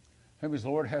servant, whom his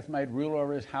Lord hath made ruler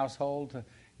over his household, to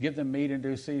give them meat in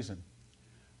due season?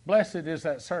 Blessed is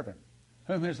that servant,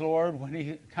 whom his Lord, when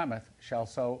he cometh, shall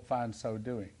find so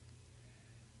doing.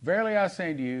 Verily I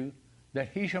say unto you, that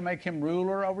he shall make him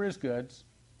ruler over his goods.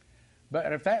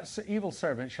 But if that evil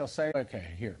servant shall say,"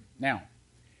 okay, here. Now,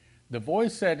 the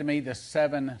voice said to me, the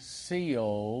seven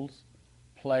seals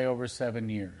play over 7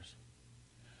 years.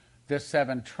 The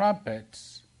seven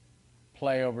trumpets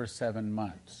play over 7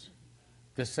 months.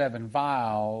 The seven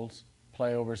vials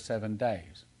play over 7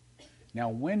 days. Now,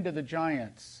 when do the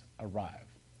giants arrive?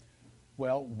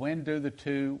 Well, when do the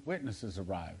two witnesses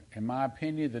arrive? In my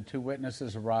opinion, the two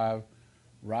witnesses arrive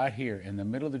right here in the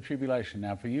middle of the tribulation.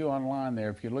 Now, for you online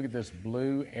there, if you look at this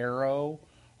blue arrow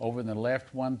over in the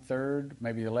left 1/3,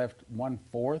 maybe the left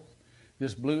 1/4,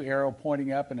 this blue arrow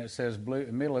pointing up and it says blue,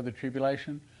 middle of the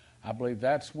tribulation, I believe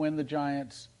that's when the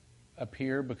giants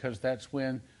appear, because that's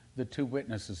when the two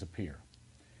witnesses appear.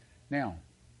 Now,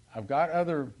 I've got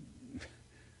other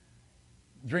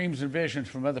dreams and visions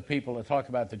from other people that talk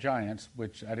about the giants,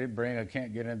 which I didn't bring. I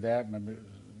can't get into that.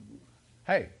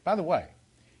 Hey, by the way,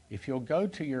 if you'll go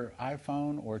to your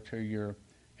iPhone or to your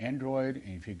Android,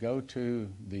 and if you go to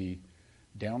the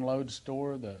download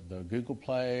store, the Google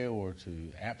Play, or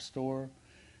to App Store,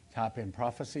 type in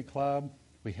Prophecy Club,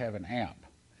 we have an app.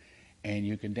 And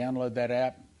you can download that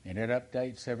app, and it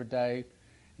updates every day.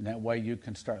 And that way you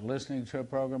can start listening to a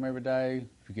program every day.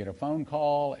 If you get a phone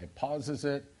call, it pauses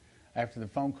it. After the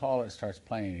phone call, it starts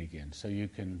playing it again. So you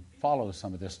can follow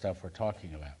some of this stuff we're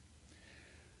talking about.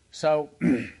 So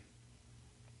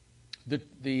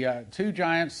the two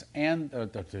giants and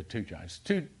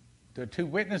the two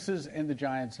witnesses and the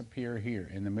giants appear here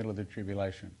in the middle of the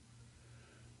tribulation.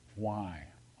 Why?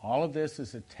 All of this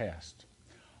is a test.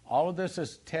 All of this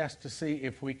is a test to see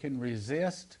if we can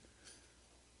resist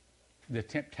the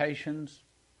temptations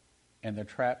and the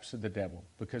traps of the devil.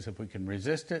 Because if we can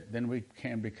resist it, then we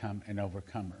can become an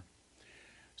overcomer.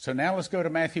 So now let's go to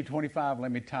Matthew 25.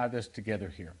 Let me tie this together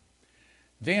here.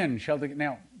 Then shall the...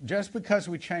 Now, just because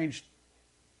we changed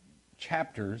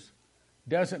chapters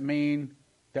doesn't mean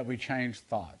that we change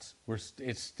thoughts.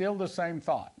 It's still the same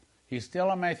thought. He's still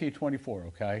on Matthew 24,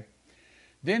 okay?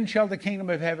 Then shall the kingdom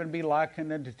of heaven be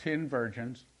likened unto 10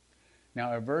 virgins.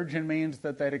 Now, a virgin means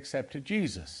that they'd accepted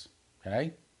Jesus,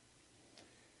 okay?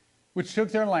 Which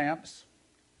took their lamps.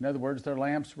 In other words, their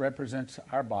lamps represents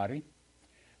our body.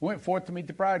 Went forth to meet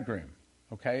the bridegroom,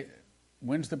 okay?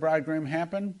 When's the bridegroom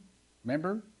happen?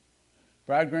 Remember?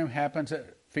 Bridegroom happens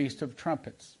at Feast of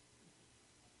Trumpets.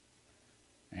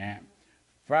 And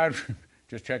bridegroom,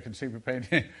 just checking to see if we're paying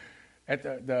attention. At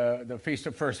the Feast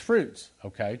of First Fruits,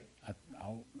 okay?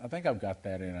 I think I've got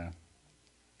that in a...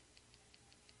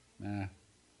 Nah.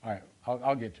 All right,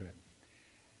 I'll get to it.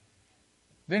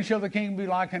 Then shall the king be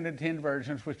likened to 10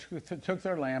 virgins, which took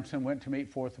their lamps and went to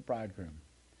meet forth the bridegroom.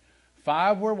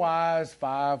 5 were wise,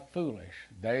 5 foolish.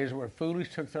 They who were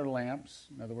foolish took their lamps.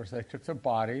 In other words, they took their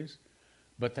bodies,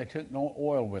 but they took no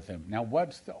oil with them. Now,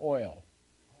 what's the oil?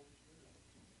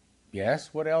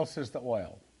 Yes, what else is the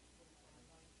oil?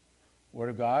 Word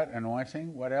of God,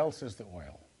 anointing. What else is the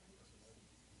oil?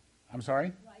 I'm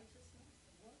sorry?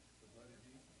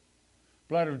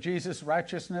 Blood of Jesus,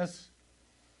 righteousness.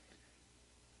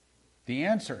 The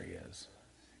answer is,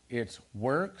 it's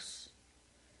works,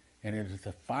 and it is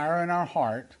the fire in our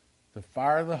heart, the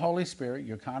fire of the Holy Spirit.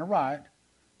 You're kind of right.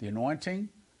 The anointing,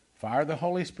 fire of the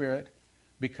Holy Spirit,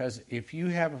 because if you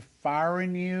have a fire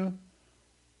in you,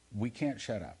 we can't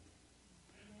shut up.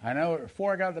 I know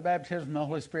before I got the baptism of the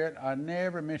Holy Spirit, I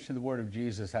never mentioned the word of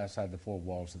Jesus outside the 4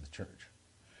 walls of the church.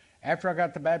 After I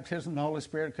got the baptism of the Holy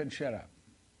Spirit, I couldn't shut up.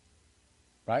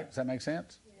 Right? Does that make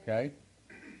sense? Yeah. Okay.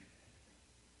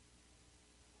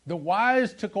 The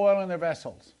wise took oil in their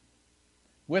vessels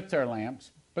with their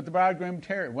lamps, but the bridegroom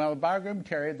tarried. Well, the bridegroom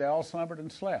tarried, they all slumbered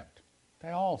and slept. They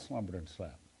all slumbered and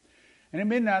slept. And at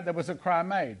midnight there was a cry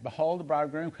made, Behold, the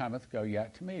bridegroom cometh, go ye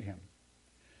out to meet him.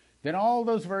 Then all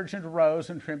those virgins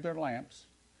arose and trimmed their lamps.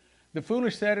 The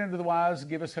foolish said unto the wise,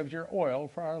 Give us of your oil,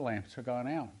 for our lamps are gone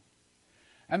out.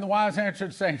 And the wise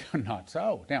answered, saying, Not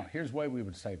so. Now, here's the way we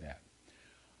would say that.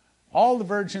 All the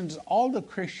virgins, all the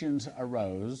Christians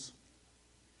arose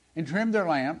and trimmed their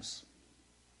lamps.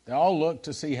 They all looked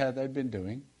to see how they'd been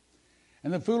doing.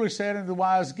 And the foolish said unto the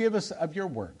wise, Give us of your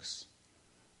works,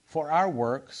 for our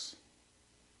works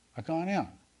are gone out.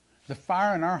 The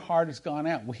fire in our heart has gone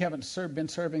out. We haven't been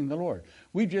serving the Lord.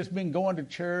 We've just been going to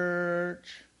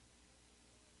church,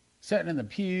 sitting in the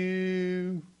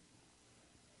pew,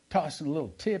 tossing a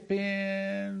little tip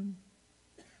in.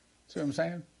 See what I'm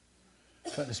saying?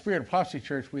 But the Spirit of Prophecy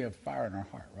Church, we have fire in our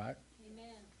heart, right?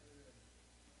 Amen.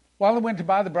 While they went to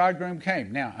buy, the bridegroom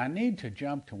came. Now, I need to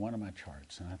jump to one of my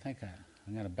charts, and I think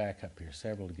I'm going to back up here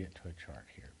several to get to a chart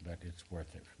here, but it's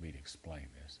worth it for me to explain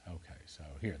this. Okay, so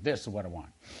here, this is what I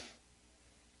want.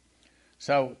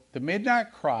 So, the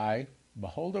midnight cry,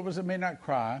 behold, there was a midnight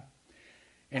cry,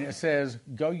 and it says,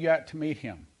 Go ye out to meet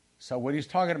him. So what he's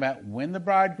talking about, when the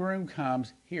bridegroom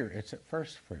comes, here, it's at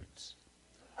first fruits.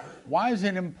 Why is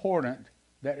it important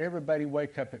that everybody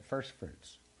wake up at first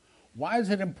fruits? Why is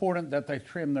it important that they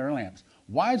trim their lamps?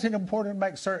 Why is it important to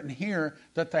make certain here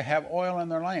that they have oil in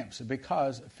their lamps?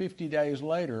 Because 50 days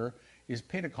later is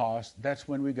Pentecost. That's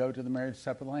when we go to the marriage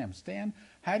supper of the Lamb. Stan,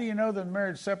 how do you know the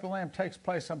marriage supper of the Lamb takes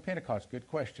place on Pentecost? Good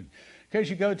question. Because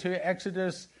you go to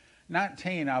Exodus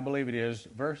 19, I believe it is,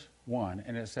 verse 1,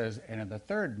 and it says, and in the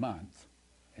third month,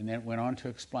 and then it went on to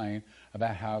explain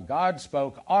about how God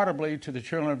spoke audibly to the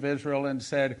children of Israel and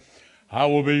said, I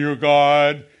will be your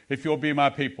God if you'll be my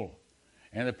people.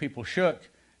 And the people shook,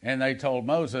 and they told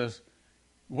Moses,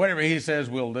 whatever he says,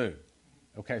 we'll do.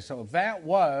 Okay, so that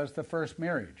was the first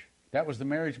marriage. That was the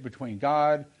marriage between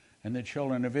God and the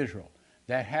children of Israel.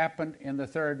 That happened in the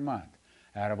third month.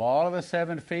 Out of all of the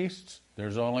 7 feasts,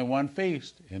 there's only one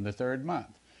feast in the third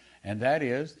month, and that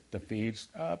is the feast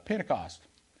of Pentecost.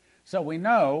 So we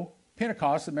know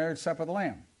Pentecost, the marriage supper of the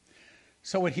Lamb.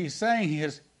 So what he's saying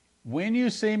is, when you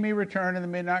see me return in the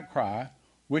midnight cry,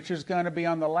 which is going to be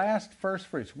on the last first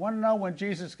fruits. Want to know when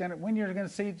you're going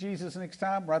to see Jesus next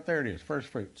time? Right there it is, first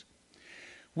fruits.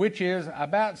 Which is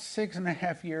about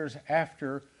 6.5 years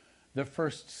after the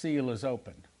first seal is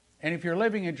opened. And if you're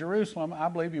living in Jerusalem, I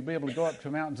believe you'll be able to go up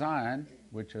to Mount Zion,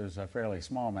 which is a fairly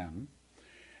small mountain,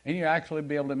 and you'll actually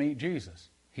be able to meet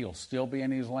Jesus. He'll still be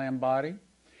in his lamb body,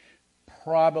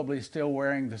 probably still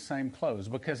wearing the same clothes.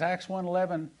 Because Acts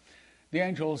 1:11, the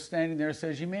angel is standing there and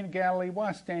says, you men of Galilee,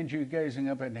 why stand you gazing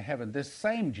up into heaven? This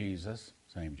same Jesus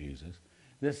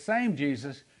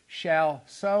shall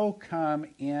so come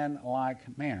in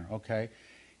like manner. Okay,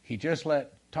 he just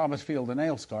let Thomas feel the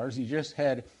nail scars. He just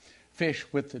had fish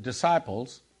with the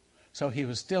disciples, so he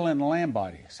was still in the lamb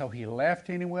body. So he left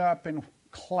anyway up in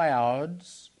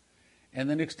clouds, and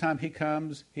the next time he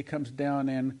comes down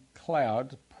in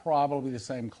clouds, probably the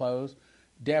same clothes,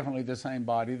 definitely the same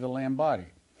body, the lamb body.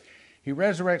 He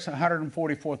resurrects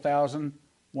 144,000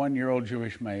 one-year-old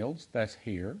Jewish males. That's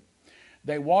here.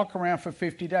 They walk around for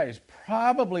 50 days.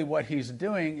 Probably what he's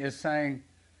doing is saying,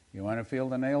 you want to feel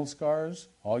the nail scars?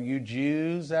 All you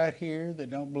Jews out here that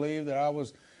don't believe that I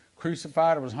was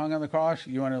crucified, I was hung on the cross,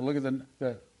 you want to look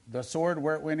at the sword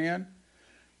where it went in?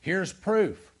 Here's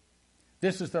proof.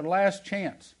 This is the last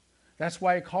chance. That's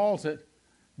why he calls it,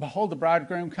 behold, the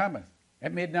bridegroom cometh.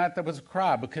 At midnight there was a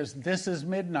cry, because this is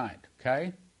midnight,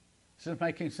 okay? Is this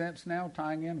making sense now,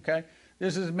 tying in, okay?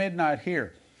 This is midnight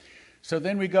here. So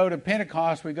then we go to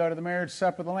Pentecost, we go to the marriage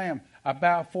supper of the Lamb.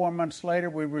 About 4 months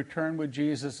later, we return with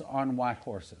Jesus on white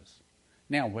horses.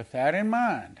 Now, with that in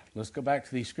mind, let's go back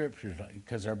to these scriptures,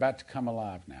 because they're about to come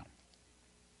alive now.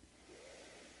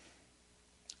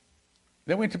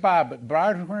 Then we went to buy, but the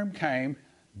bridegroom came,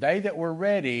 they that were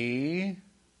ready.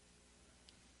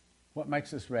 What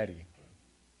makes us ready?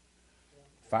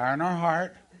 Fire in our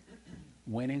heart,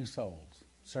 winning souls,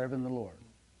 serving the Lord.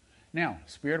 Now,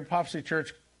 Spirit of Prophecy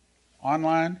Church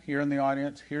online, here in the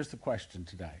audience, here's the question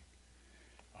today.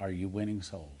 Are you winning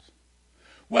souls?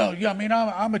 Well, yeah, I mean,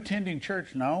 I'm attending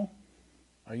church. No.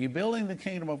 Are you building the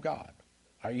kingdom of God?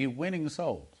 Are you winning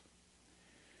souls?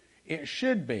 It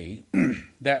should be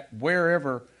that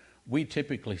wherever we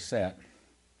typically sit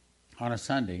on a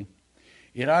Sunday,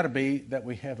 it ought to be that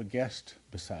we have a guest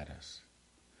beside us.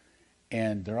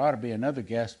 And there ought to be another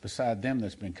guest beside them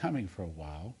that's been coming for a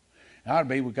while. It ought to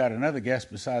be we've got another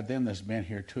guest beside them that's been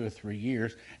here 2 or 3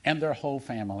 years, and their whole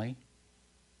family.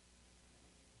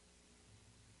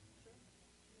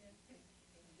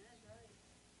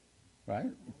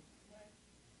 Right?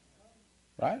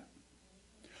 Right?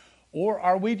 Or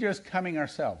are we just coming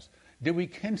ourselves? Do we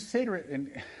consider it?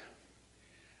 And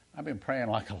I've been praying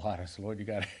like a lot. I said, Lord, you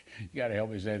got to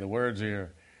help me say the words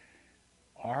here.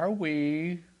 Are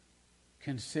we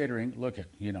considering? Look at,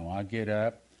 I get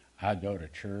up, I go to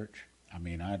church. I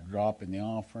mean, I drop in the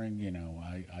offering.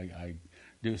 I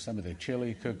do some of the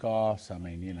chili cook-offs.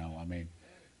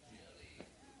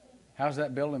 How's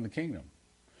that building the kingdom?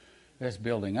 That's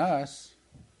building us,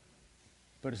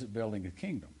 but is it building the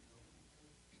kingdom?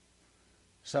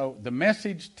 So the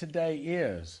message today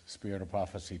is, Spirit of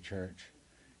Prophecy Church,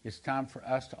 it's time for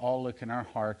us to all look in our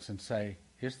hearts and say,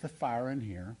 is the fire in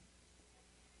here?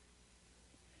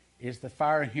 Is the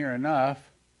fire in here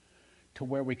enough to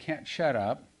where we can't shut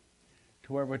up,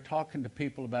 to where we're talking to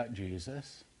people about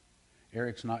Jesus?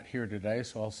 Eric's not here today,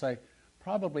 so I'll say,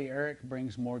 probably Eric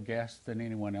brings more guests than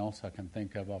anyone else I can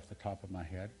think of off the top of my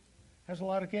head. Has a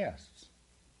lot of guests.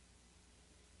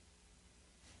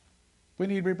 We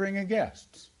need to be bringing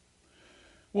guests.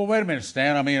 Well, wait a minute,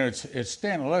 Stan. I mean, it's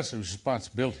Stan Leslie's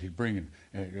responsibility to bring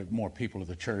more people to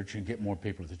the church and get more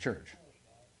people to the church.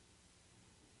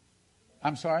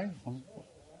 I'm sorry?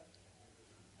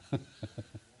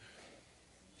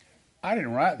 I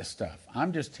didn't write the stuff.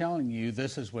 I'm just telling you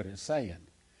this is what it's saying.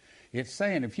 It's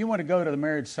saying if you want to go to the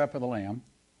marriage supper of the Lamb,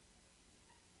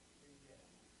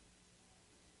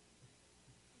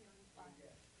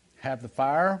 have the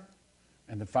fire,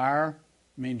 and the fire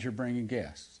means you're bringing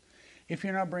guests. If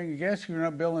you're not bringing guests, you're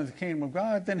not building the kingdom of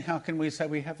God, then how can we say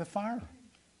we have the fire?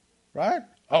 Right?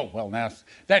 Oh, well, now,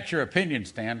 that's your opinion,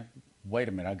 Stan. Wait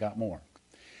a minute, I got more.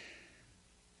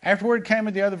 Afterward came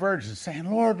the other virgins, saying,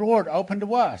 Lord, Lord, open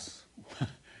to us.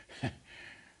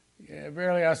 Yeah,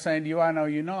 verily I say to you, I know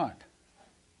you not.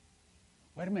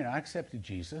 Wait a minute, I accepted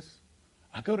Jesus.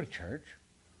 I go to church.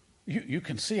 You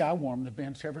can see I warm the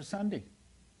bench every Sunday.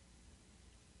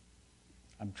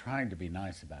 I'm trying to be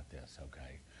nice about this,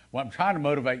 okay? What I'm trying to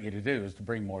motivate you to do is to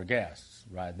bring more guests,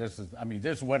 right? This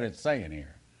is what it's saying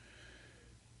here.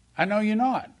 I know you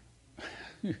not.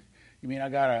 You mean I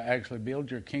got to actually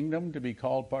build your kingdom to be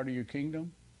called part of your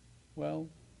kingdom? Well,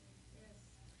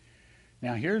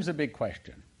 now here's a big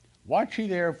question. Watch ye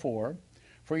therefore,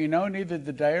 for you know neither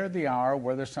the day or the hour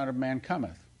where the Son of Man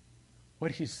cometh.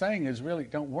 What he's saying is really,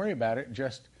 don't worry about it,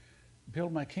 just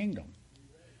build my kingdom.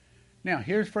 Now,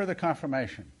 here's further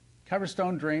confirmation.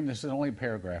 Coverstone dream, this is only a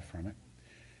paragraph from it.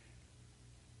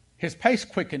 His pace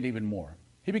quickened even more.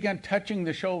 He began touching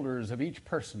the shoulders of each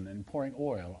person and pouring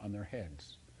oil on their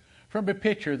heads from a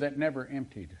pitcher that never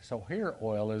emptied. So here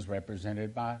oil is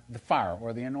represented by the fire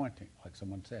or the anointing, like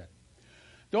someone said.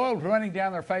 The oil was running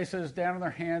down their faces, down on their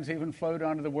hands, even flowed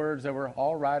onto the words that were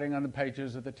all writing on the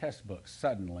pages of the test books.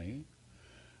 Suddenly,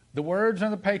 the words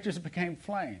on the pages became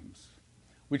flames,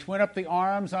 which went up the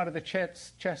arms onto the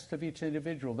chest of each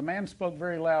individual. The man spoke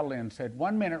very loudly and said,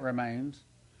 1 minute remains.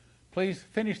 Please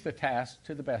finish the task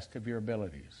to the best of your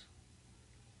abilities.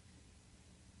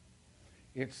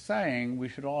 It's saying we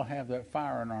should all have that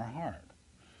fire in our heart.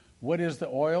 What is the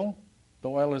oil? The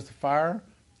oil is the fire,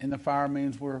 and the fire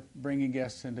means we're bringing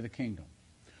guests into the kingdom.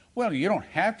 Well, you don't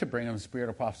have to bring them to Spirit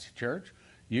of Prophecy Church.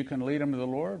 You can lead them to the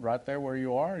Lord right there where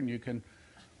you are, and you can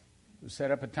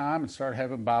set up a time and start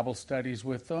having Bible studies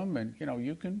with them, and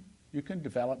you can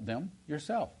develop them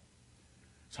yourself.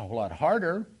 It's a whole lot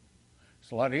harder.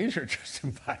 It's a lot easier just to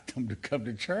invite them to come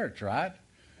to church, right?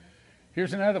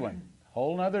 Here's another one.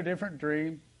 Whole other different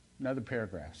dream, another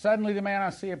paragraph. Suddenly the man I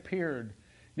see appeared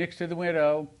next to the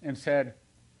widow and said,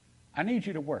 I need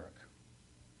you to work.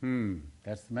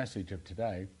 That's the message of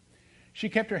today. She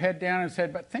kept her head down and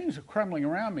said, but things are crumbling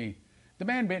around me. The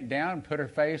man bent down and put her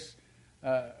face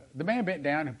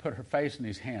in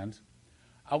his hands.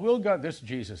 I will go, this is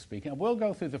Jesus speaking, I will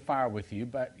go through the fire with you,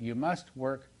 but you must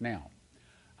work now.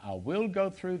 I will go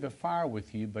through the fire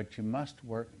with you, but you must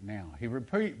work now. He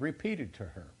repeated to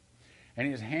her, and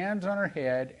his hands on her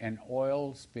head, and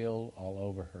oil spilled all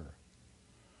over her.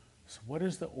 So what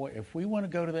is the oil? If we want to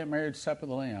go to that marriage supper of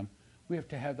the Lamb, we have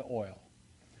to have the oil.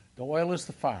 The oil is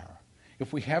the fire.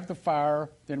 If we have the fire,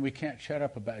 then we can't shut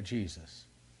up about Jesus.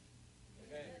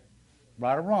 Amen.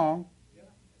 Right or wrong? Yeah.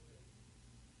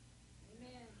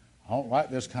 I don't like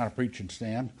this kind of preaching,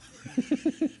 Stan.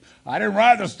 I didn't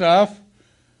write the stuff,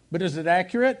 but is it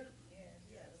accurate?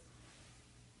 Yes.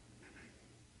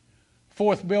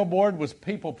 Fourth billboard was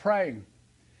people praying.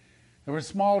 There was a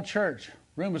small church.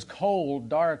 Room was cold,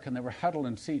 dark, and they were huddled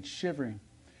in seats, shivering.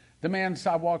 The man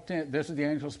I walked in, this is the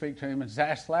angel speak to him, and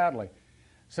asked loudly.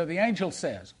 So the angel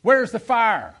says, where's the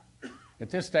fire? At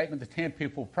this statement, the 10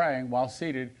 people praying while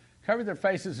seated covered their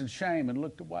faces in shame and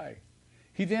looked away.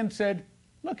 He then said,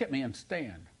 look at me and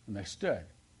stand. And they stood.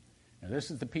 Now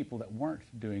this is the people that weren't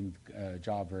doing the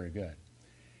job very good.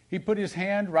 He put his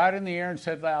hand right in the air and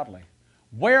said loudly,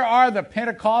 where are the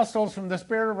Pentecostals from the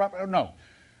Spirit of... No.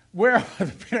 Where are the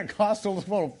Pentecostals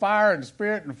full of fire and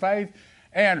spirit and faith?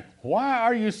 And why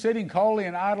are you sitting coldly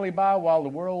and idly by while the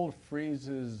world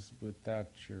freezes without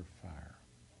your fire?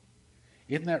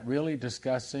 Isn't that really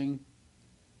discussing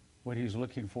what he's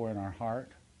looking for in our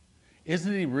heart?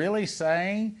 Isn't he really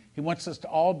saying he wants us to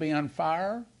all be on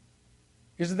fire?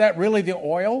 Isn't that really the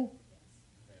oil?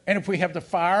 And if we have the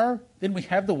fire, then we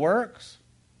have the works.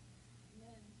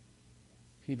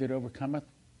 He that overcometh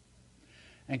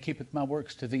and keepeth my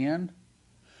works to the end,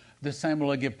 the same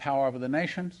will I give power over the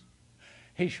nations.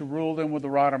 He shall rule them with a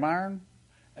rod of iron.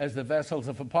 As the vessels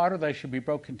of a potter, they shall be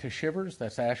broken to shivers,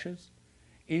 that's ashes.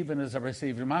 Even as I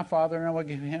received of my Father, and I will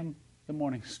give him the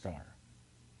morning star.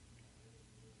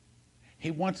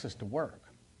 He wants us to work.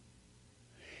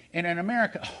 And in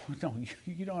America, no,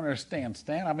 you don't understand,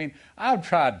 Stan. I mean, I've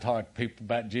tried to talk to people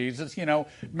about Jesus.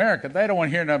 America, they don't want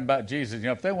to hear nothing about Jesus.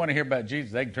 If they want to hear about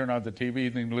Jesus, they can turn on the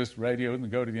TV, they can listen to radio, and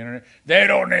go to the internet. They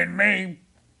don't need me.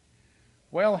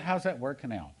 Well, how's that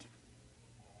working out?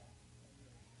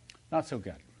 Not so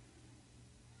good.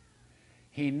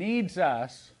 He needs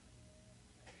us.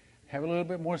 have a little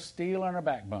bit more steel in our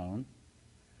backbone,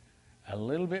 a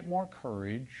little bit more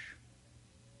courage.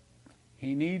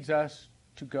 He needs us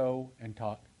to go and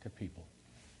talk to people.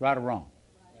 Right or wrong?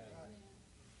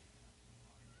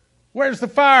 Where's the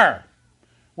fire?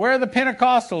 Where are the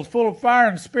Pentecostals full of fire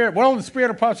and spirit? Well, the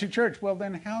Spirit of Prophecy Church. Well,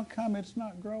 then how come it's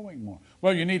not growing more?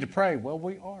 Well, you need to pray. Well,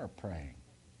 we are praying.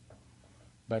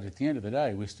 But at the end of the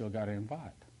day, we still got to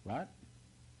invite, right?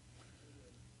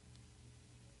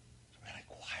 It's really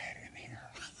quiet in here.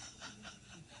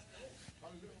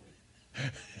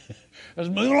 Let's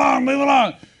move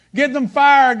along. Give them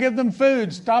fire, give them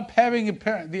food. Stop having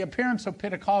the appearance of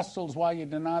Pentecostals while you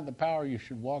deny the power you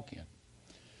should walk in.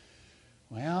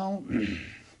 Well,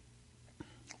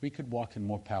 we could walk in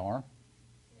more power.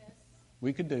 Yes.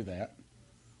 We could do that.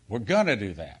 We're going to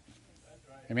do that.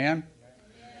 Amen?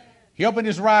 He opened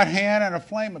his right hand and a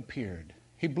flame appeared.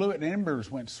 He blew it and embers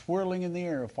went swirling in the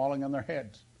air, falling on their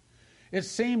heads. It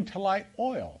seemed to light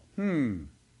oil.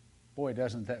 Boy,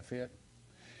 doesn't that fit?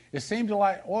 It seemed to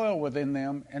light oil within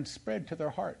them and spread to their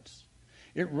hearts.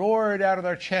 It roared out of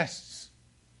their chests,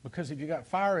 because if you got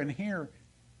fire in here,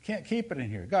 you can't keep it in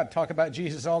here. God talk about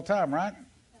Jesus all the time, right?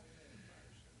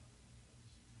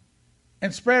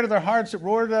 And spread to their hearts, it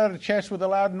roared out of the chest with a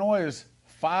loud noise.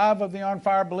 5 of the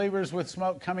on-fire believers with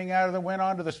smoke coming out of them went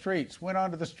onto the streets.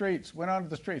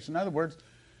 In other words,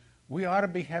 we ought to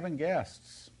be having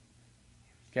guests.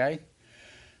 Okay?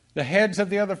 The heads of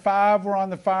the other 5 were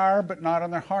on the fire, but not on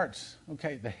their hearts.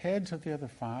 Okay, the heads of the other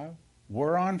 5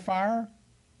 were on fire,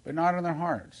 but not on their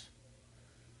hearts.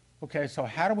 Okay, so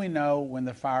how do we know when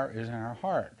the fire is in our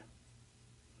heart?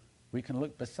 We can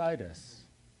look beside us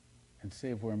and see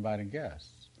if we're inviting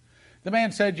guests. The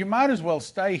man said, you might as well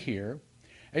stay here,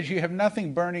 as you have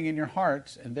nothing burning in your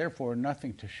hearts, and therefore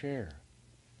nothing to share.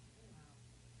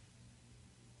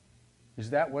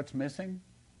 Is that what's missing?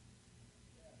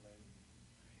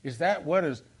 Is that what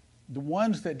is the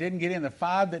ones that didn't get in, the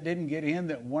 5 that didn't get in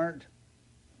that weren't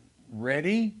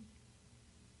ready?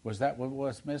 Was that what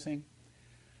was missing?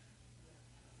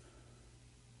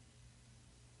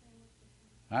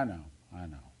 I know.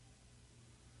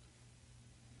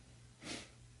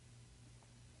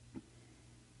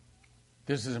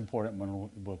 This is important when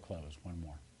we'll close. One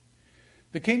more.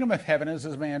 The kingdom of heaven is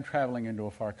as a man traveling into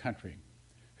a far country,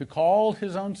 who called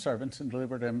his own servants and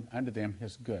delivered unto them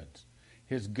his goods.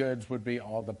 His goods would be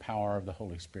all the power of the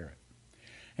Holy Spirit.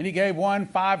 And he gave one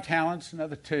 5 talents,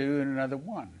 another 2, and another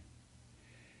 1.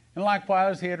 And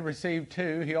likewise he had received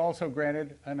 2, he also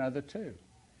granted another 2.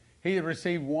 He that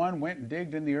received 1 went and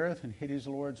digged in the earth and hid his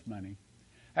Lord's money.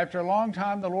 After a long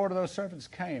time the Lord of those servants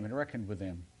came and reckoned with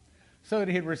them. So that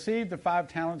he had received the 5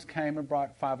 talents, came and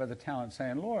brought 5 other talents,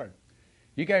 saying, Lord,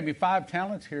 you gave me 5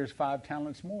 talents, here's 5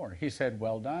 talents more. He said,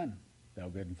 well done, thou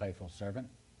good and faithful servant.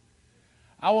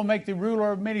 I will make thee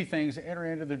ruler of many things, enter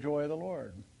into the joy of the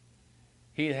Lord.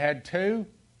 He had 2,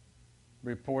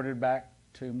 reported back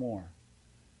 2 more.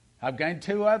 I've gained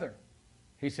 2 other.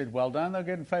 He said, well done, thou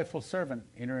good and faithful servant,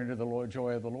 enter into the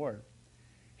joy of the Lord.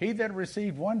 He that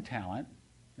received 1 talent,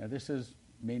 now this is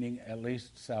meaning at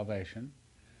least salvation,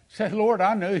 said, Lord,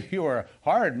 I knew you were a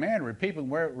hard man, reaping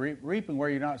where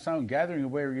you're not sown, gathering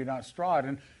where you're not strawed.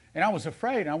 And I was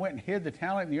afraid. I went and hid the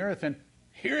talent in the earth, and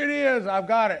here it is, I've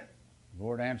got it. The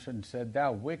Lord answered and said,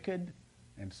 thou wicked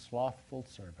and slothful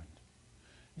servant.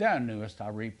 Thou knewest I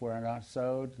reap where I not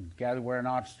sowed, and gather where I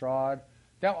not strawed.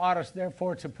 Thou oughtest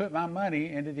therefore to put my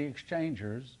money into the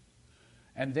exchangers,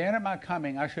 and then at my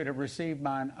coming I should have received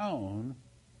mine own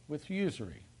with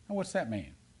usury. Now what's that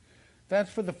mean? That's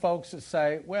for the folks that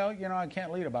say, well, I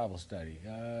can't lead a Bible study.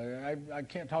 I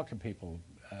can't talk to people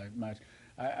much.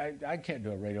 I can't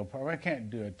do a radio program. I can't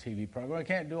do a TV program. I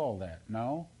can't do all that.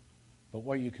 No. But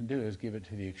what you can do is give it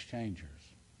to the exchangers.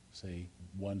 See,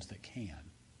 ones that can.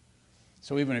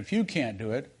 So even if you can't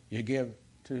do it, you give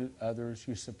to others,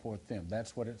 you support them.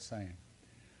 That's what it's saying.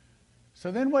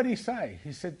 So then what did he say?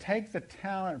 He said, take the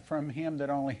talent from him that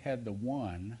only had the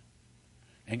 1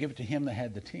 and give it to him that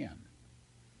had the 10.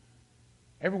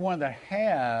 Everyone that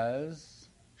has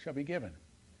shall be given.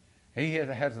 He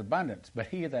that has abundance, but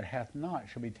he that hath not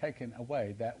shall be taken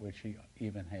away that which he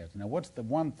even has. Now, what's the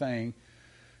one thing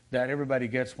that everybody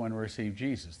gets when we receive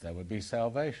Jesus? That would be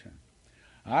salvation.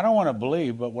 I don't want to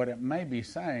believe, but what it may be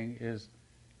saying is,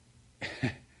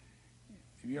 if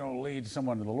you don't lead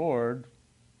someone to the Lord,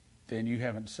 then you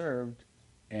haven't served,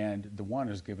 and the one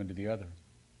is given to the other.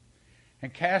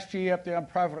 And cast ye out the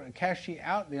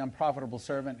unprofitable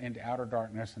servant into outer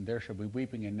darkness, and there shall be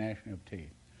weeping and gnashing of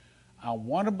teeth. I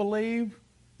want to believe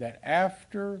that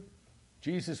after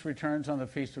Jesus returns on the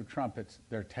Feast of Trumpets,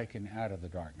 they're taken out of the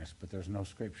darkness, but there's no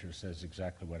scripture that says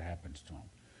exactly what happens to them.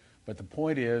 But the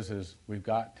point is we've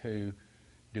got to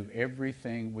do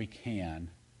everything we can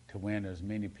to win as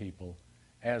many people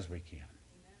as we can.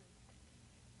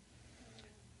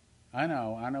 I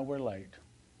know we're late.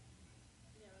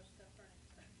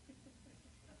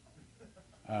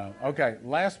 Okay,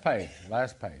 last page.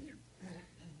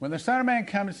 When the Son of Man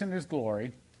comes in his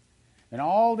glory, and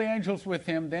all the angels with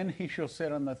him, then he shall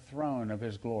sit on the throne of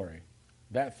his glory.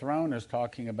 That throne is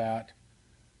talking about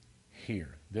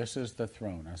here. This is the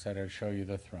throne. I said I'd show you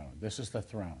the throne. This is the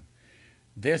throne.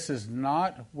 This is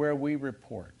not where we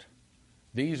report.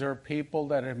 These are people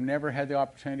that have never had the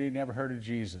opportunity, never heard of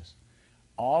Jesus.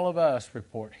 All of us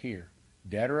report here.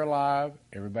 Dead or alive,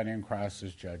 everybody in Christ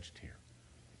is judged here.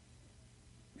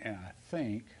 And I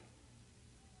think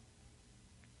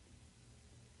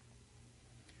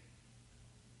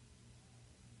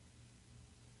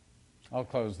I'll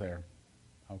close there.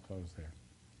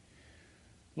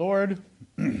 Lord,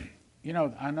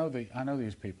 I know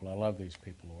these people. I love these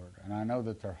people, Lord, and I know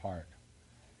that their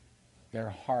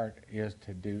heart is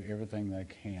to do everything they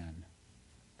can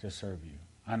to serve you.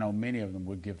 I know many of them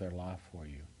would give their life for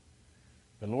you.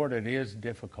 But Lord, it is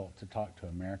difficult to talk to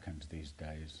Americans these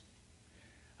days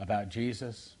about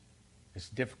Jesus. It's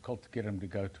difficult to get them to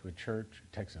go to a church.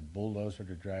 It takes a bulldozer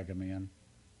to drag them in,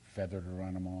 feather to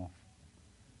run them off.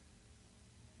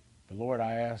 But Lord,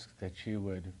 I ask that you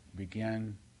would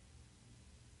begin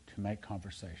to make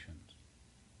conversations.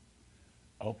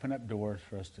 Open up doors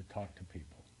for us to talk to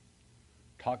people.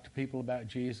 Talk to people about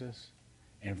Jesus.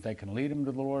 And if they can lead them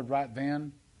to the Lord right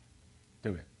then,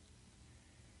 do it.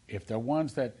 If they're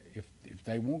ones that, if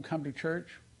they won't come to church,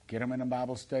 get them in a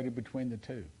Bible study between the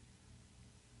two.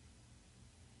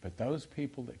 But those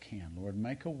people that can, Lord,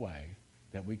 make a way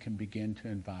that we can begin to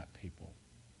invite people.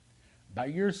 By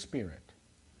your Spirit,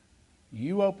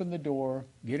 you open the door,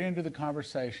 get into the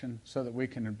conversation so that we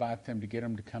can invite them to get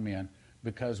them to come in,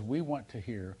 because we want to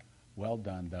hear, well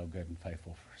done, thou good and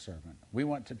faithful servant. We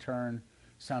want to turn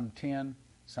some 10,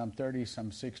 some 30, some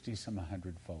 60, some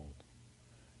 100-fold.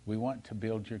 We want to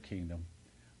build your kingdom.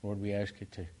 Lord, we ask you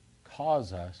to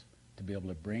cause us to be able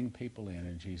to bring people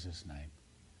in Jesus' name.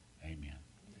 Amen.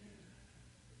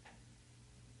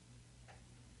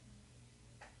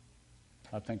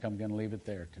 I think I'm going to leave it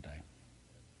there today.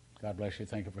 God bless you.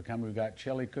 Thank you for coming. We've got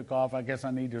chili cook-off. I guess I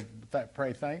need to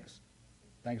pray thanks.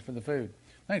 Thanks for the food.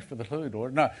 Thanks for the food,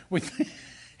 Lord. No, we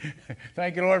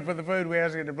thank you, Lord, for the food. We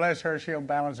ask you to bless her, shield,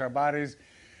 balance our bodies.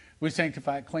 We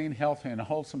sanctify it clean, healthy, and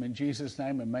wholesome in Jesus'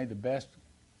 name, and may the best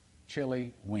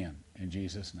chili win in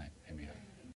Jesus' name. Amen.